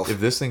itself? If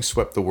this thing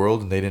swept the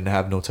world and they didn't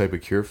have no type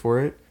of cure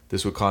for it,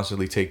 this would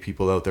constantly take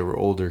people out that were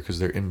older because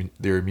their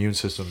immune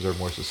systems are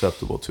more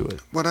susceptible to it.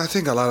 But I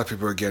think a lot of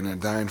people are getting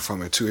dying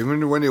from it too.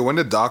 Even when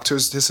the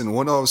doctors, listen,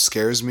 what always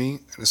scares me,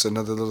 and it's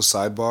another little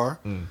sidebar,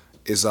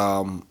 is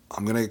I'm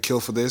gonna get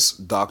killed for this.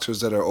 Doctors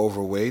that are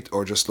overweight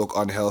or just look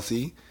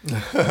unhealthy.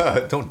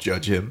 Don't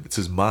judge him. It's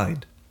his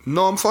mind.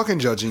 No, I'm fucking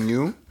judging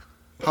you.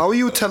 How are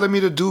you telling me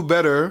to do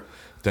better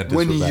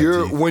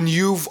when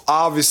you've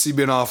obviously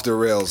been off the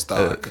rails,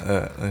 doc?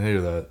 I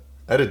hear that.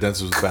 I had a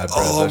dentist with bad breath.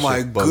 Oh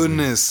my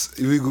goodness.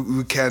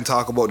 We can't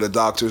talk about the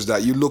doctors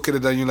that you look at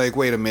it and you're like,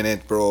 wait a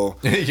minute, bro.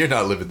 You're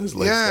not living this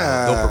lifestyle.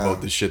 Yeah. Don't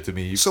promote this shit to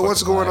me. So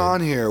what's going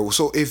on here?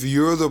 So if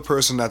you're the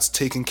person that's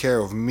taking care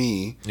of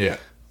me,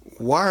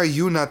 why are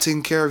you not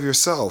taking care of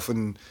yourself?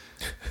 And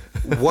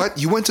what?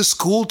 You went to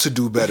school to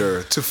do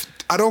better.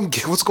 I don't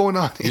get what's going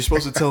on here. You're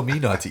supposed to tell me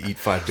not to eat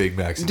 5 Big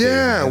Macs a day.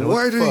 Yeah,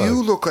 why do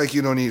you look like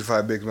you don't eat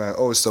 5 Big Macs?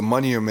 Oh, it's the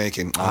money you're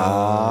making.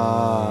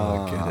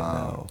 I get it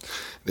now.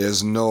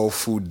 There's no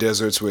food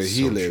deserts where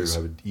he lives.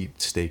 True. I would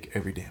eat steak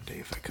every damn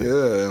day if I could.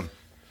 Yeah.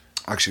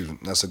 Actually,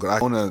 that's a good... I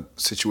own a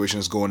situation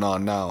that's going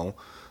on now.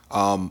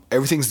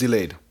 Everything's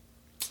delayed.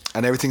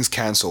 And everything's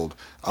canceled.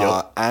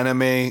 Yep.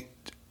 Anime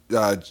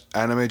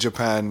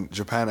Japan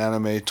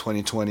Anime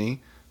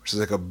 2020, which is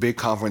like a big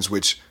conference,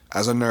 which,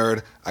 as a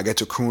nerd, I get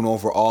to croon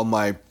over all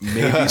my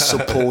maybe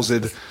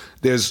supposed...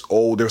 There's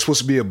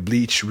supposed to be a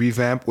Bleach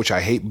revamp, which I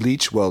hate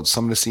Bleach. Well,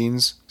 some of the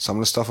scenes, some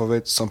of the stuff of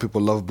it, some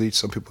people love Bleach,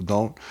 some people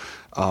don't.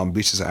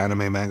 Bleach is an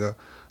anime manga.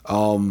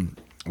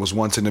 Was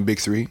once in the big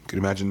 3. Can you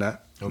imagine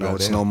that? Oh, no,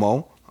 it's no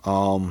more.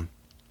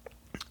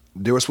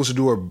 They were supposed to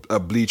do a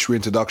Bleach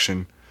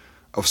reintroduction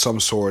of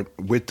some sort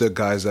with the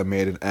guys that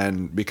made it,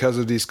 and because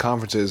of these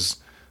conferences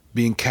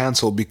being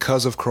canceled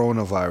because of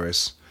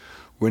coronavirus,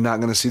 we're not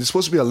going to see. There's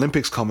supposed to be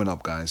Olympics coming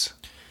up, guys.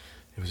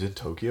 It was in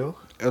Tokyo?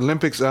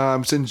 Olympics,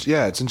 it's in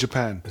Japan.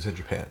 It's in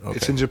Japan. Okay.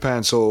 It's in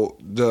Japan. So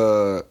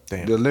the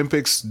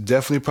Olympics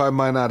definitely probably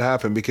might not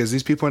happen because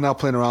these people are not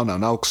playing around now.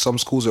 Now some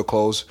schools are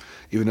closed,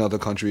 even in other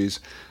countries.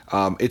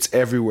 It's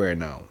everywhere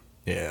now.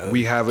 Yeah.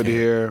 We have it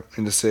here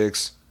in the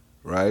 6th,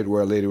 right?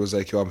 Where a lady was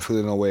like, yo, I'm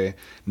feeling away.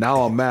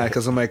 Now I'm mad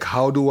because I'm like,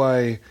 how do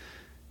I,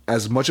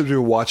 as much as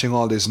we're watching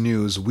all this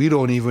news, we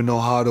don't even know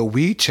how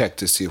we check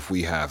to see if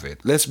we have it.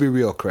 Let's be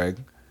real, Craig.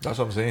 That's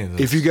what I'm saying.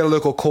 If you get a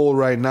little cold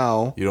right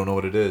now, you don't know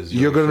what it is.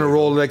 You're going to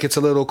roll like it's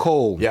a little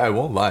cold. Yeah, I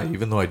won't lie.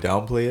 Even though I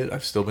downplay it,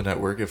 I've still been at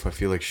work. If I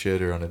feel like shit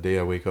or on a day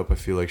I wake up, I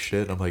feel like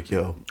shit. I'm like,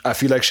 yo. I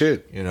feel like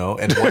shit. You know?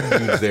 And one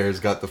dude there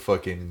has got the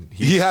fucking...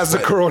 He has the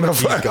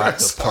coronavirus. He's got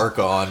the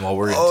parka on while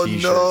we're in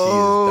t-shirts.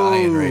 No. He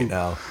is dying right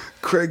now.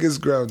 Craig is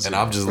grounded. And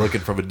I'm just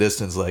looking from a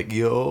distance like,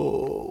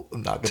 yo,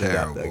 I'm not going to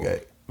doubt that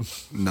guy.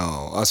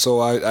 No, so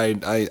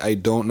I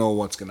don't know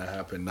what's gonna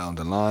happen down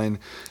the line.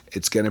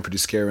 It's getting pretty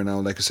scary now.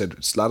 Like I said,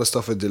 a lot of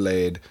stuff is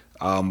delayed.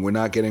 We're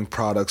not getting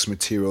products,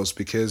 materials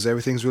because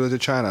everything's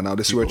related to China. Now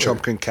this is where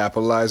Trump can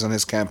capitalize on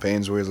his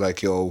campaigns, where he's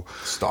like, "Yo,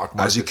 stock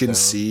as you can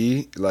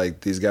see,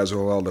 like these guys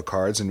roll all the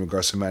cards in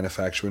regards to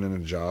manufacturing and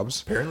the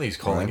jobs." Apparently, he's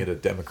calling it a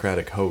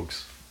Democratic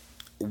hoax.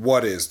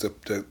 What is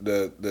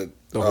the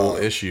whole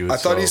issue? I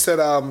thought he said,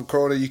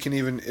 "Corona, you can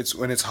even it's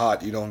when it's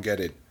hot, you don't get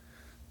it."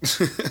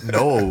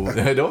 No,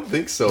 I don't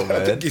think so,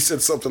 man. I think he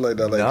said something like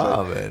that.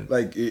 Man.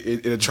 Like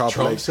in a Trump.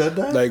 Trump said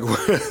that? Like,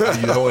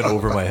 you know, went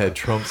over my head.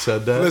 Trump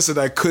said that? Listen,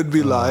 I could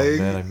be lying.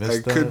 Man,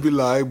 I could be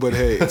lying, but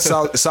hey, it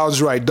sounds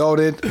right,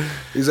 don't it?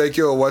 He's like,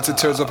 yo, once it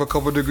turns up a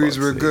couple degrees,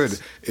 we're good.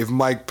 If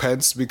Mike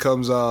Pence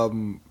becomes,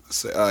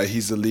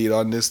 he's the lead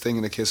on this thing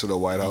in the case of the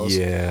White House.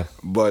 Yeah.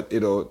 But, you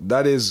know,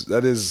 that is...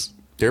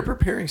 They're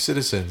preparing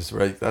citizens,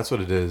 right? That's what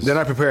it is. They're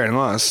not preparing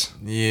us.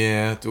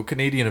 Yeah. The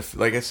Canadian...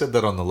 Like I said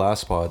that on the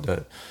last pod,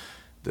 that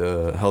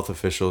the health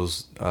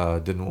officials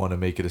didn't want to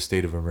make it a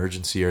state of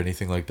emergency or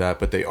anything like that,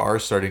 but they are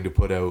starting to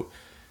put out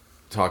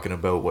talking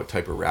about what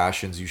type of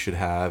rations you should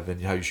have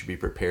and how you should be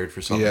prepared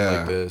for something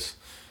like this.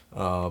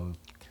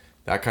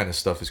 That kind of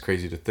stuff is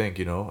crazy to think,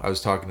 you know. I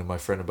was talking to my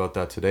friend about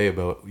that today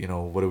about, you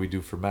know, what do we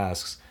do for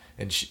masks?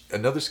 And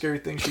another scary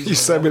thing, you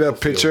sent me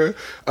that picture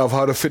of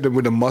how to fit them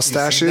with the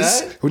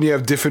mustaches when you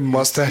have different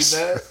mustaches.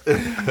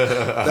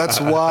 That? That's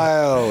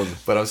wild.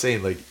 But I'm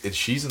saying, like,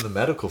 she's in the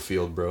medical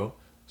field, bro.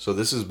 So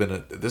this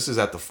is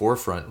at the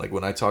forefront. Like,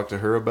 when I talk to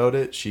her about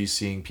it, she's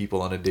seeing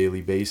people on a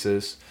daily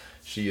basis.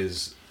 She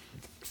is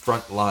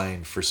front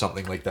line for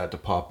something like that to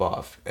pop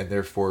off, and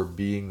therefore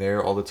being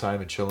there all the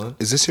time and chilling.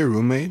 Is this your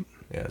roommate?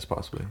 Yeah, it's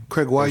possibly.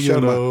 Craig, why are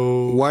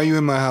you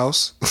in my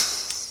house?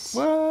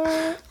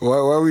 What? Why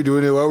are we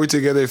doing it? Why are we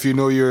together if you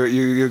know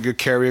you're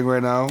carrying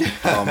right now?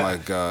 Oh my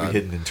God. We're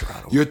hidden in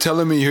Toronto. You're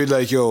telling me you're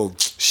like, yo,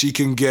 she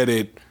can get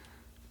it.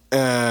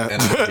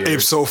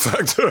 Ipso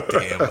facto.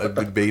 Damn, I've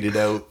been baited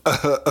out.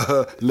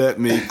 Let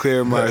me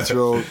clear my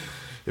throat.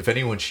 If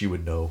anyone, she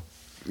would know.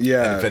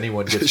 Yeah. And if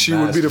anyone gets she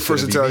would be the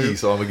first to tell you.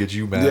 So I'm going to get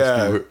you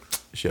masked.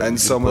 Yeah.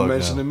 And someone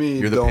mentioned to me,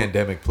 you're the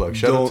pandemic plug.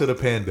 Shout out to the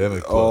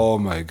pandemic plug. Oh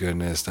my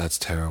goodness, that's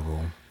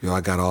terrible. Yo,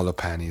 I got all the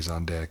panties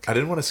on deck. I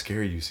didn't want to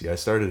scare you. See, I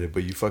started it,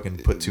 but you fucking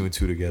put 2 and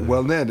 2 together.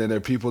 Well, then there are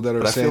people that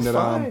are saying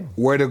that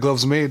where the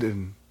gloves made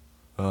and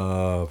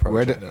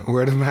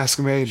where the mask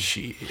made.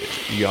 Shit,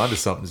 you onto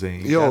something,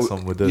 Zane. Yo, got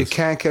something with this. You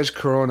can't catch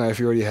corona if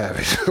you already have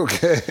it.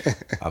 Okay.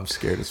 I'm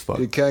scared as fuck.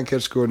 You can't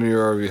catch corona if you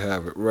already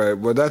have it, right?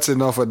 But that's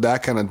enough of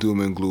that kind of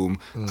doom and gloom.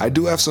 I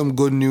do have some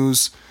good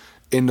news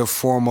in the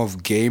form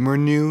of gamer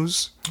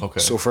news. Okay.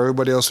 So for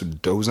everybody else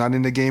who's not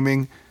into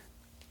gaming,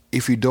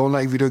 if you don't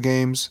like video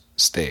games,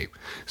 stay.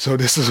 So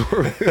this is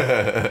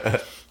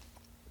where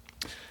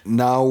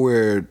now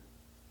we're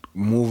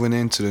moving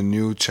into the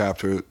new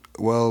chapter.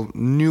 Well,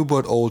 new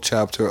but old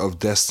chapter of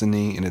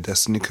Destiny in the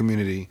Destiny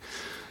community.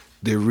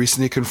 They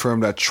recently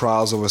confirmed that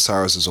Trials of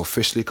Osiris is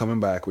officially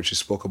coming back, which you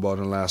spoke about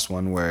in the last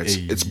one, where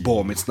it's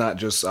boom. It's not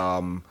just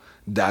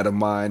data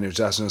mine. There's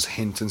just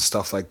hints and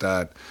stuff like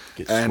that.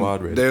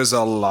 And there's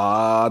a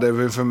lot of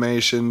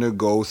information to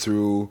go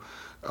through.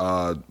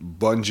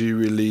 Bungie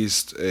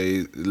released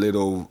a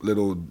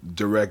little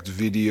direct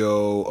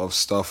video of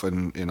stuff,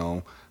 and you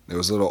know there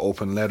was a little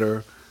open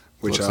letter,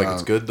 which looks like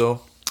it's good though.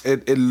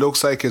 It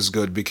looks like it's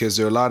good because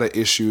there are a lot of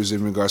issues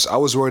in regards. I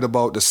was worried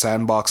about the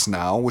sandbox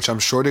now, which I'm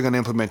sure they're gonna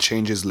implement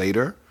changes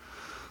later,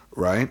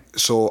 right?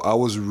 So I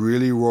was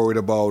really worried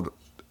about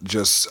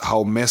just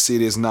how messy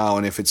it is now,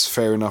 and if it's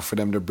fair enough for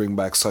them to bring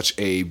back such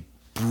a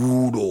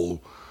brutal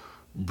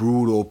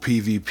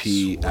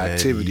PvP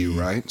activity,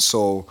 right?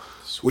 So,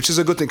 which is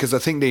a good thing because I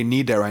think they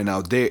need that right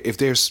now.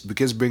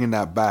 Because bringing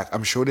that back,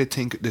 I'm sure they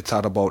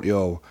thought about,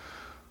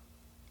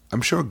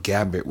 I'm sure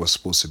Gambit was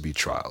supposed to be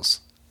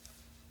Trials,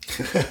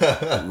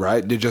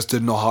 right? They just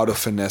didn't know how to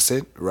finesse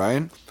it,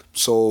 right?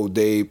 So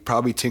they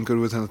probably tinkered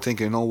with it and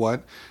thinking, you know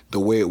what, the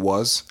way it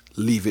was,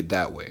 leave it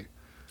that way.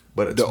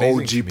 But the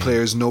OG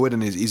players know it,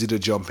 and it's easy to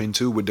jump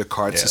into with the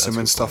card system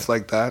and stuff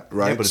like that,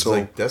 right? Yeah, but it's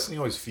like Destiny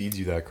always feeds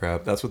you that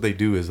crap. That's what they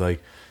do is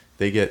like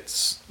they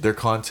get their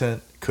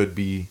content could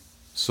be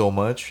so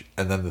much,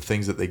 and then the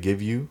things that they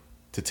give you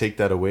to take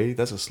that away,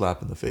 that's a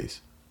slap in the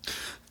face.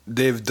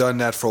 They've done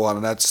that for a while,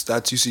 and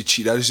that used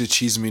to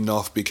cheese me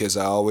enough because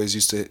I always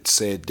used to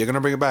say they're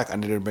gonna bring it back,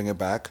 and they didn't bring it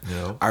back.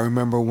 Yeah. I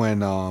remember when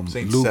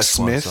Luke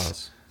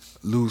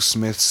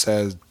Smith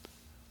said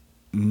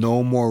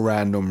no more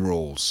random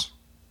rolls.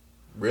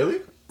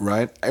 Really?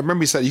 Right? I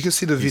remember he said, you can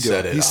see the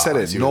video. He said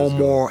it. No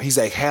more. He's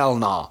like, hell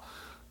nah.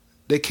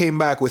 They came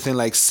back within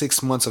like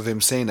 6 months of him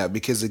saying that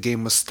because the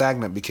game was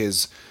stagnant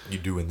because...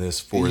 You're doing this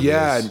for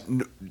this.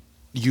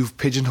 You've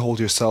pigeonholed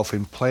yourself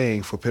in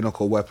playing for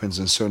pinnacle weapons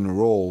and certain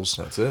roles.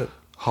 That's it.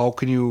 How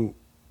can you...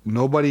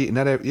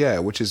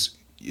 which is...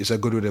 It's a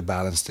good way to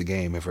balance the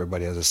game if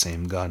everybody has the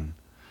same gun.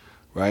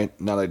 Right?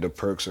 Not like the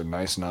perks are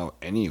nice now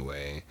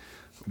anyway.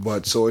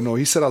 But so,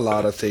 he said a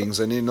lot of things.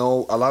 And, a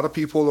lot of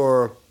people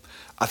are...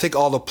 I think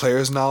all the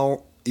players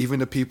now, even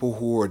the people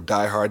who are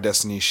diehard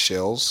Destiny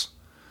shills,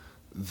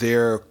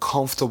 they're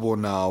comfortable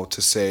now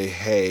to say,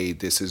 hey,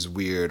 this is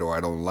weird or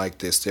I don't like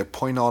this. They're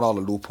pointing out all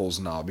the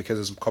loopholes now because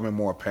it's becoming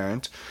more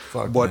apparent.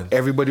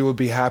 Everybody will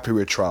be happy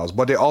with Trials.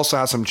 But they also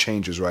have some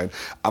changes, right?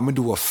 I'm going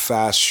to do a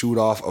fast shoot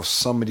off of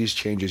some of these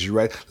changes. You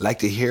ready? Like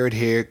to hear it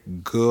here?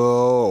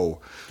 Go.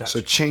 Gotcha.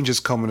 So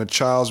changes coming to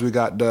Trials. We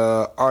got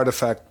the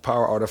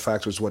power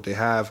artifact, which is what they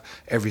have.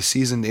 Every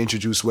season they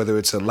introduce, whether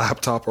it's a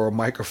laptop or a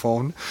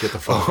microphone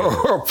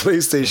or a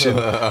PlayStation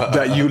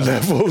that you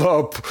level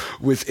up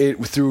with it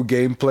through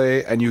gameplay,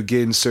 and you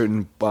gain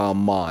certain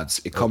mods.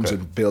 It comes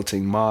with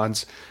built-in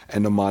mods,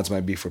 and the mods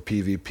might be for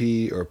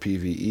PvP or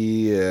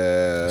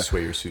PvE.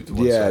 Sway your suit to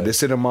one side. They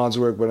say the mods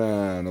work, but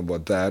I don't know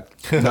about that.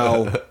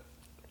 Now,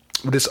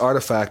 with this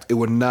artifact, it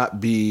would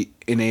not be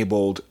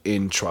enabled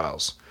in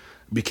Trials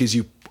because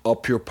you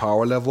up your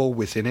power level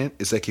within it.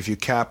 It's like if you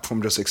cap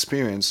from just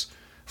experience,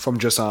 from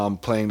just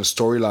playing the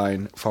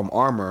storyline from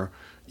armor,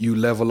 you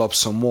level up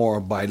some more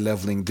by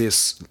leveling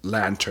this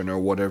lantern or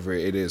whatever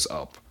it is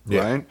up,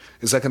 right?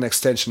 It's like an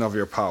extension of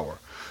your power.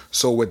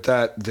 So with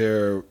that,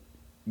 they're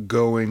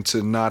going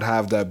to not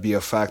have that be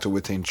a factor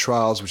within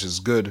trials, which is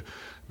good,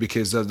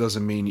 because that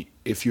doesn't mean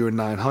if you're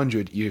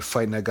 900, you're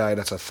fighting a guy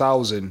that's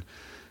 1,000,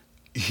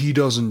 he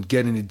doesn't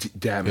get any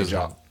damage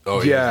up.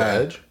 Oh,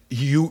 yeah. Edge?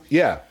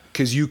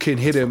 Because you can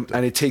hit him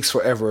and it takes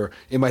forever.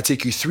 It might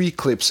take you 3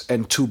 clips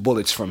and 2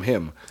 bullets from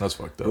him. That's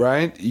fucked up.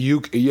 Right?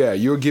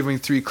 You're giving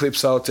 3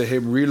 clips out to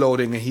him,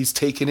 reloading, and he's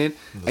taking it,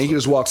 and he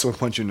just walks up and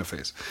punch you in the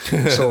face.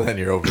 So and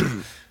you're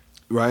over.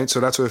 Right? So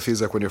that's what it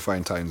feels like when you're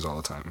fighting Titans all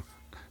the time.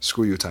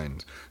 Screw you,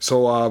 Titans.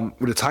 So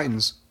with the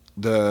Titans,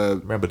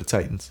 remember the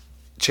Titans.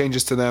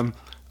 Changes to them,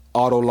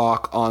 auto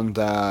lock on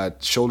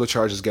that shoulder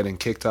charge is getting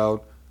kicked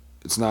out.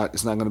 It's not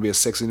going to be a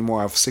 6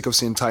 anymore. I'm sick of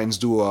seeing Titans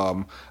do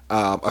a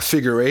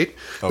figure 8.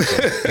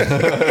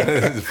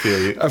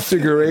 Okay. A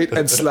figure 8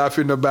 and slap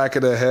you in the back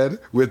of the head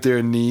with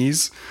their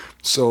knees.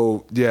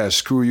 So yeah,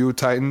 screw you,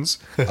 Titans.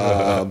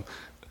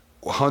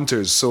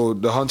 Hunters. So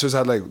the Hunters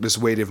had like this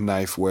weighted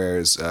knife,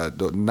 whereas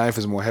the knife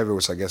is more heavy,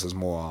 which I guess is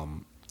more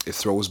it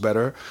throws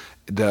better.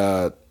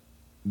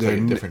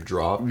 Different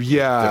drop.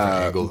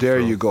 Yeah, different there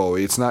you go.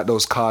 It's not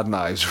those cod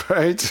knives,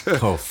 right?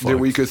 Oh, fuck. That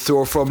we could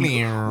throw from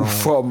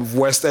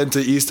west end to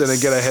east end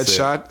and get a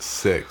headshot.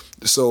 Sick.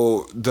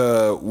 So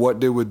what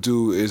they would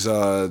do is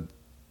once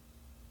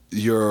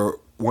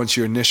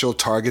your initial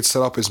target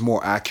setup is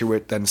more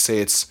accurate than say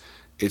it's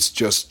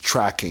just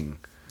tracking,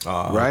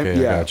 right?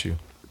 Okay, I got you.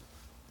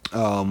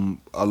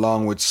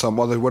 Along with some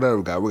other whatever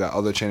we got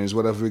other changes.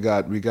 Whatever we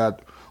got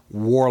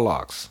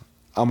warlocks.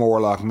 I'm a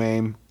warlock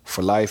main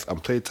for life. I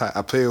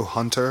play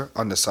hunter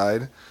on the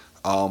side,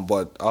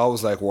 but I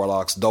always like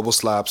warlocks. Double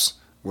slaps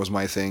was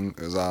my thing.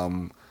 Cause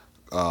I'm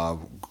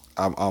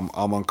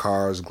on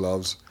cars,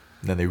 gloves.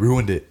 And then they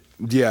ruined it.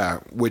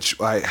 Yeah, which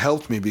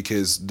helped me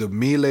because the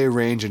melee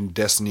range in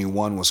Destiny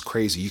 1 was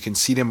crazy. You can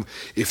see them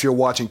if you're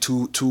watching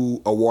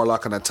a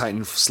warlock and a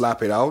titan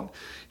slap it out.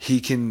 He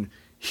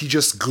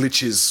just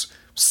glitches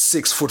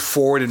 6 foot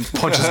forward and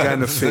punches guy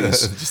in the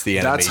face. Just the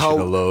animation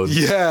alone.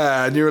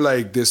 Yeah, and you're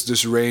like,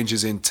 this range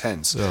is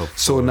intense.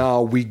 So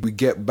now we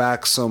get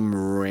back some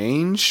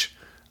range,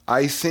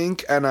 I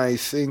think, and I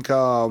think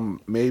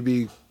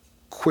maybe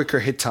quicker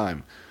hit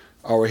time.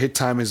 Our hit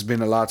time has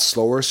been a lot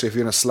slower. So if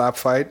you're in a slap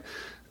fight,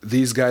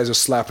 these guys are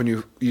slapping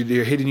you.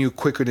 They're hitting you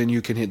quicker than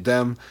you can hit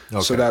them.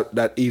 Okay. So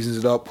that evens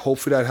it up.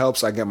 Hopefully that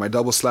helps. I get my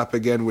double slap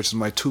again, which is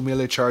my 2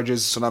 melee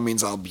charges. So that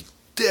means I'll be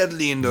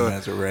deadly in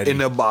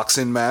the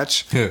boxing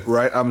match.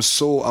 Right? I'm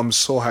so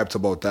hyped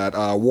about that.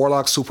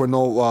 Warlock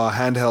Supernova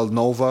handheld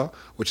Nova,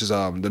 which is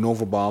the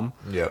Nova bomb.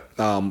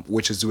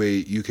 Which is the way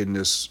you can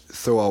just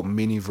throw out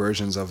mini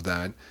versions of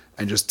that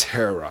and just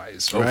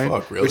terrorize, right?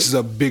 Oh, fuck, really? Which is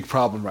a big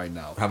problem right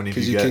now. How many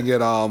do you get? Because you can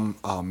get,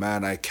 oh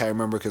man, I can't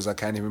remember because I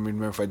can't even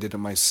remember if I did it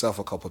myself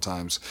a couple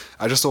times.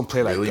 I just don't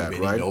play like that,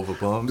 mini right? Nova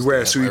bombs?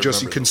 Where, so you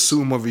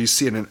consume whatever you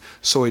see, and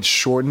so it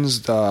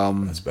shortens the...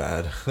 That's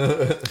bad.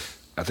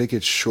 I think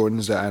it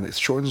shortens the length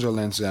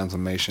of the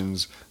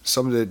animations.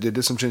 They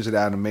did some changes to the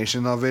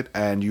animation of it,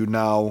 and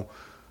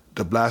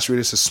the blast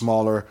radius is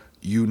smaller.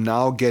 You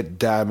now get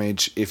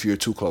damage if you're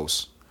too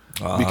close.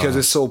 Because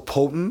it's so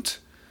potent.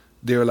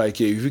 They're like,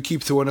 yeah, if you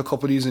keep throwing a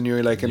couple of these and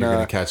you're like, you're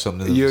gonna catch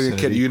something. You're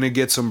gonna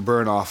get some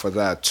burn off of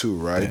that too,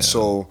 right? Yeah.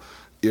 So,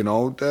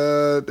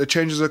 the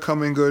changes are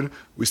coming good.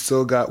 We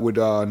still got with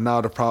now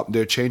the problem.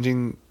 They're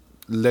changing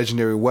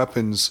legendary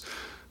weapons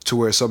to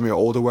where some of your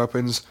older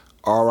weapons,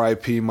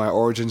 R.I.P. my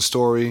origin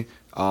story,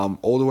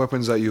 older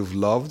weapons that you've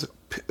loved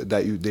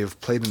they've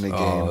played in the game.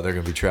 Oh, they're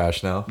gonna be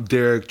trash now.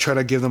 They're trying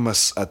to give them a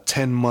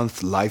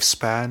 10-month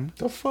lifespan.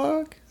 The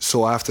fuck?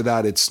 So after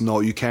that,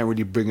 you can't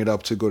really bring it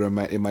up to go to.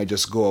 It might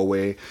just go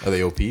away. Are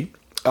they OP?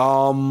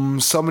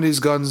 Some of these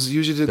guns,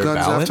 usually the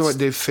guns balanced? afterward,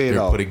 they fade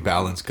out. They're putting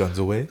balanced guns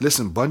away?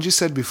 Listen, Bungie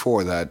said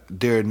before that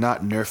they're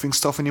not nerfing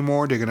stuff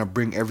anymore. They're gonna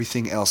bring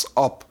everything else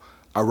up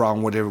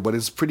around whatever. But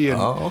it's pretty.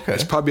 Okay.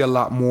 It's probably a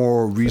lot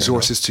more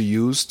resources to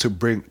use to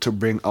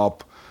bring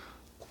up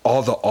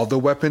all the other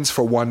weapons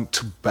for one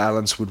to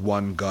balance with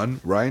one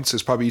gun, right? So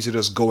it's probably easier to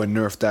just go and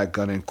nerf that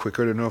gun and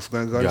quicker to nerf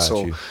that gun.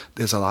 So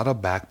there's a lot of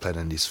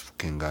backpedaling these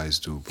fucking guys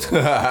do, bro.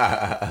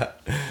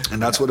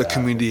 And that's what the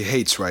community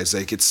hates, right? It's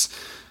like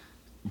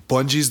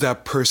Bungie's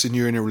that person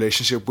you're in a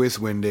relationship with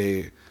when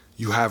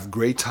you have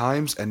great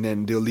times and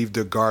then they'll leave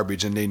the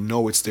garbage and they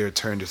know it's their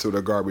turn to throw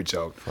the garbage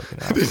out.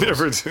 They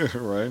never do,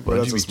 right?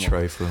 Bungie be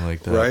trifling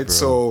like that, right? Bro.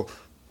 So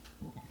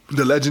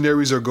the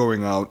legendaries are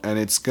going out, and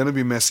it's gonna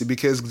be messy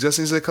because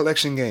Destiny's a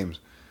collection game.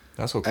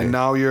 That's okay. And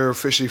now you're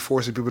officially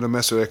forcing people to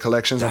mess with their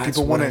collections. That's and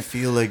people what I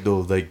feel like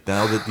though. Like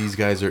now that these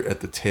guys are at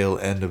the tail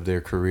end of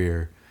their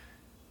career,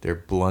 their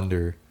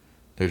blunder,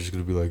 they're just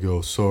gonna be like,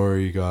 "Oh,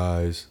 sorry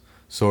guys,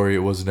 sorry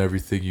it wasn't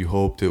everything you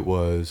hoped it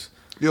was."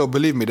 Yo,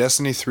 believe me,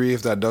 Destiny 3,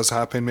 if that does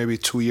happen, maybe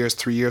 2 years,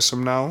 3 years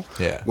from now,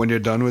 when you're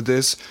done with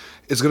this,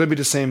 it's gonna be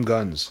the same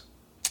guns.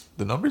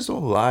 The numbers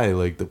don't lie.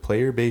 Like the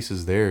player base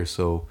is there,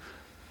 so.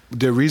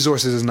 The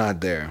resources is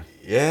not there.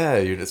 Yeah,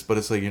 but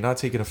it's like you're not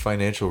taking a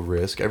financial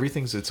risk.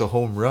 It's a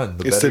home run.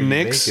 It's better the you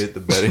Knicks? make it, the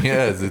better.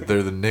 Yeah,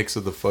 they're the Knicks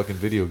of the fucking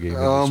video game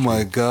Oh industry.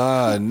 my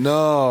God.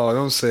 No,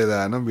 don't say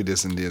that. Don't be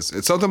dissing this.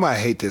 It's something I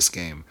hate this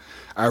game.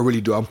 I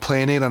really do. I'm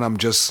playing it and I'm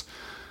just,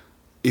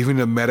 even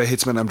the meta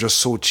hits, man, I'm just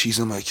so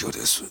cheesy. I'm like, yo,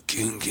 this is a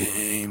king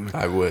game.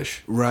 I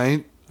wish.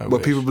 Right?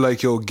 But people be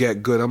like, yo,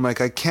 get good. I'm like,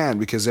 I can't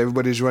because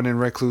everybody's running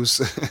recluse.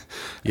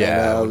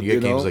 Yeah, when you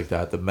get games like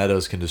that, the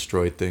metas can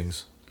destroy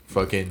things.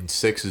 Fucking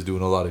 6 is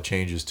doing a lot of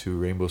changes too.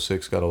 Rainbow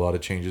Six got a lot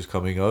of changes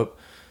coming up.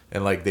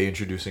 And like they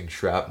introducing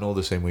shrapnel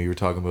the same way you were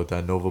talking about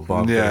that Nova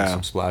bomb getting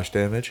some splash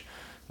damage.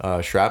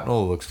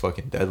 Shrapnel looks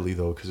fucking deadly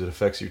though because it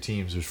affects your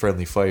teams. There's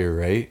friendly fire,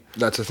 right?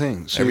 That's the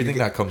thing. So everything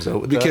that comes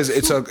out with because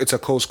that, it's a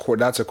close quarter.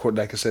 That's a quarter.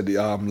 Like I said,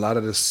 a lot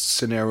of the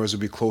scenarios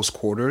will be close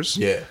quarters.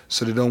 Yeah.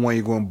 So they don't want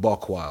you going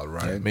buck wild,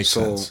 right? Yeah, makes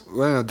sense.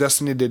 Well,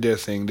 Destiny did their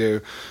thing.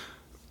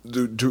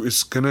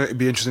 It's gonna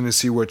be interesting to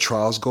see where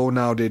trials go.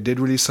 Now they did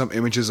release some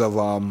images of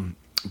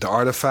the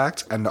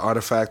artifact, and the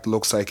artifact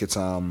looks like it's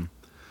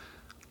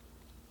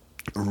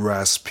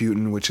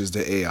Rasputin, which is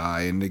the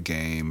AI in the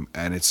game,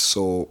 and it's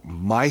so.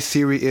 My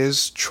theory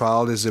is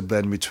Trial is a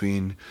blend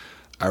between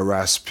a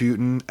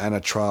Rasputin and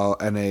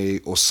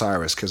a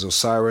Osiris, because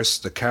Osiris,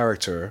 the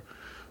character,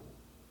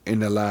 there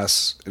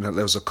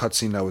was a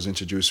cutscene that was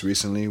introduced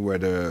recently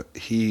where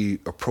he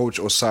approached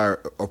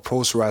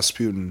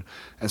Rasputin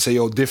and say,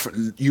 yo,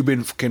 you've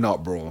been fucking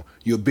up, bro.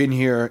 You've been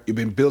here, you've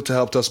been built to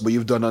help us, but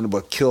you've done nothing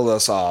but kill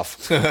us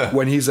off.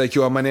 When he's like,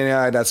 yo, I'm an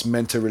AI that's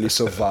meant to really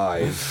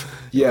survive.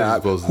 Yeah,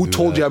 who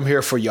told you I'm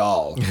here for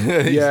y'all?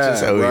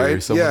 Yeah,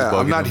 right? Yeah,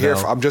 I'm not here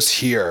I'm just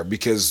here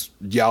because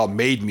y'all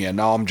made me, and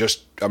now I'm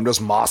just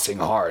mossing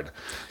hard.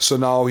 So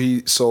now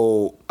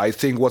I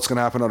think what's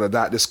gonna happen out of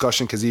that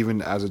discussion, because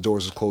even as the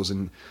doors are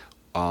closing,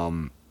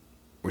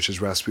 which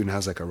is Rasputin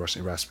has like a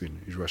Russian Rasputin.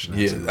 He's Russian.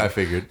 Yeah, I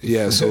figured.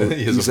 Yeah, so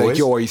he's like,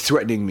 yo, are you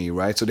threatening me,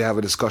 right? So they have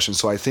a discussion.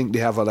 So I think they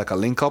have a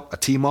link up, a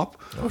team up.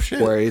 Oh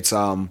shit. Where it's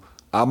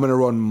I'm gonna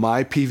run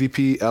my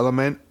PvP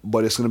element,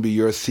 but it's gonna be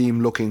your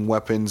theme looking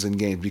weapons and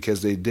games,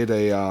 because they did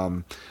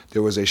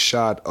there was a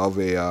shot of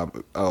a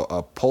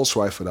pulse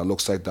rifle that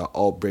looks like the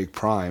Outbreak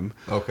Prime.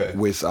 Okay.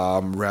 With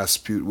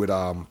Rasputin, with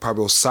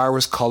probably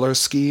Osiris color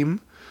scheme,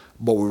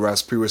 but with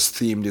Rasputin's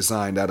theme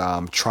design, that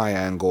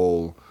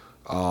triangle.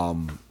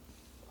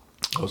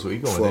 So you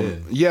going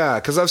in?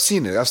 Yeah, because I've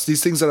seen it. That's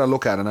these things that I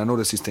look at and I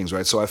notice these things,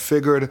 right? So I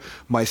figured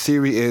my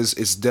theory is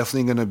it's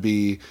definitely gonna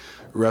be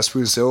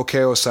Rasputin say,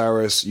 okay,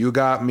 Osiris, you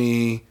got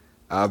me.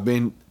 I've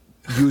been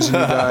using you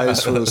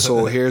guys,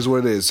 so here's what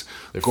it is.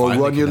 Go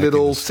run your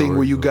little thing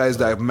where you guys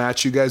that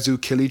match you guys do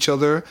kill each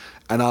other,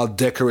 and I'll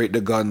decorate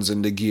the guns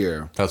and the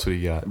gear. That's what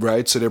he got.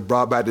 Right? So they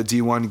brought back the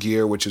D1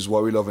 gear, which is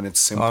what we love, and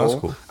it's simple. Oh,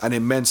 that's cool. And it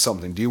meant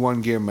something.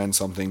 D1 gear meant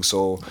something.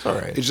 So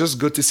it's just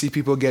good to see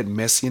people get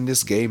messy in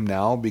this game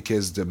now,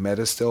 because the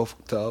meta's still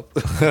fucked up.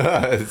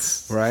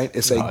 Right?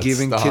 It's like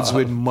giving kids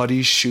with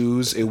muddy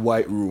shoes a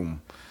white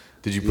room.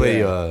 Did you play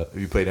have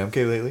you played MK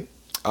lately?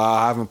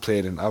 I haven't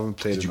played it.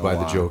 Did you buy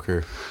the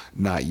Joker?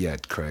 Not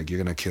yet, Craig. You're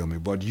gonna kill me.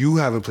 But you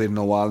haven't played in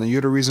a while, and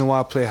you're the reason why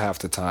I play half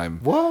the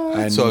time. What?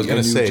 And so I was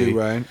gonna say,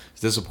 right?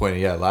 It's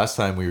disappointing. Yeah, last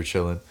time we were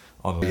chilling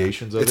on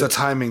variations of it. It's a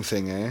timing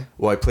thing, eh?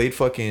 Well, I played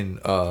fucking.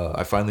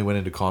 I finally went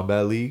into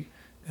Combat League,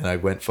 and I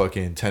went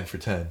fucking 10 for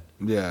 10.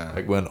 Yeah.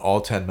 I went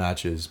all 10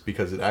 matches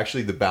because it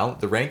actually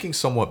the ranking's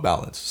somewhat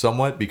balanced,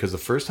 because the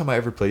first time I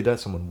ever played that,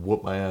 someone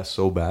whooped my ass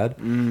so bad.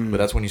 But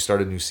that's when you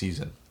start a new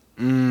season.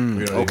 You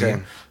know what I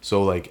mean?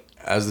 So like,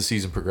 as the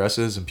season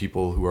progresses and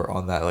people who are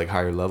on that like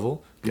higher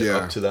level get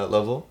up to that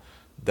level,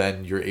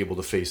 then you're able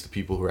to face the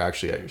people who are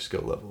actually at your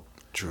skill level.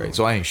 True. Right?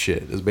 So I ain't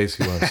shit. That's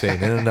basically what I'm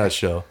saying in a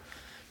nutshell.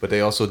 But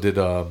they also did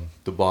the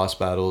boss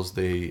battles.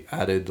 They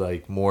added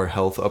like more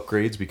health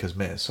upgrades because,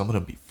 man, some of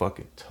them be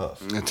fucking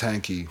tough.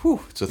 Tanky. Whew,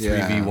 it's a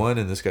 3v1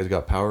 and this guy's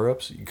got power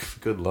ups.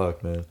 Good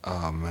luck, man.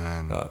 Oh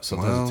man.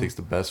 Sometimes it takes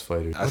the best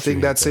fighter. I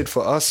think that's it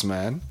for us,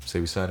 man.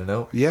 Say we signing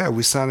out? Yeah,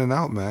 we signing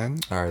out,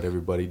 man. All right,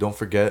 everybody. Don't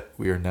forget,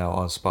 we are now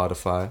on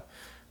Spotify.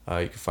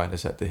 You can find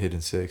us at The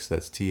Hidden Six.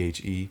 That's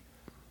THEHIDDENSIX.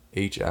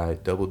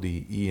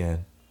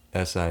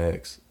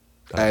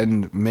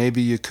 And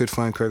maybe you could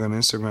find Craig on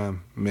Instagram.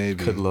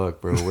 Maybe. Good luck,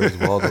 bro. Where's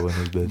Waldo in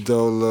this bitch?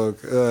 Don't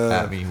look.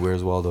 At me,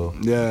 where's Waldo?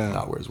 Yeah.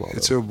 Not where's Waldo.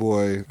 It's your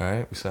boy. All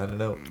right, we signing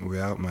out.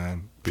 We out,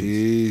 man.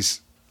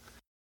 Peace.